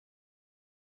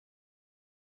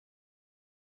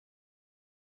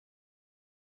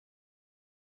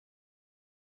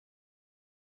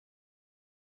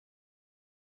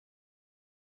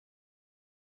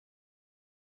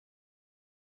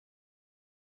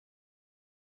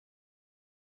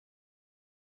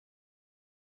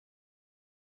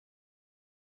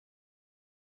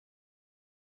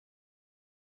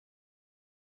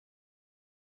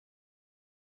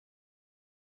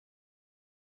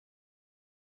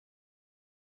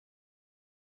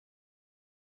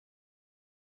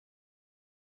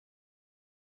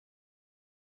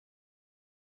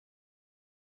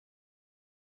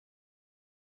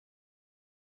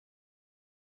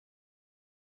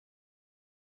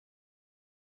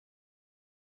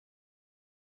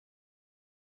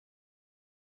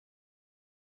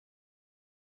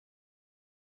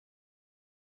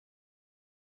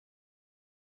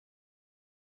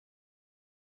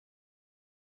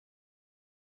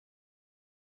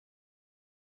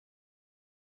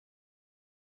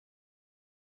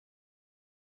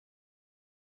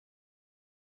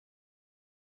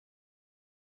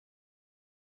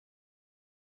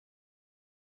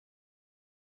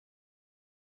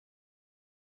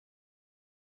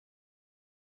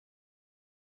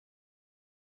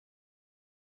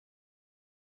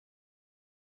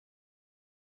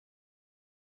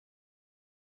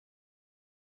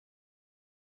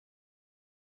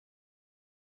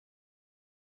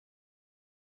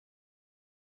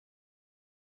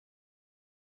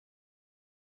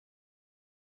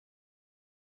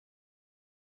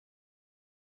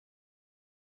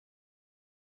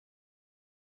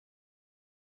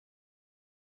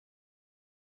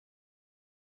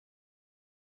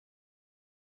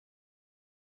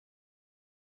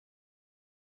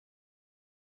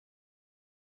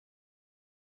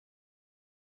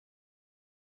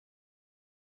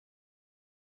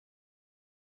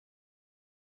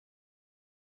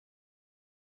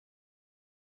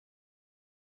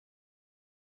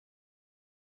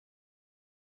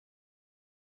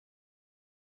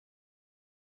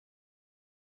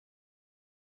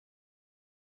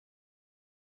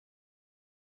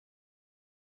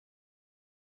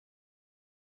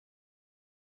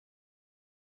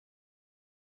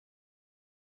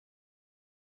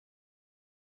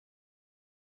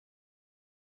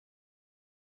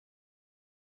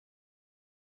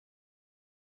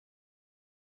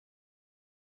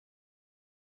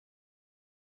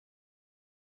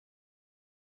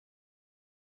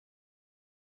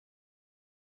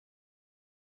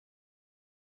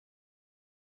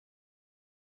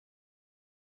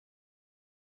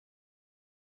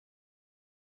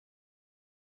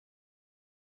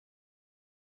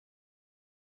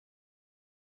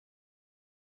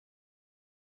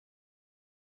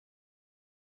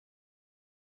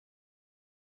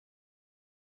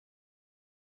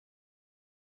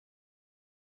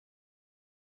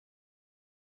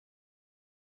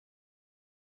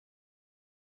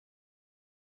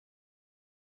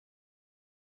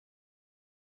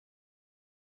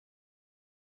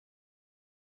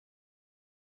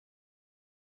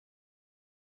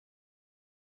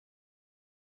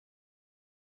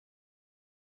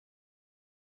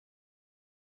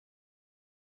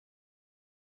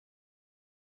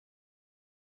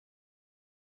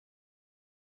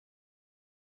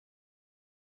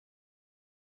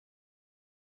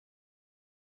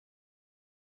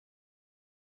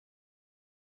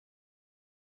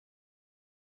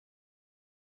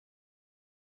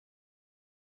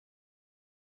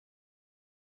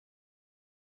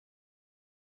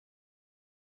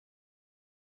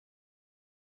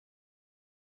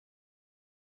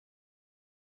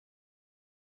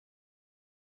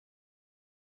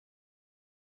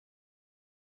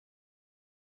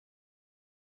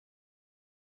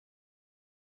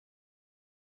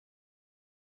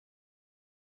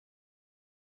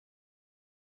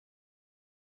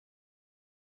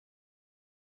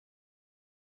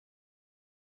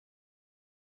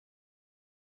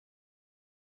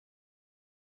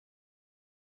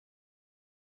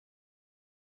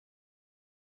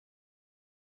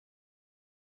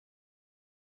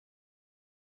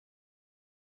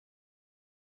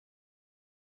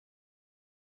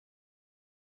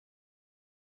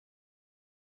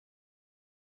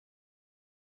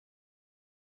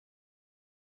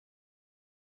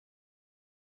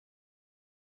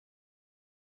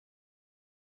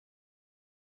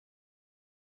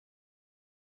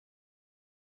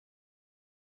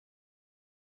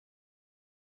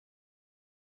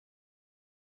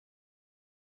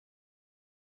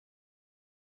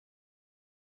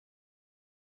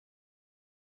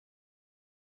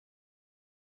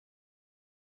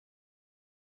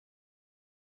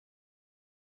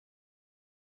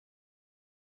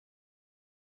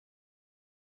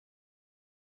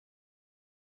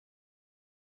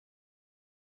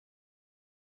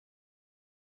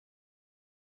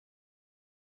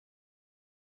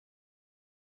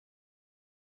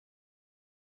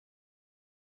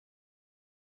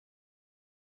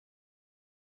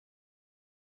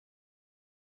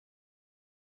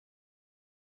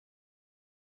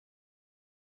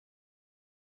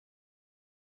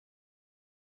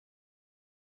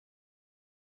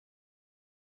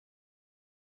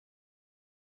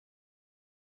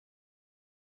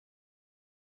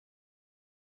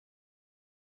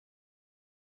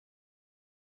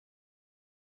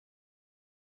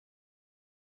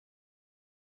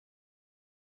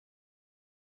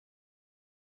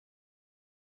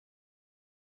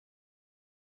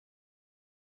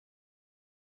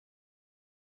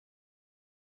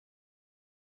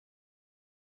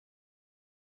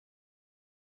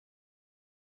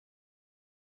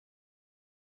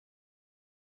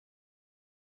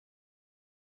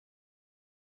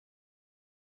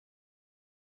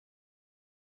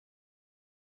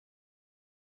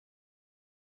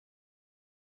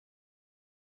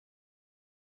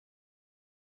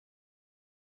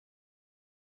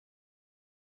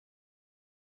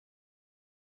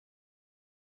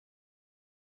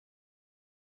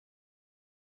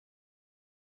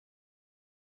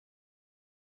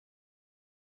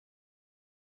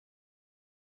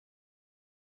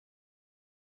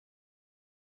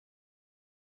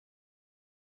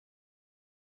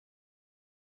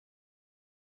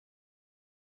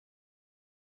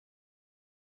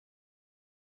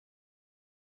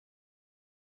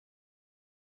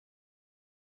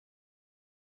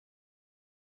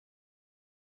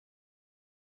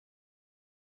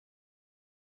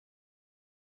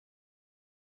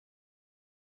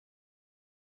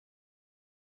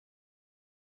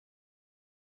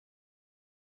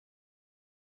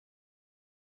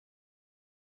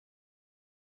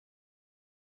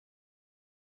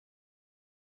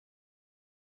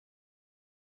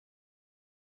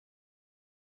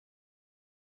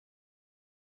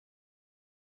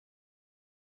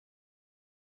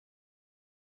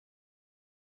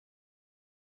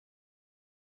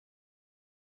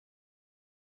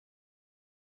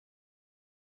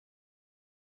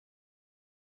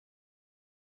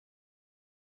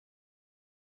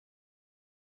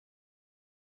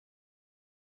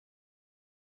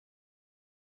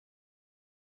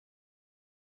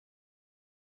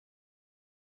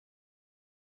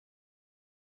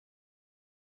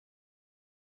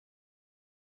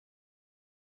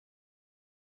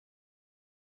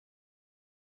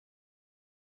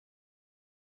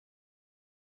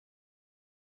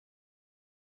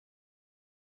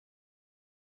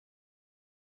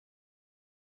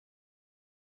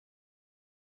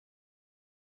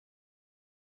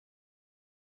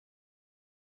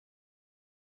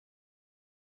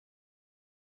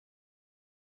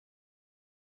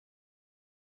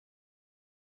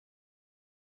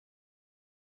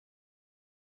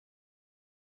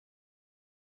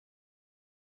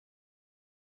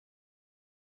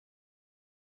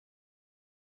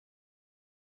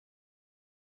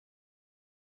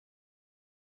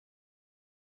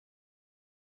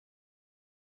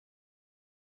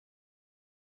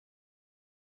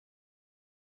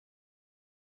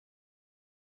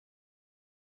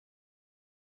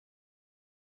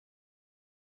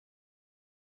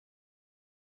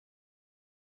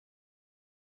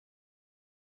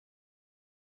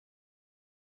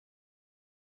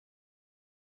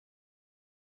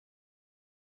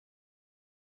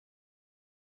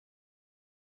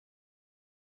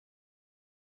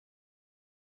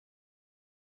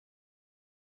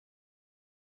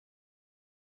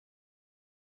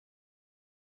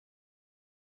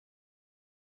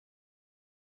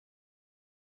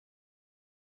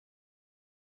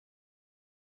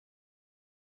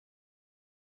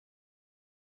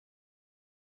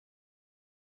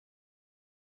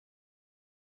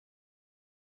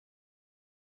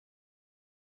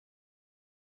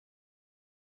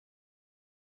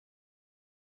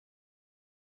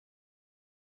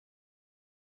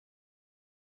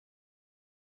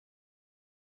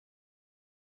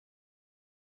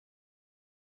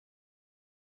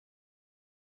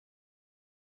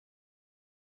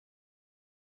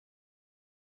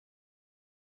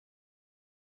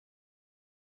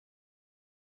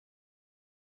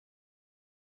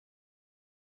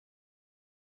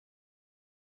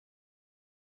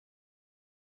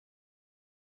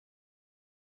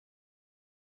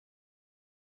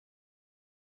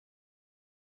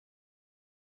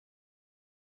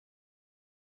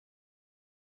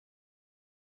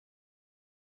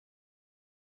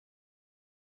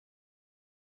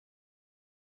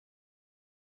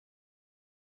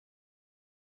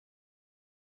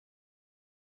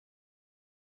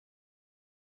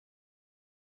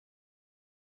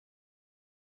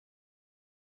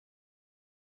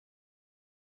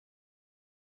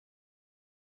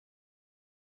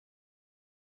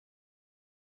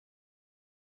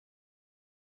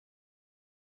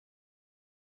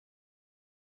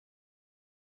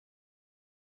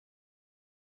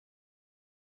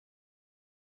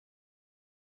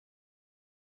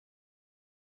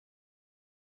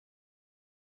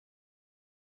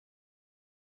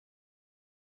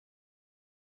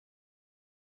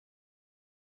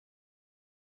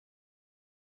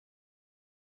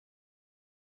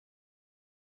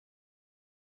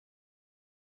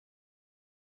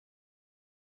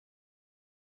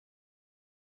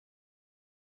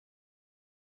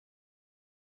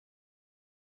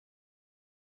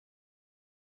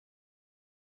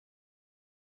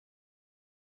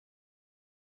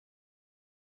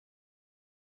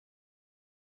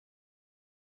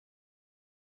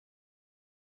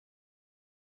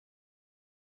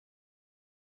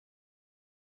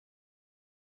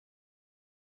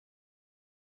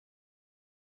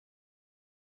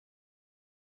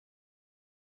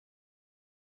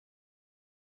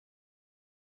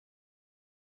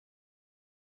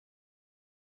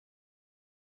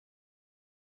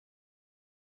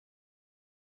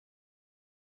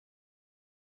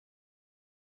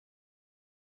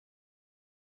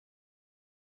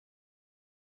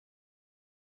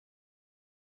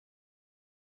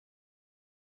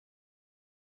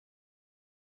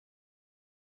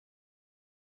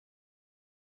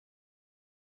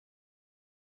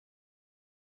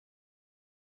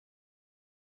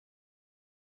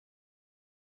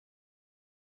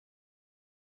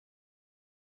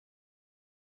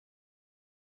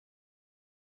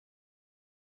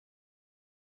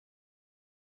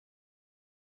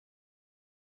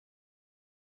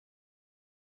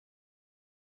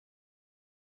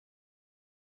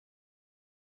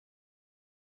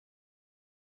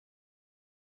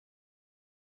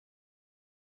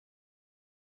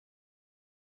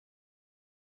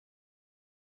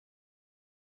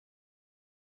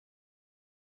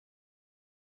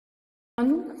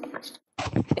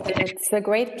 It's a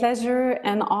great pleasure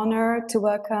and honor to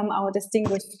welcome our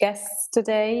distinguished guests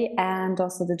today and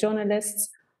also the journalists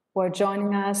who are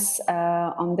joining us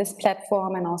on this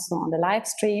platform and also on the live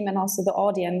stream, and also the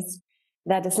audience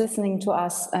that is listening to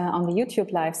us on the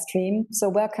YouTube live stream. So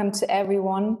welcome to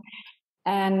everyone,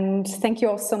 and thank you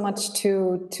all so much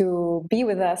to be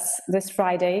with us this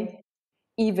Friday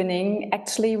evening.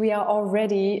 Actually, we are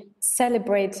already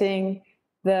celebrating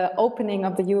the opening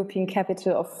of the European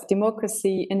Capital of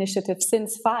Democracy initiative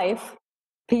since 5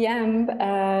 p.m.,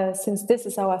 since this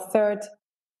is our third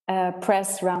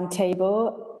press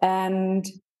roundtable. And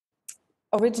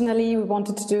originally we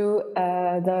wanted to do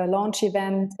the launch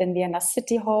event in Vienna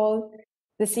City Hall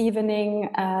this evening,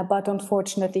 but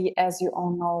unfortunately, as you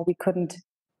all know, we couldn't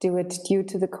do it due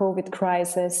to the COVID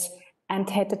crisis and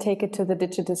had to take it to the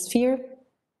digital sphere.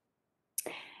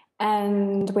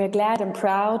 And we're glad and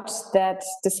proud that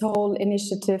this whole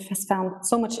initiative has found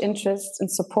so much interest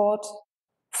and support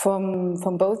from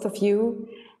both of you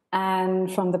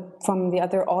and from the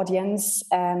other audience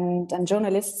and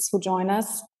journalists who join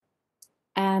us.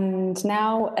 And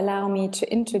now allow me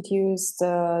to introduce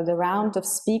the round of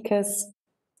speakers,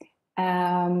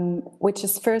 which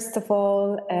is first of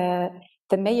all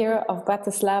the mayor of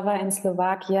Bratislava in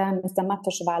Slovakia, Mr.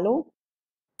 Matouš Valo.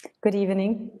 Good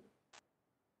evening.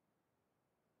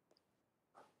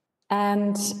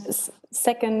 And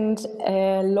second,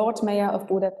 Lord Mayor of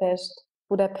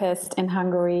Budapest in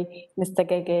Hungary, Mr.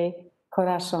 Gege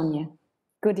Korasonye.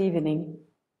 Good evening.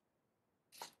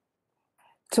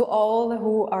 To all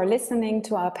who are listening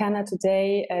to our panel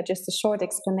today, just a short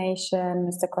explanation.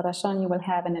 Mr. Korasonye will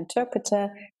have an interpreter.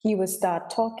 He will start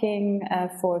talking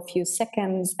for a few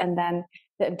seconds, and then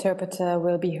the interpreter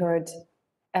will be heard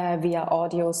via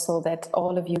audio, so that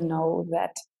all of you know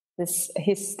that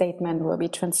his statement will be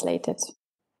translated.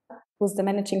 Who's the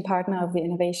managing partner of the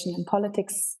Innovation and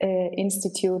Politics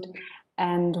Institute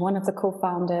and one of the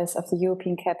co-founders of the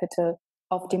European Capital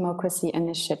of Democracy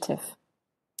initiative.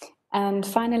 And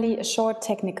finally, a short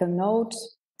technical note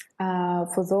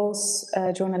for those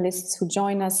journalists who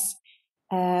join us.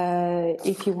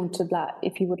 If you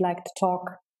would like to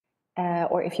talk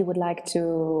or if you would like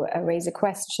to raise a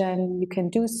question, you can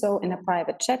do so in a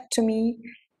private chat to me.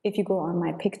 If you go on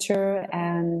my picture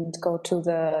and go to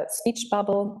the speech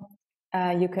bubble,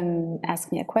 you can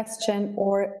ask me a question,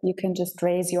 or you can just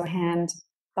raise your hand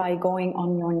by going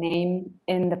on your name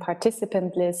in the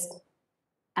participant list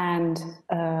and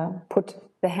put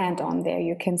the hand on there.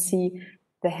 You can see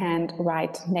the hand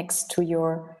right next to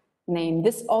your name.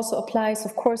 This also applies,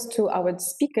 of course, to our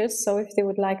speakers. So if they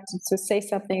would like to say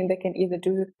something, they can either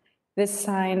do this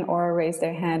sign or raise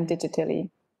their hand digitally.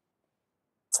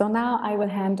 So now I will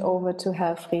hand over to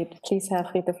Herfried. Please,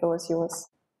 Herfried, the floor is yours.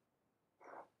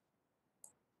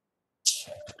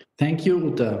 Thank you,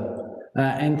 Uta.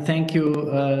 And thank you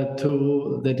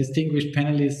to the distinguished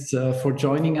panelists for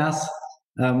joining us.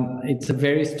 It's a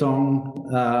very strong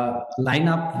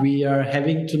lineup we are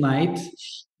having tonight,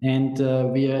 and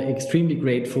we are extremely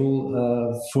grateful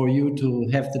for you to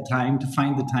have the time, to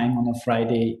find the time on a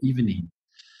Friday evening.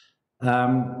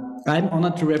 I'm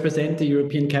honored to represent the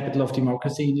European Capital of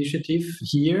Democracy initiative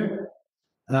here.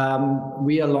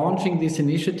 We are launching this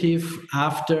initiative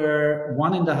after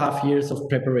 1.5 years of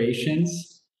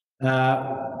preparations.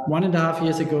 1.5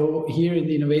 years ago, here in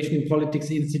the Innovation in Politics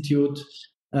Institute,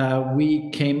 we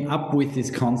came up with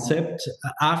this concept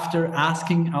after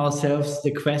asking ourselves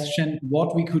the question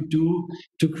what we could do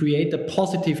to create a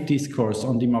positive discourse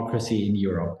on democracy in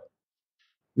Europe.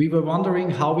 We were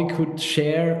wondering how we could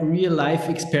share real-life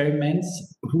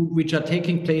experiments which are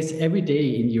taking place every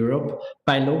day in Europe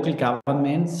by local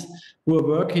governments who are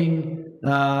working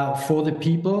for the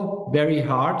people very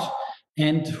hard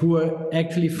and who are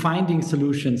actually finding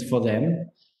solutions for them,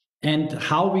 and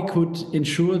how we could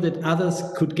ensure that others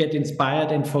could get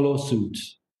inspired and follow suit.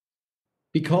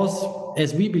 Because,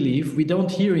 as we believe, we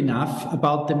don't hear enough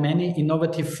about the many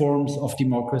innovative forms of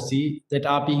democracy that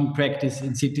are being practiced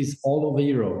in cities all over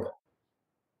Europe.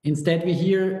 Instead, we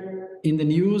hear in the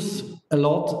news a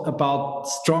lot about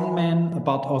strongmen,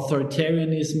 about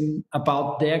authoritarianism,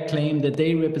 about their claim that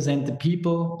they represent the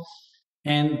people,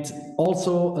 and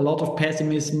also a lot of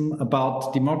pessimism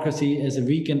about democracy as a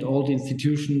weak and old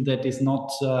institution that is not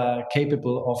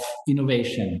capable of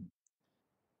innovation.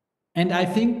 And I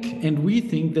think, and we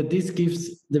think, that this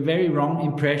gives the very wrong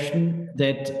impression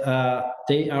that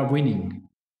they are winning.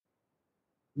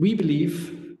 We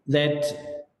believe that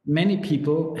many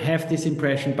people have this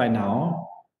impression by now,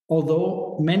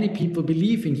 although many people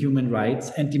believe in human rights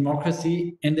and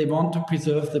democracy, and they want to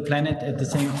preserve the planet at the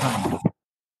same time.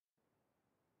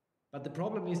 But the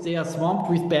problem is they are swamped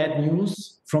with bad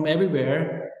news from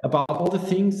everywhere about all the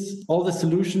things, all the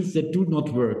solutions that do not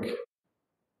work.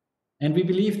 And we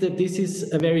believe that this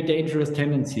is a very dangerous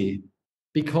tendency,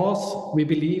 because we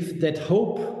believe that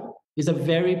hope is a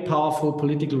very powerful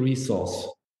political resource.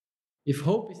 If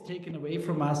hope is taken away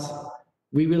from us,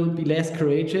 we will be less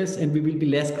courageous and we will be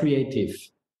less creative.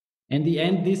 In the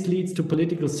end, this leads to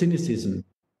political cynicism,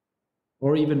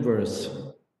 or even worse.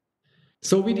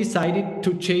 So we decided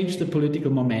to change the political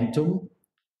momentum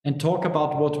and talk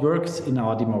about what works in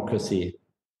our democracy,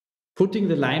 putting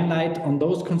the limelight on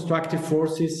those constructive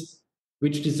forces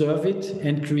which deserve it,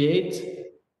 and create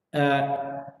a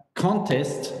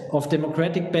contest of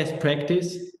democratic best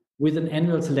practice with an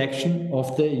annual selection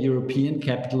of the European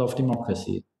Capital of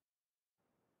Democracy.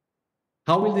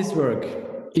 How will this work?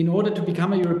 In order to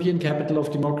become a European Capital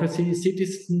of Democracy,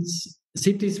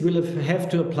 cities will have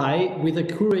to apply with a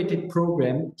curated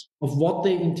program of what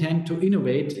they intend to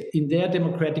innovate in their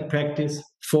democratic practice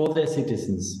for their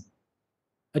citizens.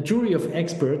 A jury of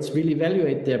experts will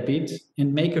evaluate their bid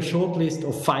and make a short list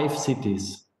of 5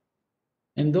 cities.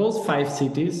 And those 5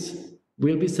 cities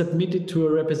will be submitted to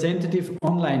a representative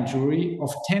online jury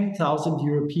of 10,000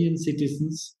 European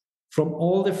citizens from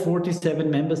all the 47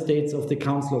 member states of the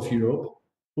Council of Europe,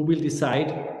 who will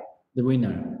decide the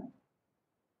winner.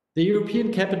 The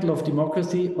European Capital of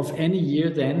Democracy of any year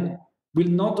then will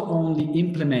not only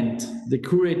implement the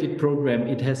curated program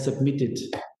it has submitted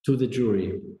to the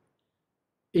jury,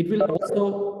 it will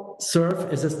also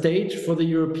serve as a stage for the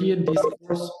European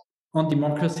discourse on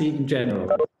democracy in general.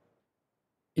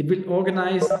 It will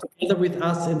organize, together with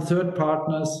us and third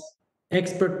partners,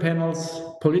 expert panels,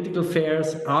 political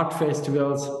fairs, art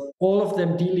festivals, all of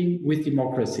them dealing with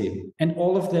democracy, and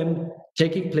all of them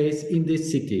taking place in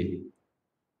this city.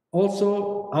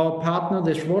 Also, our partner,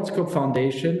 the Schwarzkopf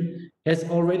Foundation, has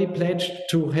already pledged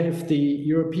to have the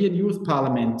European Youth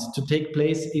Parliament to take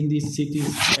place in these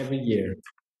cities every year.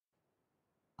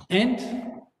 And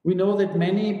we know that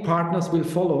many partners will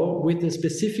follow with the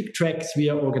specific tracks we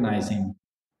are organizing.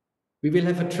 We will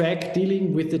have a track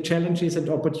dealing with the challenges and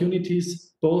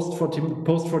opportunities posed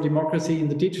for democracy in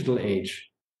the digital age.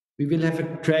 We will have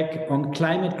a track on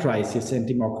climate crisis and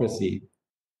democracy.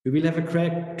 We will have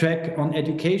a track on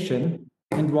education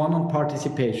and one on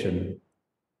participation.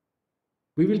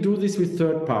 We will do this with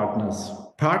third partners,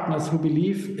 partners who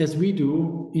believe, as we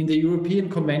do, in the European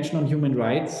Convention on Human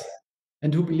Rights,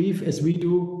 and who believe, as we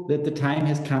do, that the time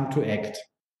has come to act.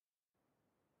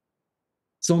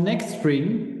 So next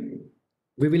spring,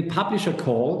 we will publish a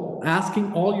call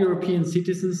asking all European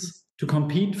citizens to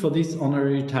compete for this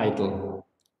honorary title.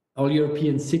 All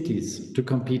European cities to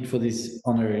compete for this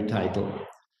honorary title.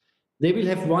 They will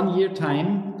have 1 year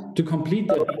time to complete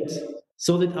their bid,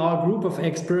 so that our group of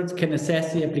experts can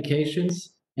assess the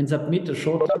applications and submit a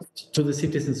shortlist to the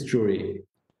citizens' jury.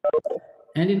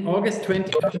 And in August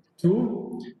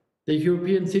 2022, the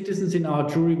European citizens in our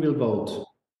jury will vote.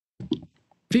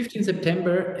 15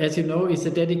 September, as you know, is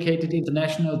a dedicated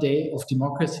International Day of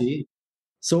Democracy.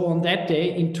 So on that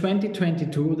day, in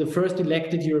 2022, the first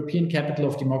elected European Capital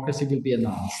of Democracy will be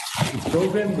announced. Its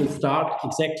program will start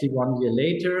exactly 1 year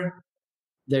later.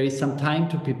 There is some time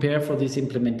to prepare for this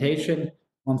implementation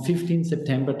on 15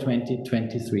 September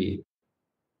 2023.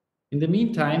 In the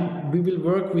meantime, we will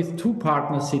work with 2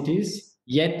 partner cities,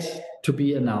 yet to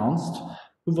be announced,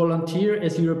 who volunteer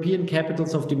as European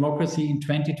Capitals of Democracy in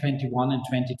 2021 and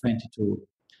 2022.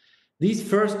 These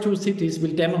first 2 cities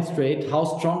will demonstrate how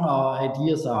strong our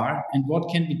ideas are and what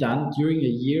can be done during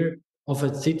a year of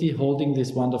a city holding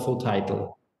this wonderful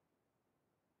title.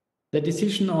 The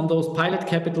decision on those pilot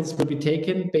capitals will be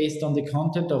taken based on the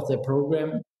content of their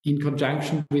program in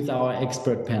conjunction with our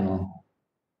expert panel.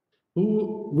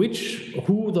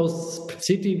 Who those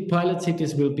pilot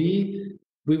cities will be,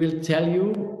 we will tell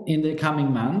you in the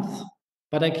coming month,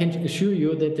 but I can assure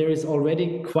you that there is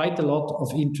already quite a lot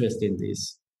of interest in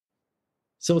this.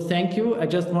 So thank you. I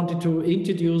just wanted to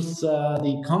introduce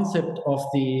the concept of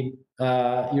the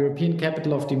European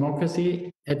Capital of Democracy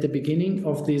at the beginning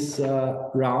of this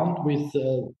round with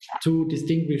 2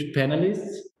 distinguished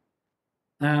panelists.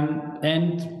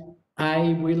 And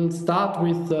I will start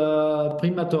with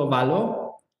Primator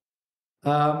Vallo.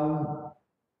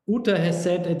 Uta has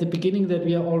said at the beginning that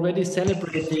we are already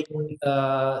celebrating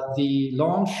the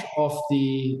launch of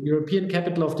the European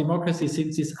Capital of Democracy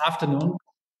since this afternoon.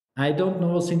 I don't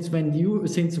know since when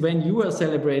you are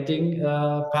celebrating,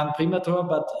 Pan Primator,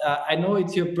 but I know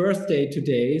it's your birthday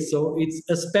today, so it's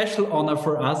a special honor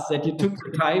for us that you took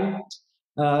the time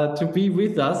to be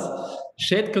with us.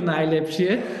 Všetko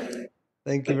najlepšie.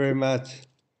 Thank you very much.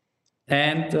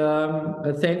 And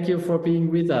thank you for being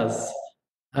with us.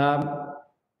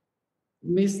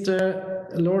 Mr.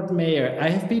 Lord Mayor, I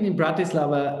have been in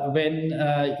Bratislava when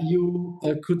you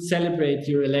could celebrate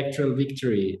your electoral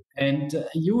victory, and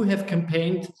you have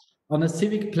campaigned on a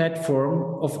civic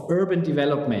platform of urban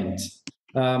development.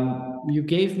 You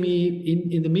gave me,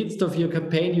 in the midst of your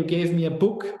campaign, you gave me a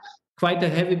book, quite a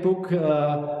heavy book,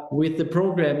 with the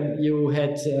program you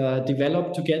had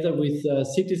developed together with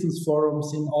citizens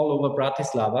forums in all over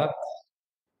Bratislava.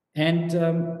 And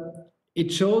it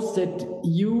shows that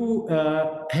you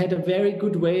had a very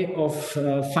good way of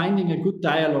finding a good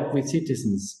dialogue with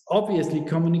citizens. Obviously,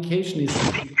 communication is...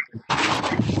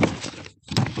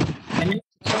 And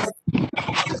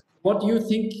what do you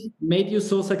think made you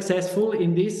so successful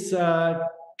in this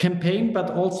campaign,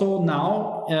 but also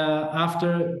now,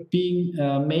 after being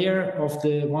mayor of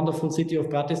the wonderful city of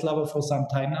Bratislava for some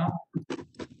time now?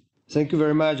 Thank you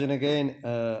very much. And again,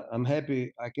 I'm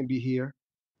happy I can be here.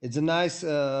 It's a nice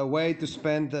way to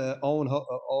spend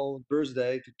own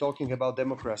birthday to talking about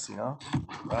democracy, huh?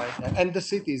 Right? And the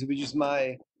cities, which is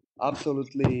my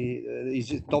absolutely is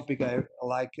a topic I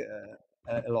like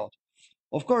a lot.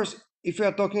 Of course, if we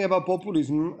are talking about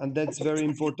populism, and that's very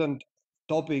important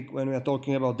topic when we are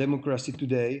talking about democracy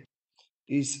today,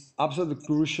 is absolutely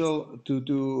crucial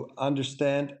to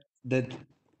understand that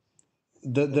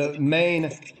the main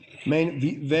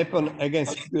weapon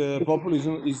against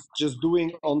populism is just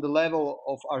doing on the level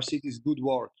of our cities good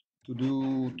work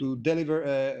to deliver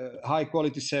a high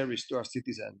quality service to our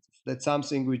citizens. That's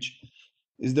something which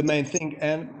is the main thing,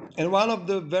 and one of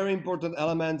the very important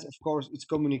elements, of course, is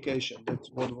communication. That's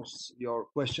what was your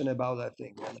question about, I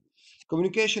think. And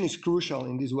communication is crucial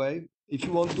in this way if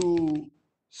you want to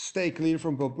stay clear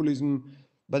from populism,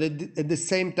 but at the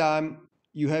same time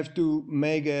you have to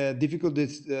make a difficult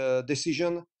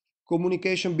decision.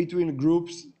 Communication between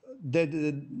groups that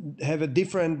have a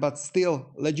different but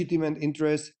still legitimate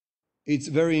interest, it's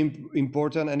very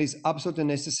important and is absolutely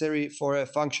necessary for a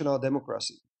functional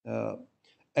democracy,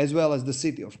 as well as the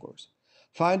city, of course.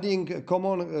 Finding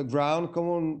common ground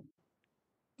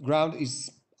is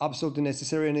absolutely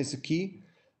necessary and is a key.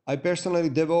 I personally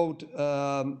devote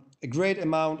a great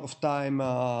amount of time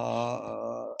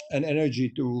and energy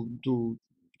to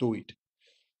it.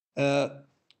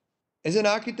 As an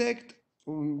architect,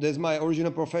 that's my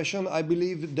original profession, I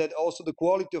believe that also the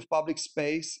quality of public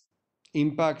space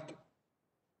impact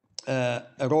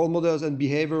role models and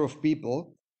behavior of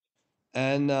people.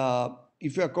 And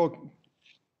if we are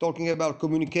talking about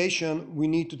communication, we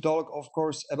need to talk, of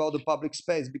course, about the public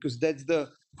space, because that's the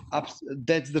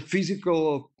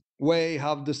physical way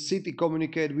how the city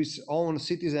communicate with own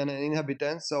citizens and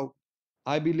inhabitants. So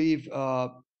I believe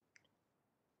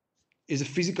is a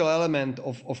physical element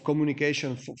of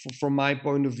communication from my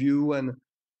point of view, and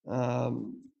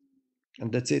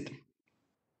that's it.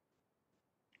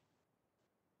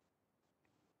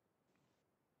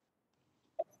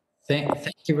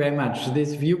 Thank you very much.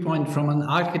 This viewpoint from an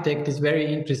architect is very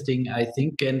interesting, I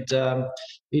think, and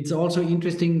it's also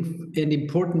interesting and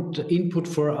important input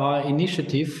for our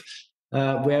initiative,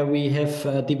 where we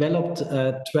have developed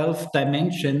 12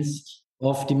 dimensions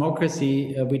of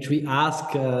democracy, which we ask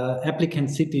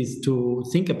applicant cities to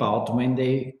think about when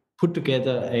they put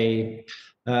together a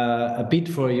bid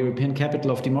for European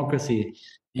Capital of Democracy.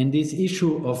 And this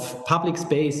issue of public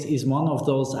space is one of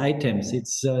those items. It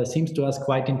seems to us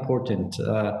quite important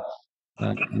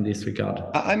in this regard.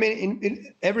 I mean,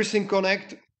 in everything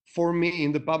connect for me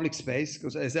in the public space,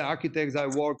 because as an architect, I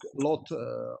work a lot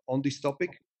on this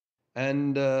topic,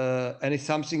 and it's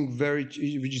something which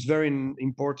is very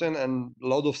important, and a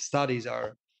lot of studies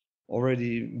are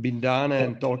already been done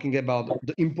and talking about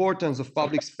the importance of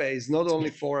public space, not only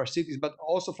for our cities, but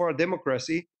also for our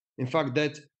democracy. In fact,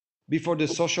 that before the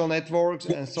social networks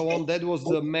and so on, that was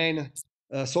the main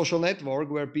social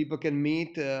network where people can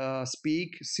meet,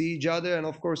 speak, see each other. And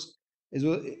of course,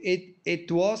 it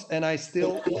was, and I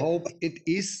still hope it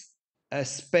is, a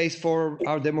space for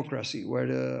our democracy, where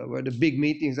the big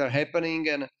meetings are happening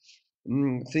and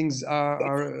things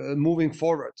are moving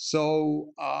forward. So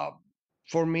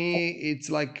for me, it's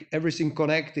like everything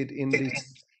connected in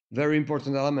this very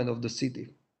important element of the city.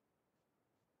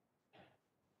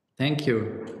 Thank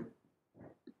you.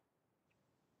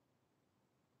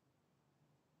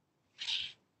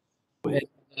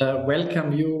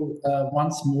 Welcome you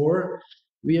once more.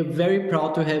 We are very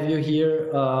proud to have you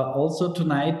here also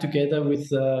tonight, together with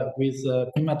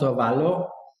Primator Vallo.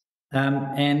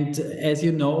 And as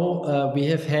you know, we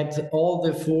have had all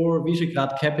the 4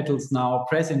 Visegrad capitals now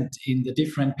present in the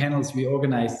different panels we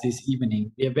organized this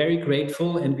evening. We are very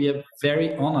grateful and we are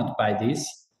very honored by this.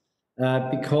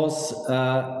 because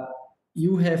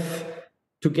you have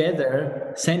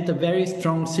together sent a very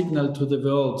strong signal to the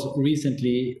world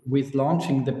recently with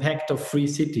launching the Pact of Free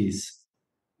Cities.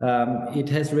 It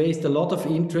has raised a lot of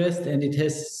interest, and it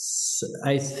has,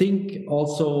 I think,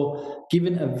 also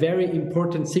given a very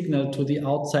important signal to the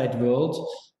outside world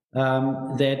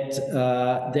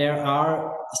that there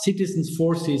are citizens'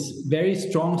 forces, very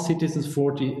strong citizens'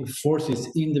 forces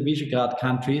in the Visegrad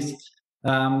countries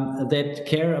that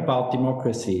care about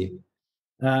democracy.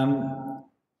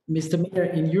 Mr. Mayor,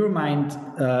 in your mind,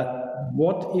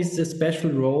 what is the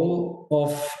special role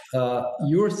of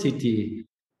your city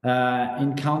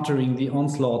in countering the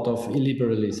onslaught of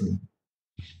illiberalism?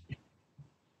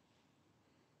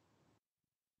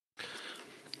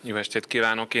 Jó estét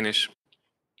kívánok, én is.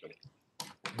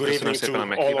 Good evening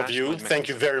to all of you. Thank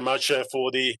you very much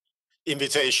for the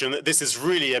invitation. This is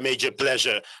really a major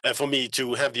pleasure for me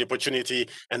to have the opportunity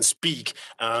and speak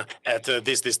at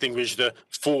this distinguished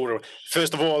forum.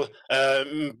 First of all,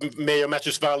 Mayor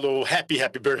Matusvalo,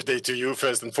 happy birthday to you,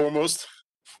 first and foremost.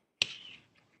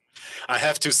 I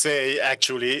have to say,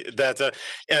 actually, that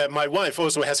my wife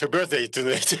also has her birthday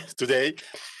today.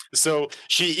 So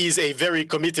she is a very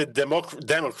committed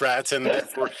Democrat, and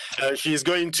therefore she is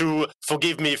going to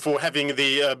forgive me for having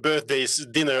the birthday's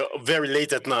dinner very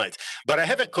late at night. But I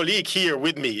have a colleague here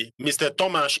with me, Mr.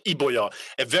 Tomáš Ibolya,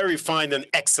 a very fine and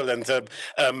excellent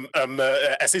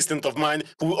assistant of mine,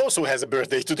 who also has a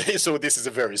birthday today. So this is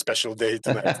a very special day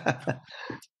tonight.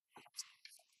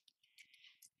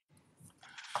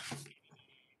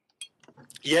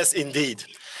 Yes, indeed.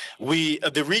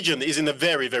 The region is in a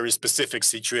very, very specific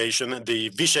situation,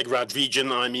 the Visegrad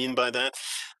region, I mean by that,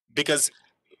 because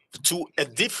to a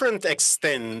different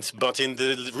extent, but in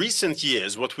the recent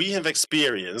years, what we have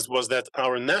experienced was that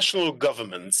our national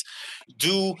governments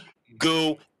do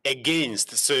go against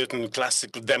certain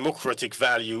classical democratic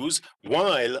values,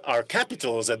 while our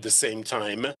capitals at the same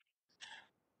time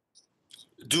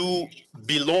do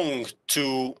belong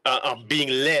to, are being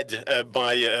led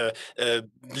by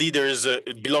leaders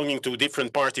belonging to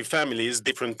different party families,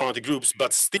 different party groups,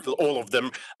 but still all of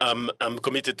them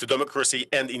committed to democracy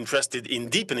and interested in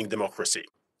deepening democracy.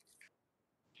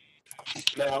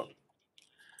 Now,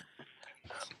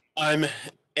 I'm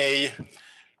a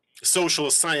social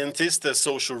scientist, a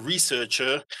social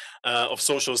researcher of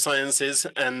social sciences,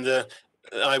 and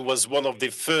I was one of the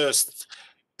first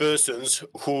persons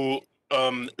who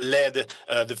led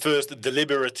the first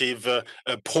deliberative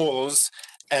polls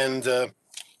and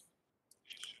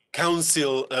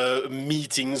council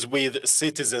meetings with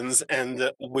citizens and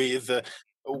with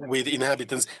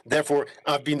inhabitants. Therefore,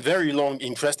 I've been very long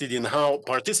interested in how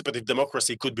participative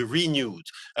democracy could be renewed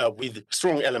with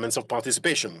strong elements of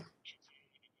participation.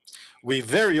 We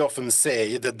very often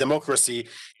say that democracy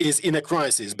is in a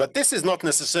crisis, but this is not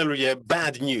necessarily a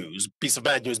piece of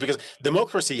bad news, because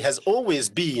democracy has always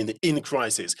been in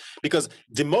crisis, because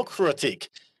democratic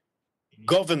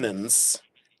governance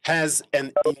has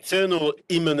an internal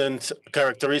immanent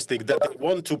characteristic that they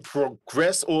want to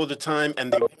progress all the time,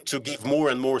 and they want to give more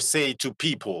and more say to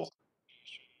people.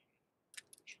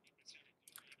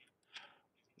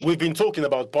 We've been talking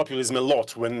about populism a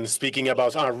lot when speaking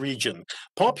about our region.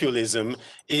 Populism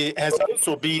has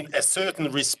also been a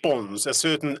certain response, a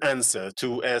certain answer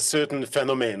to a certain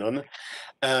phenomenon.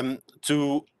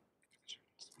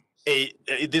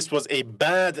 This was a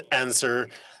bad answer,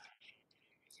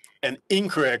 an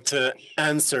incorrect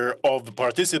answer of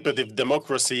participative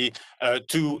democracy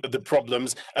to the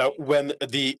problems when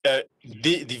the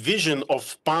division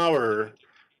of power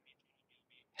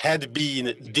had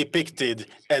been depicted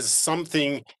as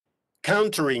something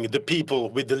countering the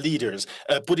people with the leaders,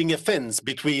 putting a fence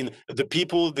between the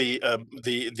people, the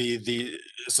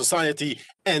society,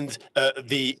 and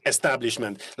the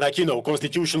establishment. Like, you know,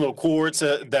 constitutional courts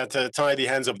that tie the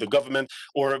hands of the government,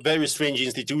 or very strange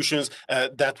institutions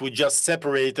that would just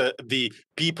separate the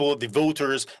people, the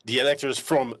voters, the electors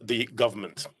from the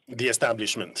government, the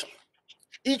establishment.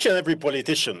 Each and every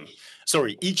politician,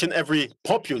 each and every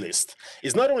populist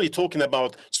is not only talking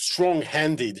about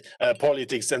strong-handed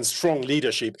politics and strong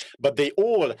leadership, but they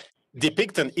all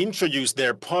depict and introduce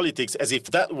their politics as if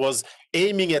that was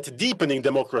aiming at deepening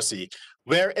democracy,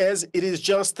 whereas it is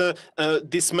just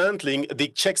dismantling the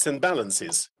checks and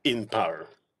balances in power.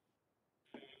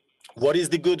 What is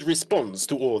the good response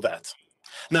to all that?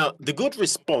 Now, the good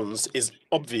response is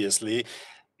obviously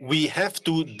we have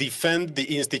to defend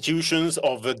the institutions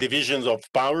of divisions of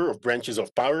power, of branches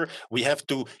of power. We have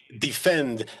to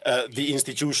defend the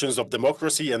institutions of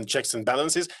democracy and checks and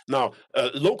balances. Now,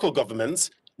 local governments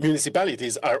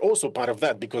municipalities are also part of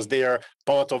that because they are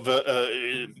part of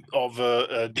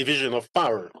a division of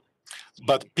power.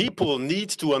 But people need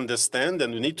to understand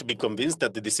and need to be convinced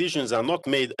that the decisions are not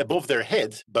made above their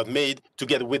head, but made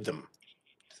together with them.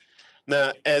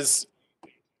 Now, as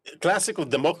classical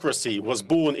democracy was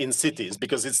born in cities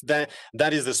because it's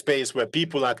that is the space where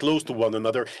people are close to one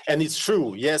another, and it's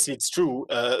true, yes, it's true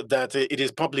that it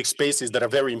is public spaces that are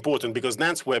very important because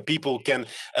that's where people can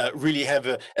really have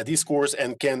a discourse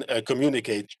and can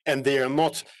communicate, and they are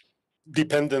not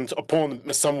dependent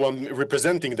upon someone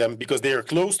representing them because they are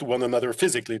close to one another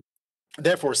physically.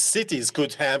 Therefore, cities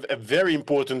could have a very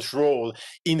important role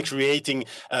in creating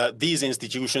these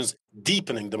institutions,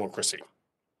 deepening democracy.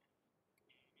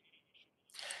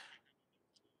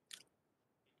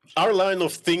 Our line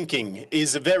of thinking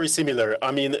is very similar.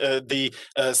 I mean, the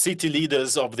city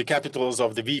leaders of the capitals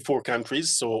of the V4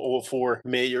 countries, so all 4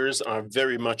 mayors are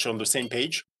very much on the same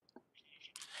page.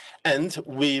 And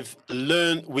we've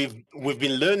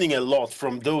been learning a lot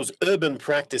from those urban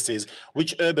practices,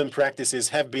 which urban practices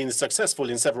have been successful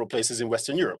in several places in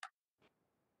Western Europe.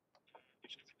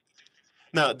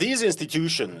 Now, these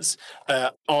institutions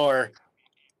are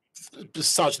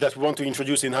such that we want to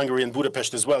introduce in Hungary and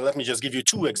Budapest as well. Let me just give you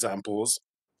 2 examples.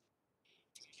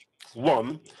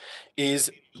 One is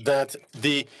that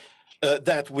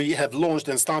that we have launched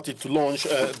and started to launch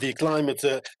the Climate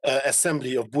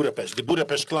Assembly of Budapest, the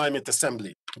Budapest Climate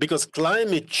Assembly, because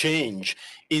climate change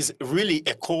is really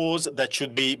a cause that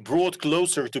should be brought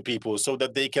closer to people so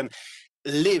that they can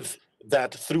live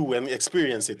that through and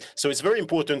experience it. So it's very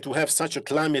important to have such a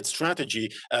climate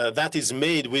strategy that is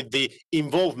made with the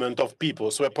involvement of people,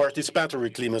 so a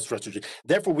participatory climate strategy.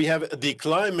 Therefore, we have the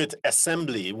Climate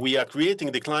Assembly. We are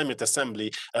creating the Climate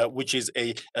Assembly, which is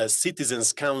a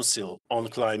citizens' council on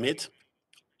climate,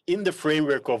 in the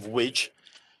framework of which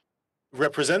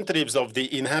representatives of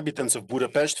the inhabitants of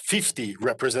Budapest, 50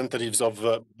 representatives of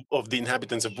the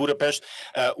inhabitants of Budapest,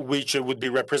 which would be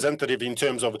representative in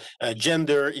terms of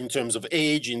gender, in terms of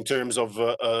age, in terms of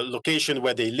location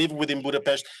where they live within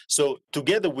Budapest. So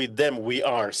together with them, we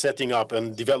are setting up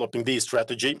and developing this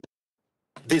strategy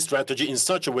in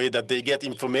such a way that they get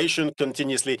information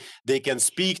continuously, they can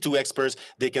speak to experts,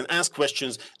 they can ask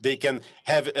questions, they can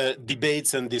have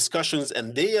debates and discussions,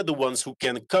 and they are the ones who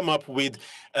can come up with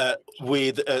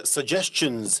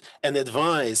suggestions and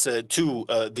advice to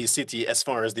the city as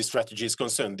far as the strategy is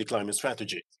concerned, the climate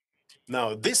strategy.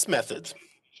 Now, this method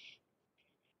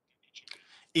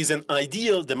is an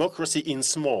ideal democracy in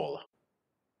small,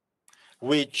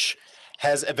 which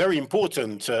has a very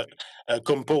important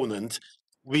component.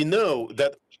 We know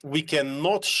that we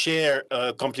cannot share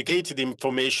complicated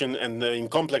information and in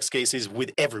complex cases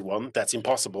with everyone. That's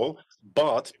impossible.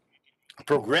 But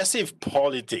progressive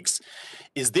politics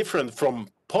is different from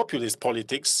populist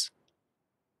politics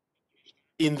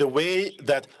in the way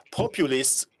that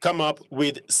populists come up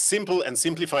with simple and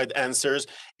simplified answers,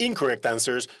 incorrect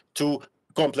answers to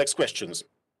complex questions.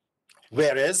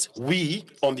 Whereas we,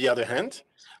 on the other hand,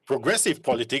 progressive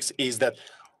politics is that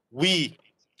we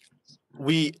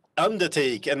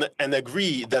undertake and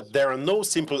agree that there are no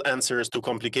simple answers to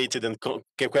complicated and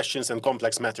questions and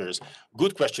complex matters.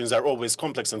 Good questions are always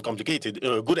complex and complicated.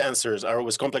 Good answers are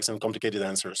always complex and complicated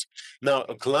answers. Now,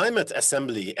 a climate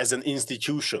assembly as an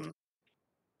institution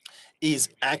is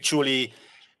actually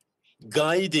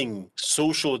guiding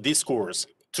social discourse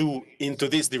into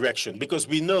this direction, because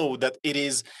we know that it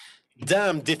is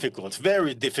damn difficult,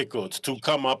 very difficult to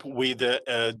come up with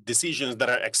decisions that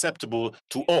are acceptable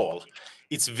to all.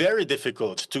 It's very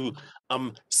difficult to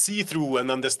see through and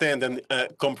understand and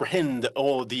comprehend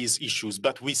all these issues,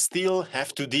 but we still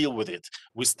have to deal with it.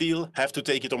 We still have to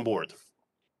take it on board.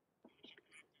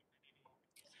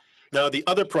 Now, the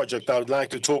other project I would like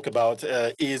to talk about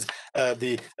is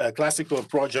the classical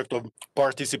project of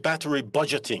participatory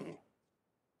budgeting.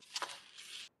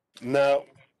 Now,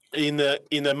 in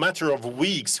a matter of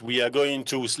weeks, we are going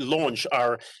to launch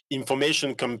our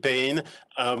information campaign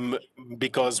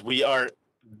because we are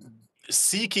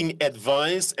seeking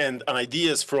advice and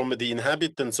ideas from the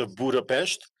inhabitants of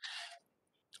Budapest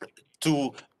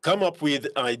to come up with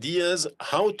ideas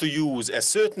how to use a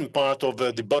certain part of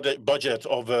the budget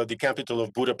of the capital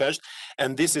of Budapest.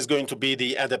 And this is going to be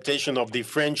the adaptation of the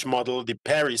French model, the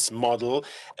Paris model.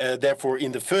 Therefore,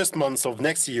 in the first months of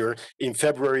next year, in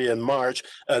February and March,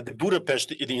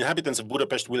 the inhabitants of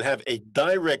Budapest will have a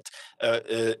direct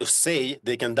say.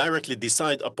 They can directly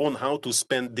decide upon how to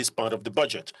spend this part of the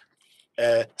budget,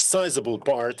 a sizable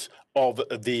part of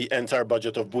the entire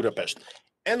budget of Budapest.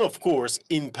 And of course,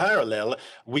 in parallel,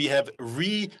 we have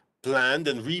planned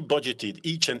and rebudgeted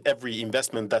each and every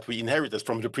investment that we inherited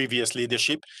from the previous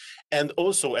leadership. And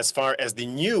also, as far as the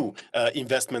new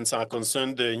investments are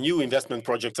concerned, the new investment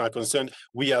projects are concerned,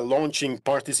 we are launching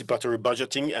participatory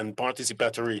budgeting and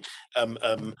participatory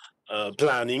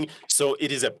planning. So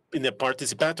it is in a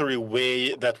participatory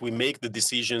way that we make the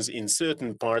decisions in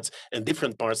certain parts and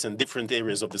different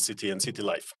areas of the city and city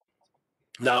life.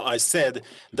 Now, I said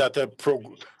that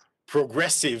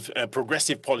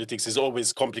progressive politics is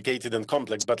always complicated and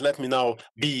complex, but let me now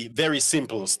be very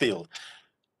simple still.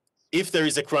 If there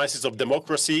is a crisis of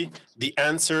democracy, the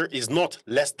answer is not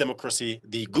less democracy.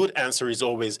 The good answer is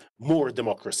always more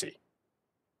democracy.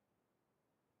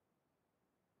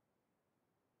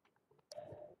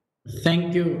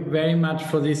 Thank you very much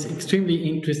for this extremely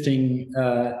interesting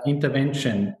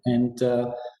intervention.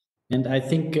 And I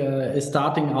think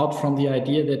starting out from the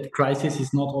idea that crisis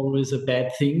is not always a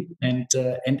bad thing, and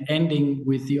ending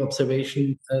with the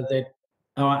observation that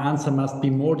our answer must be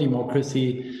more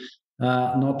democracy,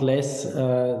 not less.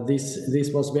 This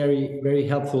was very, very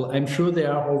helpful. I'm sure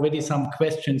there are already some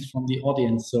questions from the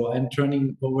audience, so I'm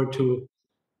turning over to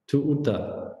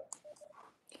Uta.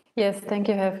 Yes, thank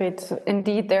you, Herfried.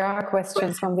 Indeed, there are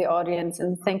questions from the audience,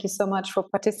 and thank you so much for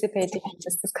participating in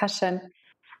this discussion.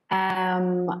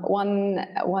 One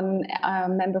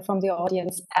member from the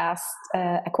audience asked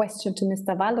a question to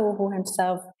Mr. Vallo, who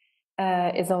himself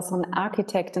is also an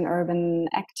architect and urban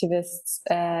activist,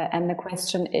 and the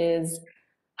question is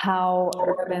how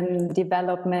urban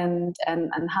development and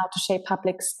how to shape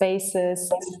public spaces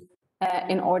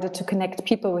in order to connect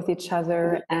people with each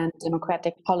other and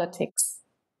democratic politics.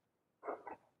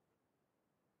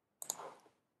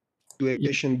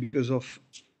 Situation because of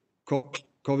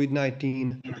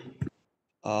COVID-19,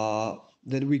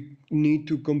 that we need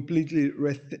to completely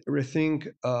rethink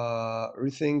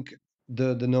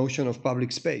the notion of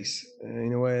public space.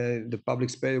 In a way, the public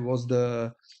space was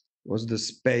the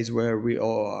space where we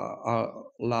all are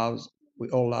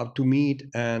allowed to meet,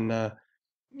 and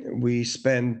we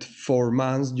spent 4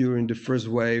 months during the first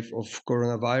wave of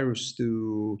coronavirus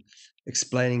to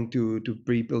explaining to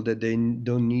people that they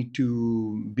don't need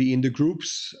to be in the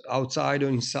groups outside or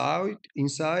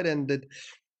inside, and that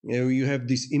you have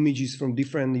these images from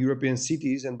different European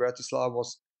cities, and Bratislava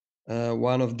was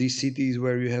one of these cities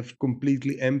where you have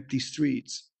completely empty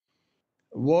streets.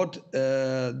 What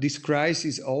this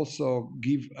crisis also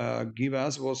give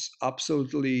us was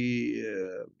absolutely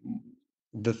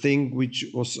the thing which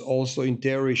was also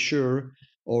entirely sure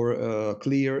or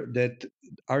clear, that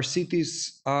our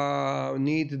cities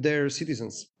need their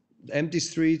citizens. Empty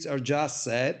streets are just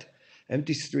sad.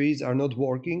 Empty streets are not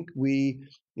working. If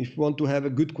we want to have a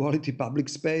good quality public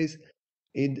space,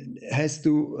 it has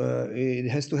to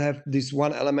have this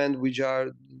one element, which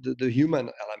are the human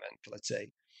element, let's say.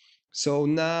 So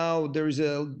now there is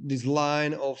this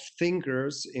line of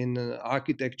thinkers in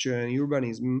architecture and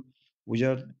urbanism which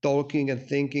are talking and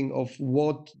thinking of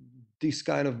what this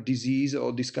kind of disease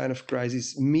or this kind of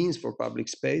crisis means for public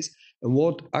space, and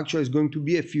what actually is going to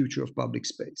be a future of public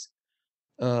space.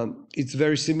 It's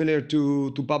very similar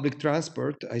to public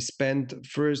transport. I spent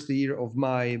first year of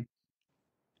my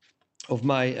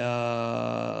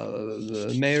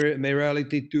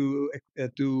mayoralty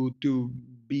to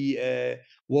be a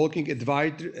walking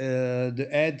advisor, the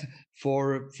ad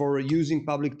for using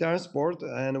public transport.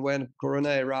 And when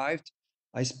Corona arrived,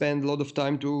 I spent a lot of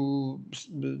time to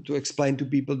explain to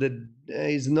people that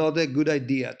it's not a good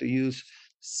idea to use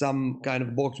some kind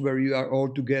of box where you are all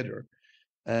together.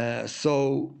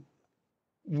 So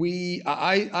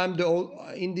I'm the old,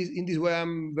 in this way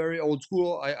I'm very old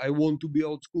school. I want to be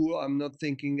old school. I'm not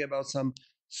thinking about some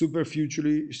super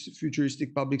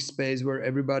futuristic public space where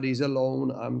everybody is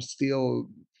alone. I'm still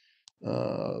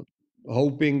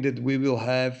hoping that we will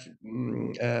have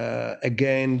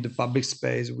again the public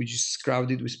space which is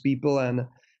crowded with people, and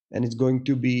it's going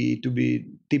to be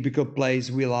typical place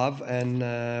we love, and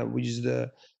which is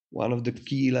one of the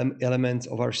key elements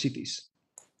of our cities.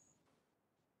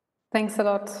 Thanks a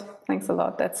lot. Thanks a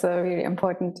lot. That's a really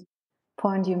important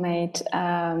point you made.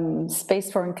 Space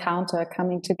for encounter,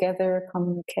 coming together,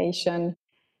 communication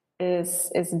is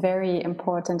very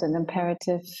important and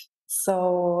imperative.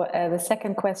 So the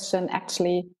second question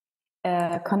actually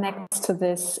connects to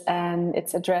this, and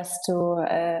it's addressed to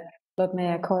Lord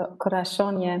Mayor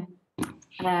Korashonie,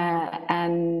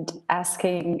 and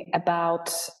asking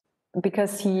about,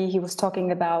 because he was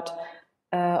talking about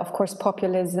of course,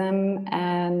 populism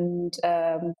and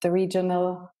the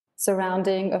regional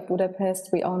surrounding of Budapest.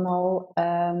 We all know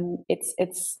it's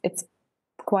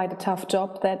quite a tough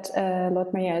job that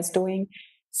Lord Mayor is doing.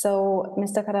 So,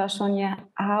 Mr. Karashonya,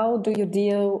 how do you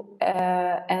deal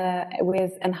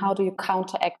with and how do you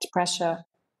counteract pressure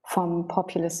from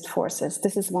populist forces?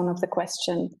 This is one of the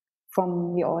questions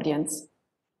from the audience.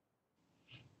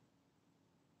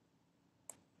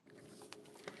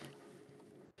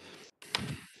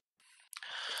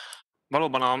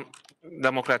 Valóban a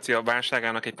demokrácia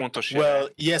válságának egy pontos Well,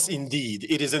 yes, indeed.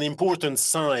 It is an important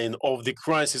sign of the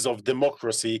crisis of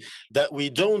democracy that we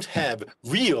don't have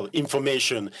real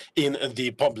information in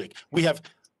the public. We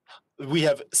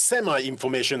have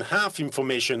semi-information, half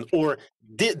information, or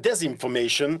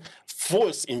disinformation,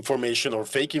 false information or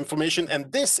fake information,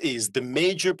 and this is the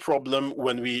major problem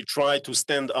when we try to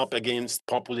stand up against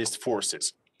populist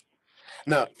forces.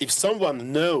 Now, if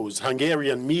someone knows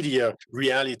Hungarian media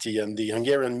reality and the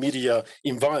Hungarian media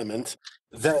environment,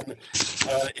 then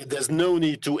there's no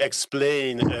need to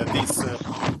explain this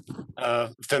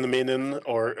phenomenon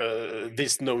or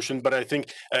this notion, but I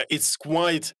think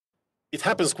it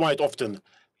happens quite often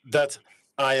that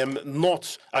I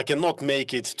cannot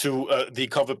make it to the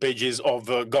cover pages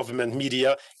of government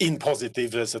media in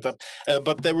positive setup.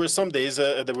 But there were some days,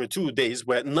 there were 2 days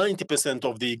where 90%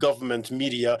 of the government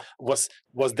media was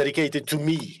dedicated to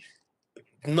me.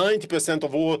 90%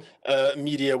 of all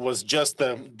media was just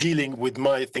dealing with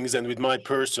my things and with my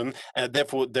person.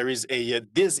 Therefore, there is a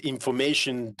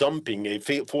disinformation dumping, a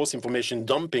false information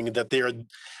dumping that they are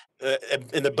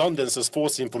an abundance of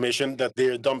false information that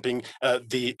they're dumping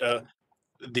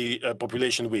the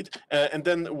population with. And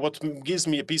then what gives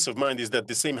me a peace of mind is that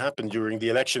the same happened during the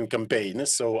election campaign.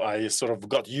 So I sort of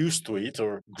got used to it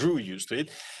or grew used to it.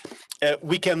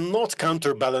 We cannot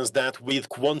counterbalance that with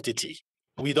quantity.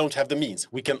 We don't have the means.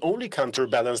 We can only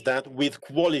counterbalance that with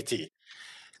quality.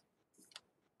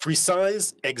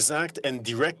 Precise, exact, and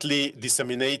directly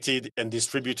disseminated and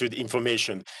distributed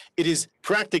information. It is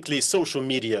practically social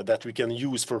media that we can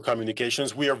use for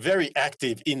communications. We are very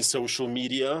active in social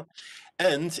media.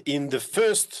 And in the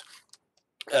first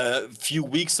few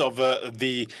weeks of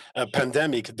the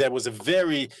pandemic, there was a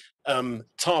very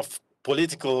tough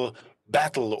political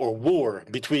battle or war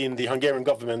between the Hungarian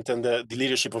government and the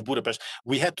leadership of Budapest.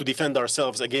 We had to defend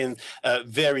ourselves against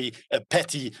very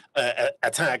petty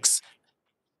attacks.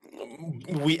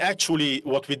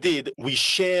 What we did, we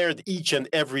shared each and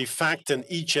every fact and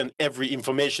each and every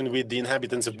information with the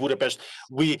inhabitants of Budapest.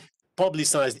 We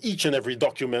publicized each and every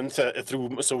document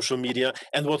through social media,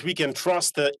 and what we can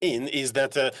trust in is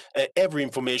that every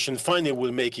information finally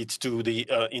will make it to the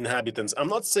inhabitants. I'm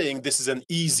not saying this is an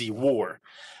easy war,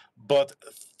 but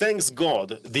thanks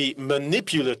God, the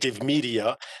manipulative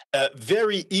media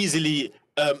very easily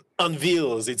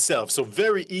unveils itself. So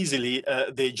very easily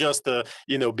they just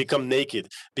become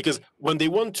naked, because when they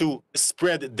want to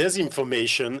spread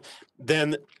disinformation,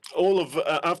 then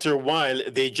after a while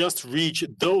they just reach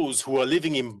those who are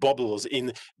living in bubbles,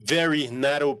 in very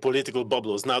narrow political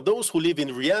bubbles. Now those who live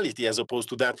in reality as opposed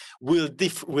to that will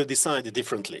decide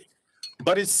differently.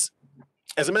 But it's,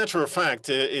 as a matter of fact,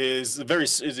 it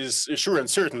is sure and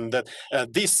certain that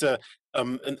this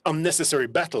an unnecessary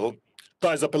battle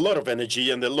ties up a lot of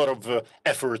energy and a lot of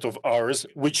effort of ours,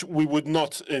 which we would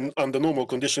not, under normal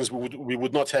conditions, we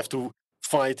would not have to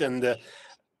fight and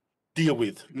deal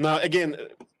with. Now, again,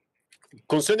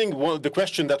 concerning the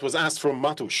question that was asked from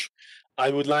Matusz, I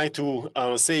would like to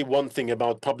say one thing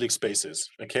about public spaces.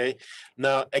 Okay.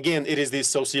 Now, again, it is the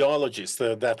sociologists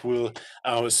that will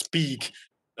speak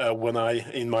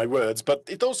in my words, but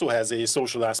it also has a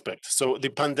social aspect. So the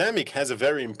pandemic has a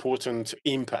very important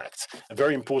impact, a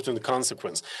very important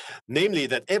consequence, namely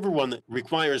that everyone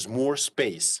requires more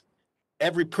space.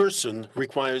 Every person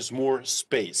requires more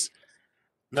space.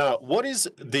 Now, what is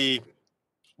the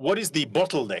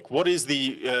bottleneck? What is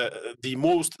the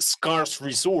most scarce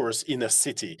resource in a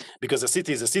city? Because a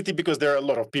city is a city because there are a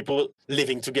lot of people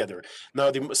living together.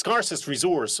 Now, the scarcest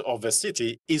resource of a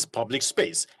city is public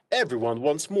space. Everyone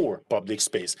wants more public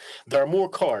space. There are more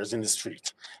cars in the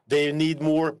street. They need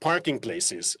more parking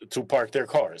places to park their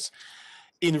cars.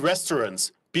 In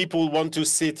restaurants, people want to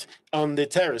sit on the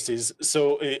terraces,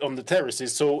 so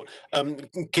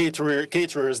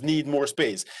caterers need more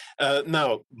space.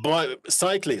 Now,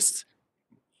 cyclists,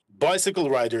 bicycle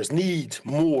riders need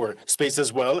more space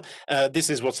as well.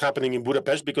 This is what's happening in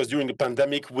Budapest, because during the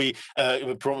pandemic we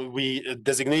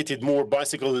designated more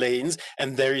bicycle lanes,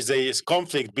 and there is a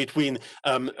conflict between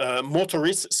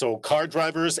motorists, so car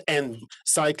drivers, and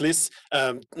cyclists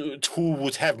who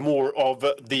would have more of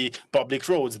the public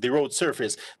roads, the road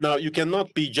surface. Now, you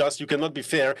cannot be just, you cannot be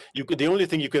fair. The only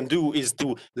thing you can do is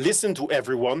to listen to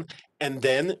everyone and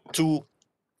then to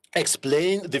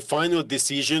explain the final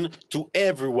decision to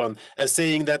everyone,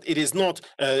 saying that it is not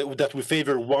that we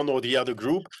favor one or the other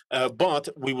group, but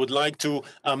we would like to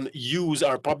use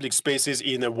our public spaces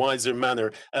in a wiser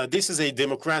manner. This is a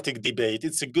democratic debate.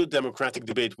 It's a good democratic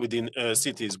debate within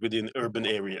cities, within urban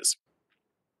areas.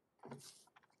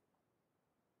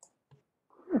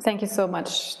 Thank you so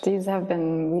much. These have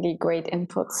been really great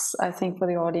inputs, I think, for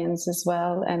the audience as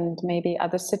well, and maybe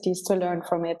other cities to learn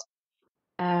from it.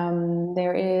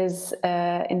 There is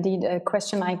indeed a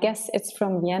question, I guess it's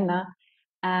from Vienna,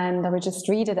 and I will just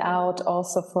read it out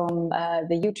also from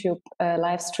the YouTube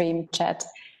live stream chat.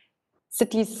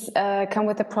 Cities come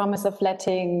with the promise of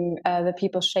letting the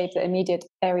people shape the immediate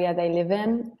area they live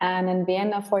in. And in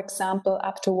Vienna, for example,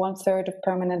 up to 1/3 of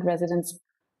permanent residents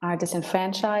are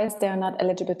disenfranchised. They are not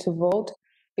eligible to vote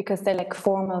because they lack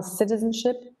formal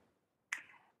citizenship.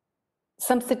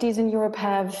 Some cities in Europe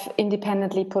have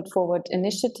independently put forward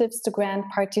initiatives to grant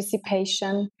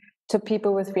participation to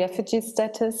people with refugee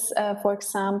status, for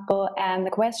example. And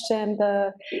the question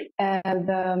the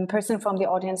person from the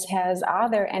audience has, are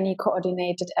there any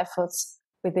coordinated efforts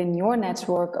within your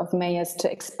network of mayors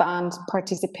to expand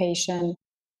participation,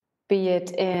 be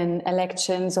it in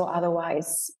elections or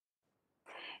otherwise?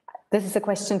 This is a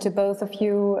question to both of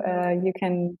you. You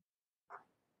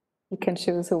can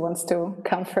choose who wants to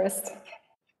come first.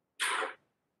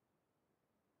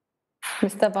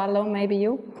 Mr. Vallo, maybe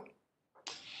you?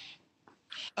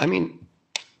 I mean,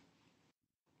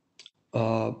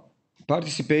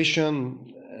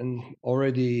 participation, and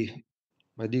already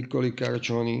my dear colleague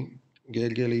Caraccioni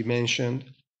Gelgeli mentioned,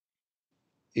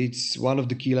 it's one of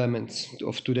the key elements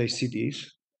of today's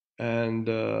cities. And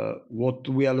what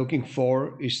we are looking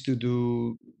for is to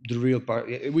do the real part.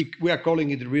 We are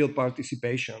calling it real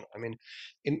participation. I mean,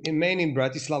 mainly in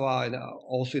Bratislava and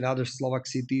also in other Slovak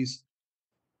cities,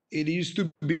 it used to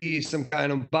be some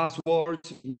kind of buzzword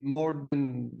more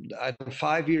than, I don't know,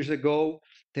 5 years ago,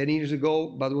 10 years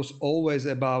ago, but it was always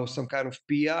about some kind of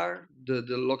PR. The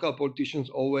local politicians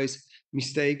always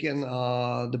mistaken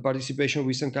the participation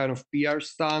with some kind of PR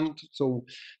stunt. So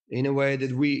in a way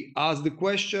that we ask the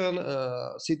question,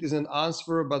 citizen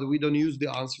answer, but we don't use the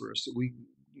answers. We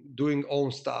doing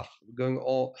own stuff, going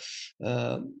all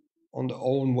on the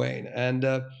own way. And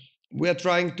we are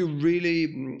trying to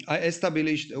really, I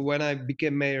established when I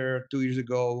became mayor 2 years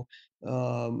ago,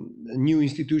 a new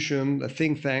institution, a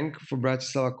think tank for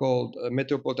Bratislava called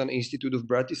Metropolitan Institute of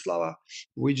Bratislava,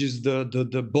 which is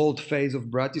the bold face of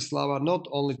Bratislava, not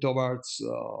only towards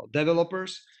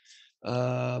developers,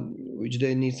 which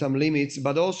they need some limits,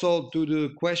 but also to the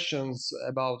questions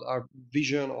about our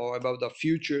vision or about the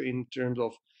future in terms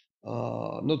of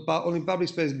not only public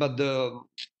space, but the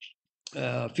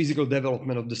physical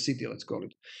development of the city, let's call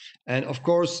it. And of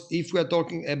course, if we are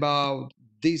talking about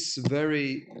this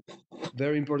very,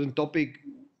 very important topic,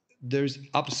 there's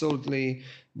absolutely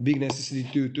big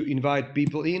necessity to invite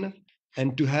people in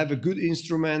and to have a good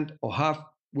instrument, or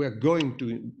we are going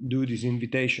to do this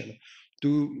invitation,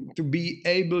 to be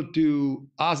able to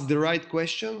ask the right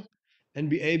question and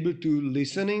be able to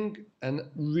listening and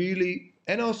really,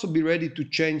 and also be ready to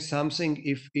change something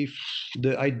if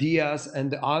the ideas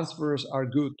and the answers are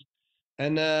good.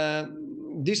 And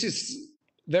this is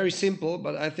very simple,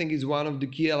 but I think it's one of the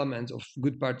key elements of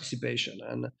good participation.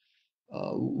 And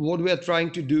what we are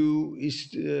trying to do is,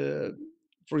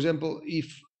 for example,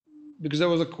 because there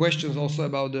was a question also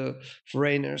about the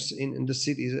foreigners in the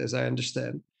cities, as I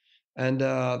understand. And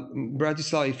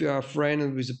Bratislava, if you are a foreigner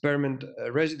with a permanent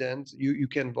resident, you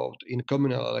can vote in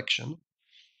communal election,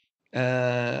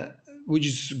 which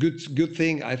is good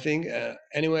thing, I think.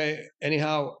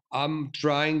 Anyhow, I'm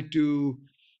trying to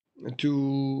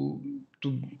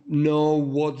know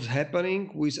what's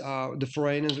happening with the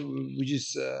foreigners which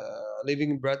is living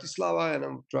in Bratislava, and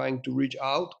I'm trying to reach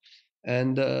out,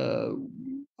 and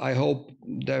I hope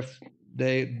that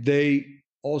they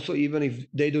also, even if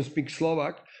they don't speak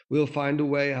Slovak, will find a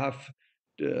way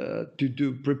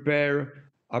to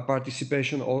prepare our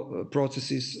participation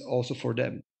processes also for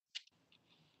them.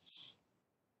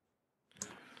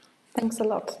 Thanks a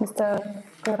lot, Mr.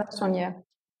 Caraccioni.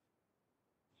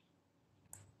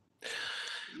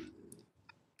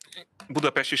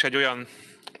 Budapest is egy olyan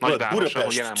nagyváros,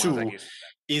 ahol jelen van az egész.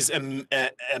 Is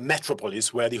a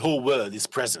metropolis where the whole world is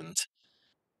present,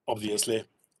 obviously.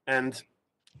 And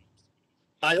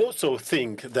I also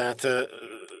think that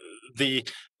the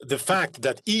fact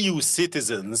that EU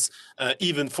citizens,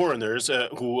 even foreigners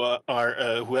who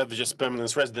have just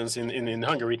permanent residence in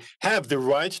Hungary, have the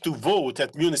right to vote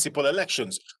at municipal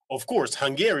elections. Of course,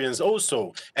 Hungarians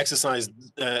also exercise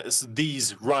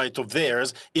these rights of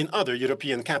theirs in other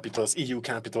European capitals, EU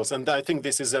capitals, and I think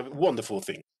this is a wonderful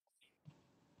thing.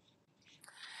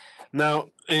 Now,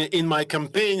 in my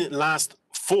campaign last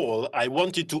fall, I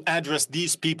wanted to address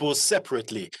these people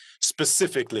separately,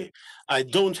 specifically. I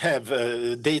don't have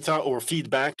data or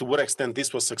feedback to what extent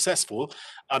this was successful.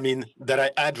 I mean, that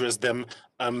I addressed them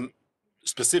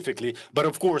specifically. But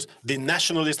of course, the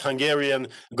nationalist Hungarian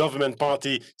government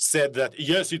party said that,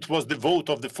 yes, it was the vote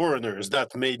of the foreigners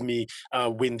that made me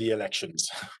win the elections.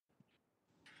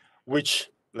 Which,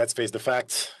 let's face the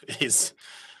fact, is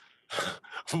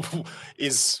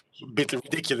a bit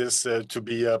ridiculous to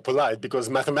be polite, because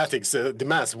mathematics, the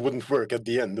math wouldn't work at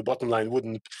the end. The bottom line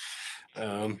wouldn't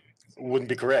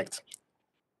be correct.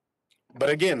 But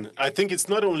again, I think it's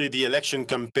not only the election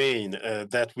campaign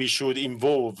that we should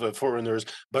involve foreigners,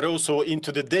 but also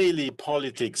into the daily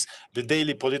politics, the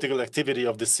daily political activity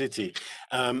of the city.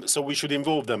 So we should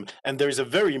involve them. And there is a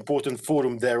very important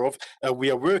forum thereof. We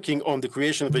are working on the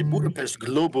creation of a Budapest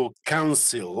Global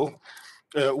Council,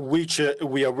 which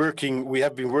we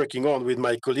have been working on with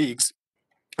my colleagues.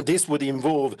 This would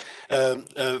involve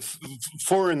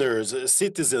foreigners,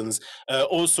 citizens,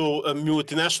 also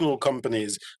multinational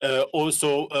companies,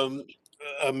 also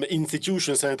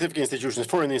institutions, scientific institutions,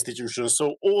 foreign institutions.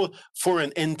 So all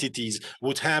foreign entities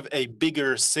would have a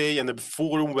bigger say and a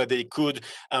forum where they could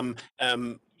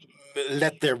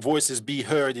let their voices be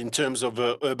heard in terms of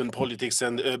urban politics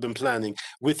and urban planning.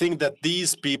 We think that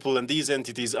these people and these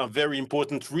entities are very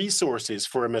important resources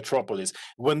for a metropolis.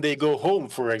 When they go home,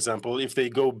 for example, if they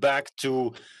go back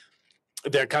to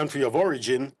their country of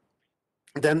origin,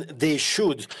 then they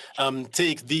should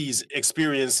take these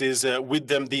experiences with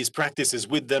them, these practices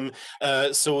with them,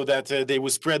 so that they will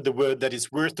spread the word that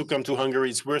it's worth to come to Hungary,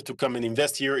 it's worth to come and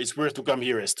invest here, it's worth to come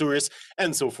here as tourists,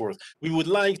 and so forth. We would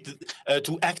like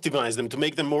to activize them, to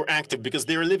make them more active, because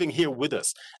they are living here with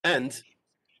us. And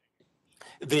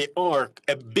they are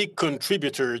a big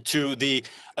contributor to the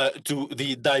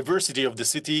diversity of the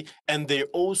city, and they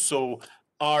also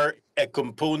are a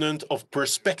component of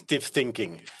perspective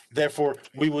thinking. Therefore,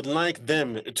 we would like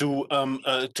them to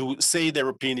say their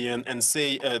opinion and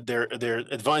say their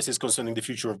advices concerning the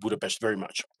future of Budapest very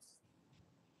much.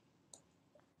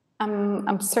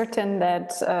 I'm certain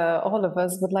that all of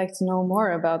us would like to know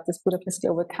more about this Budapest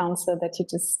Global Council that you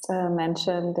just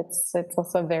mentioned. It's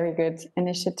also a very good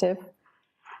initiative.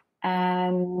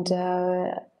 And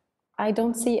I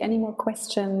don't see any more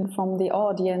questions from the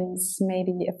audience.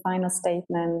 Maybe a final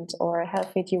statement, or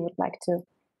Helfried, you would like to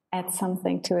add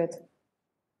something to it?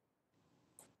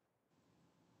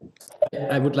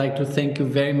 I would like to thank you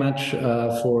very much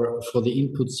for the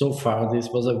input so far. This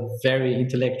was a very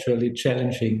intellectually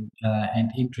challenging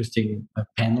and interesting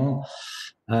panel.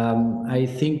 I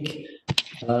think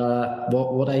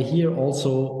what I hear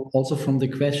also from the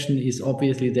question is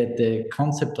obviously that the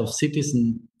concept of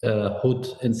citizenhood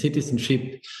and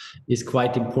citizenship is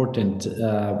quite important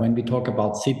when we talk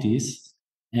about cities.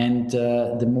 And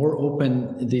the more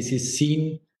open this is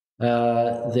seen,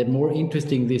 the more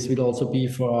interesting this will also be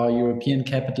for our European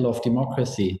capital of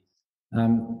democracy.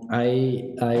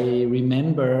 I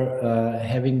remember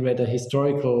having read a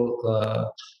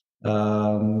historical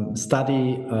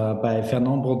study by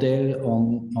Fernand Braudel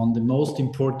on the most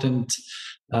important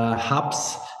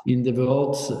hubs in the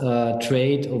world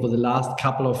trade over the last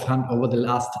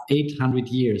 800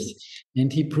 years,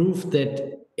 and he proved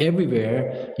that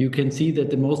everywhere you can see that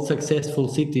the most successful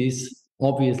cities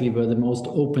obviously were the most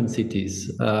open cities,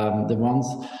 the ones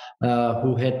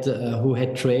who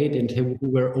had trade and who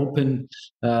were open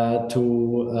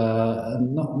to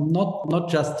not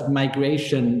just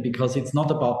migration, because it's not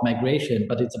about migration,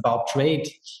 but it's about trade.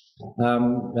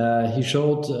 He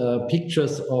showed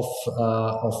pictures of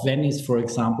Venice, for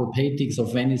example, paintings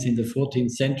of Venice in the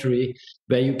 14th century,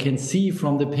 where you can see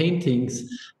from the paintings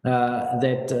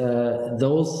that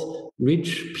those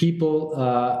rich people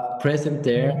present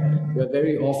there were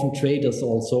very often traders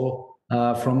also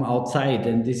from outside.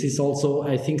 And this is also,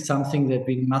 I think, something that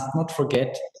we must not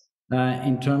forget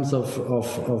in terms of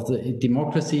the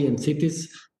democracy and cities,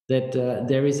 that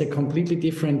there is a completely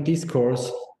different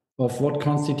discourse of what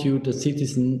constitutes a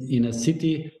citizen in a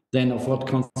city than of what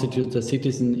constitutes a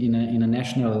citizen in a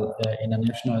national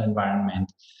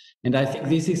environment. And I think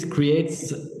this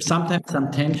creates sometimes some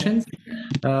tensions,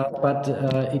 but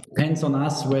it depends on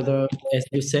us whether, as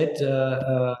you said,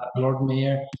 Lord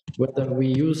Mayor, whether we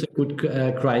use a good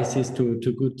crisis to a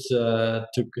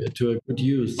good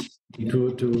use,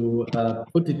 to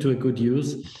put it to a good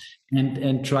use,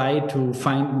 and try to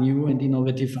find new and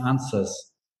innovative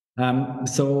answers.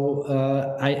 So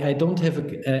I don't have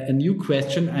a new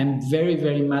question. I'm very,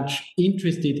 very much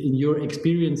interested in your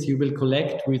experience you will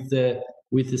collect with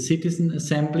the Citizen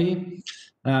Assembly.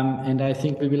 And I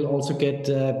think we will also get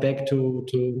back to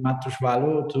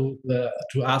Matushvalo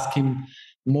to ask him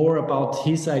more about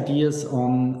his ideas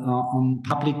on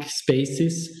public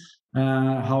spaces,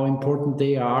 how important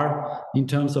they are in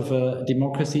terms of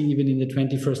democracy, even in the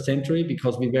 21st century,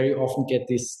 because we very often get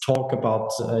this talk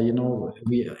about,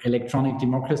 electronic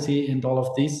democracy and all of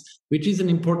this, which is an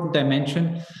important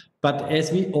dimension. But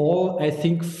as we all, I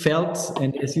think, felt,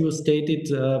 and as you stated,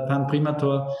 Pan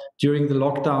Primator, during the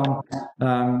lockdown,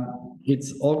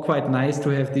 it's all quite nice to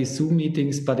have these Zoom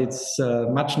meetings, but it's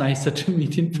much nicer to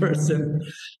meet in person.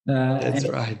 That's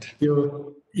right.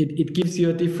 It gives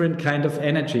you a different kind of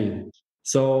energy.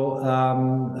 So,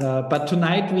 but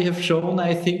tonight we have shown,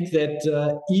 I think, that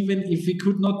even if we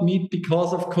could not meet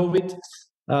because of COVID,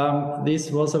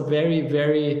 this was a very,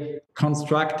 very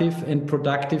constructive and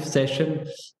productive session.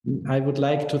 I would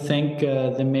like to thank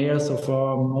the mayors of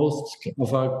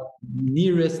our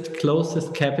nearest,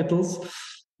 closest capitals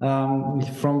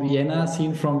from Vienna,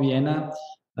 seen from Vienna.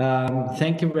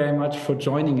 Thank you very much for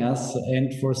joining us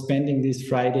and for spending this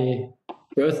Friday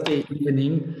birthday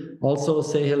evening. Also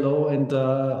say hello and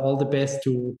all the best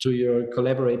to your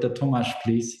collaborator Tomasz,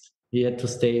 please. He had to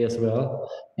stay as well.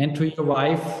 And to your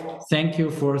wife, thank you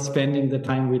for spending the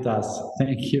time with us.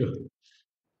 Thank you.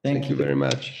 Thank you very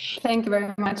much. Thank you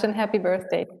very much and happy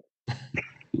birthday.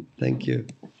 Thank you.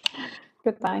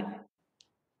 Goodbye.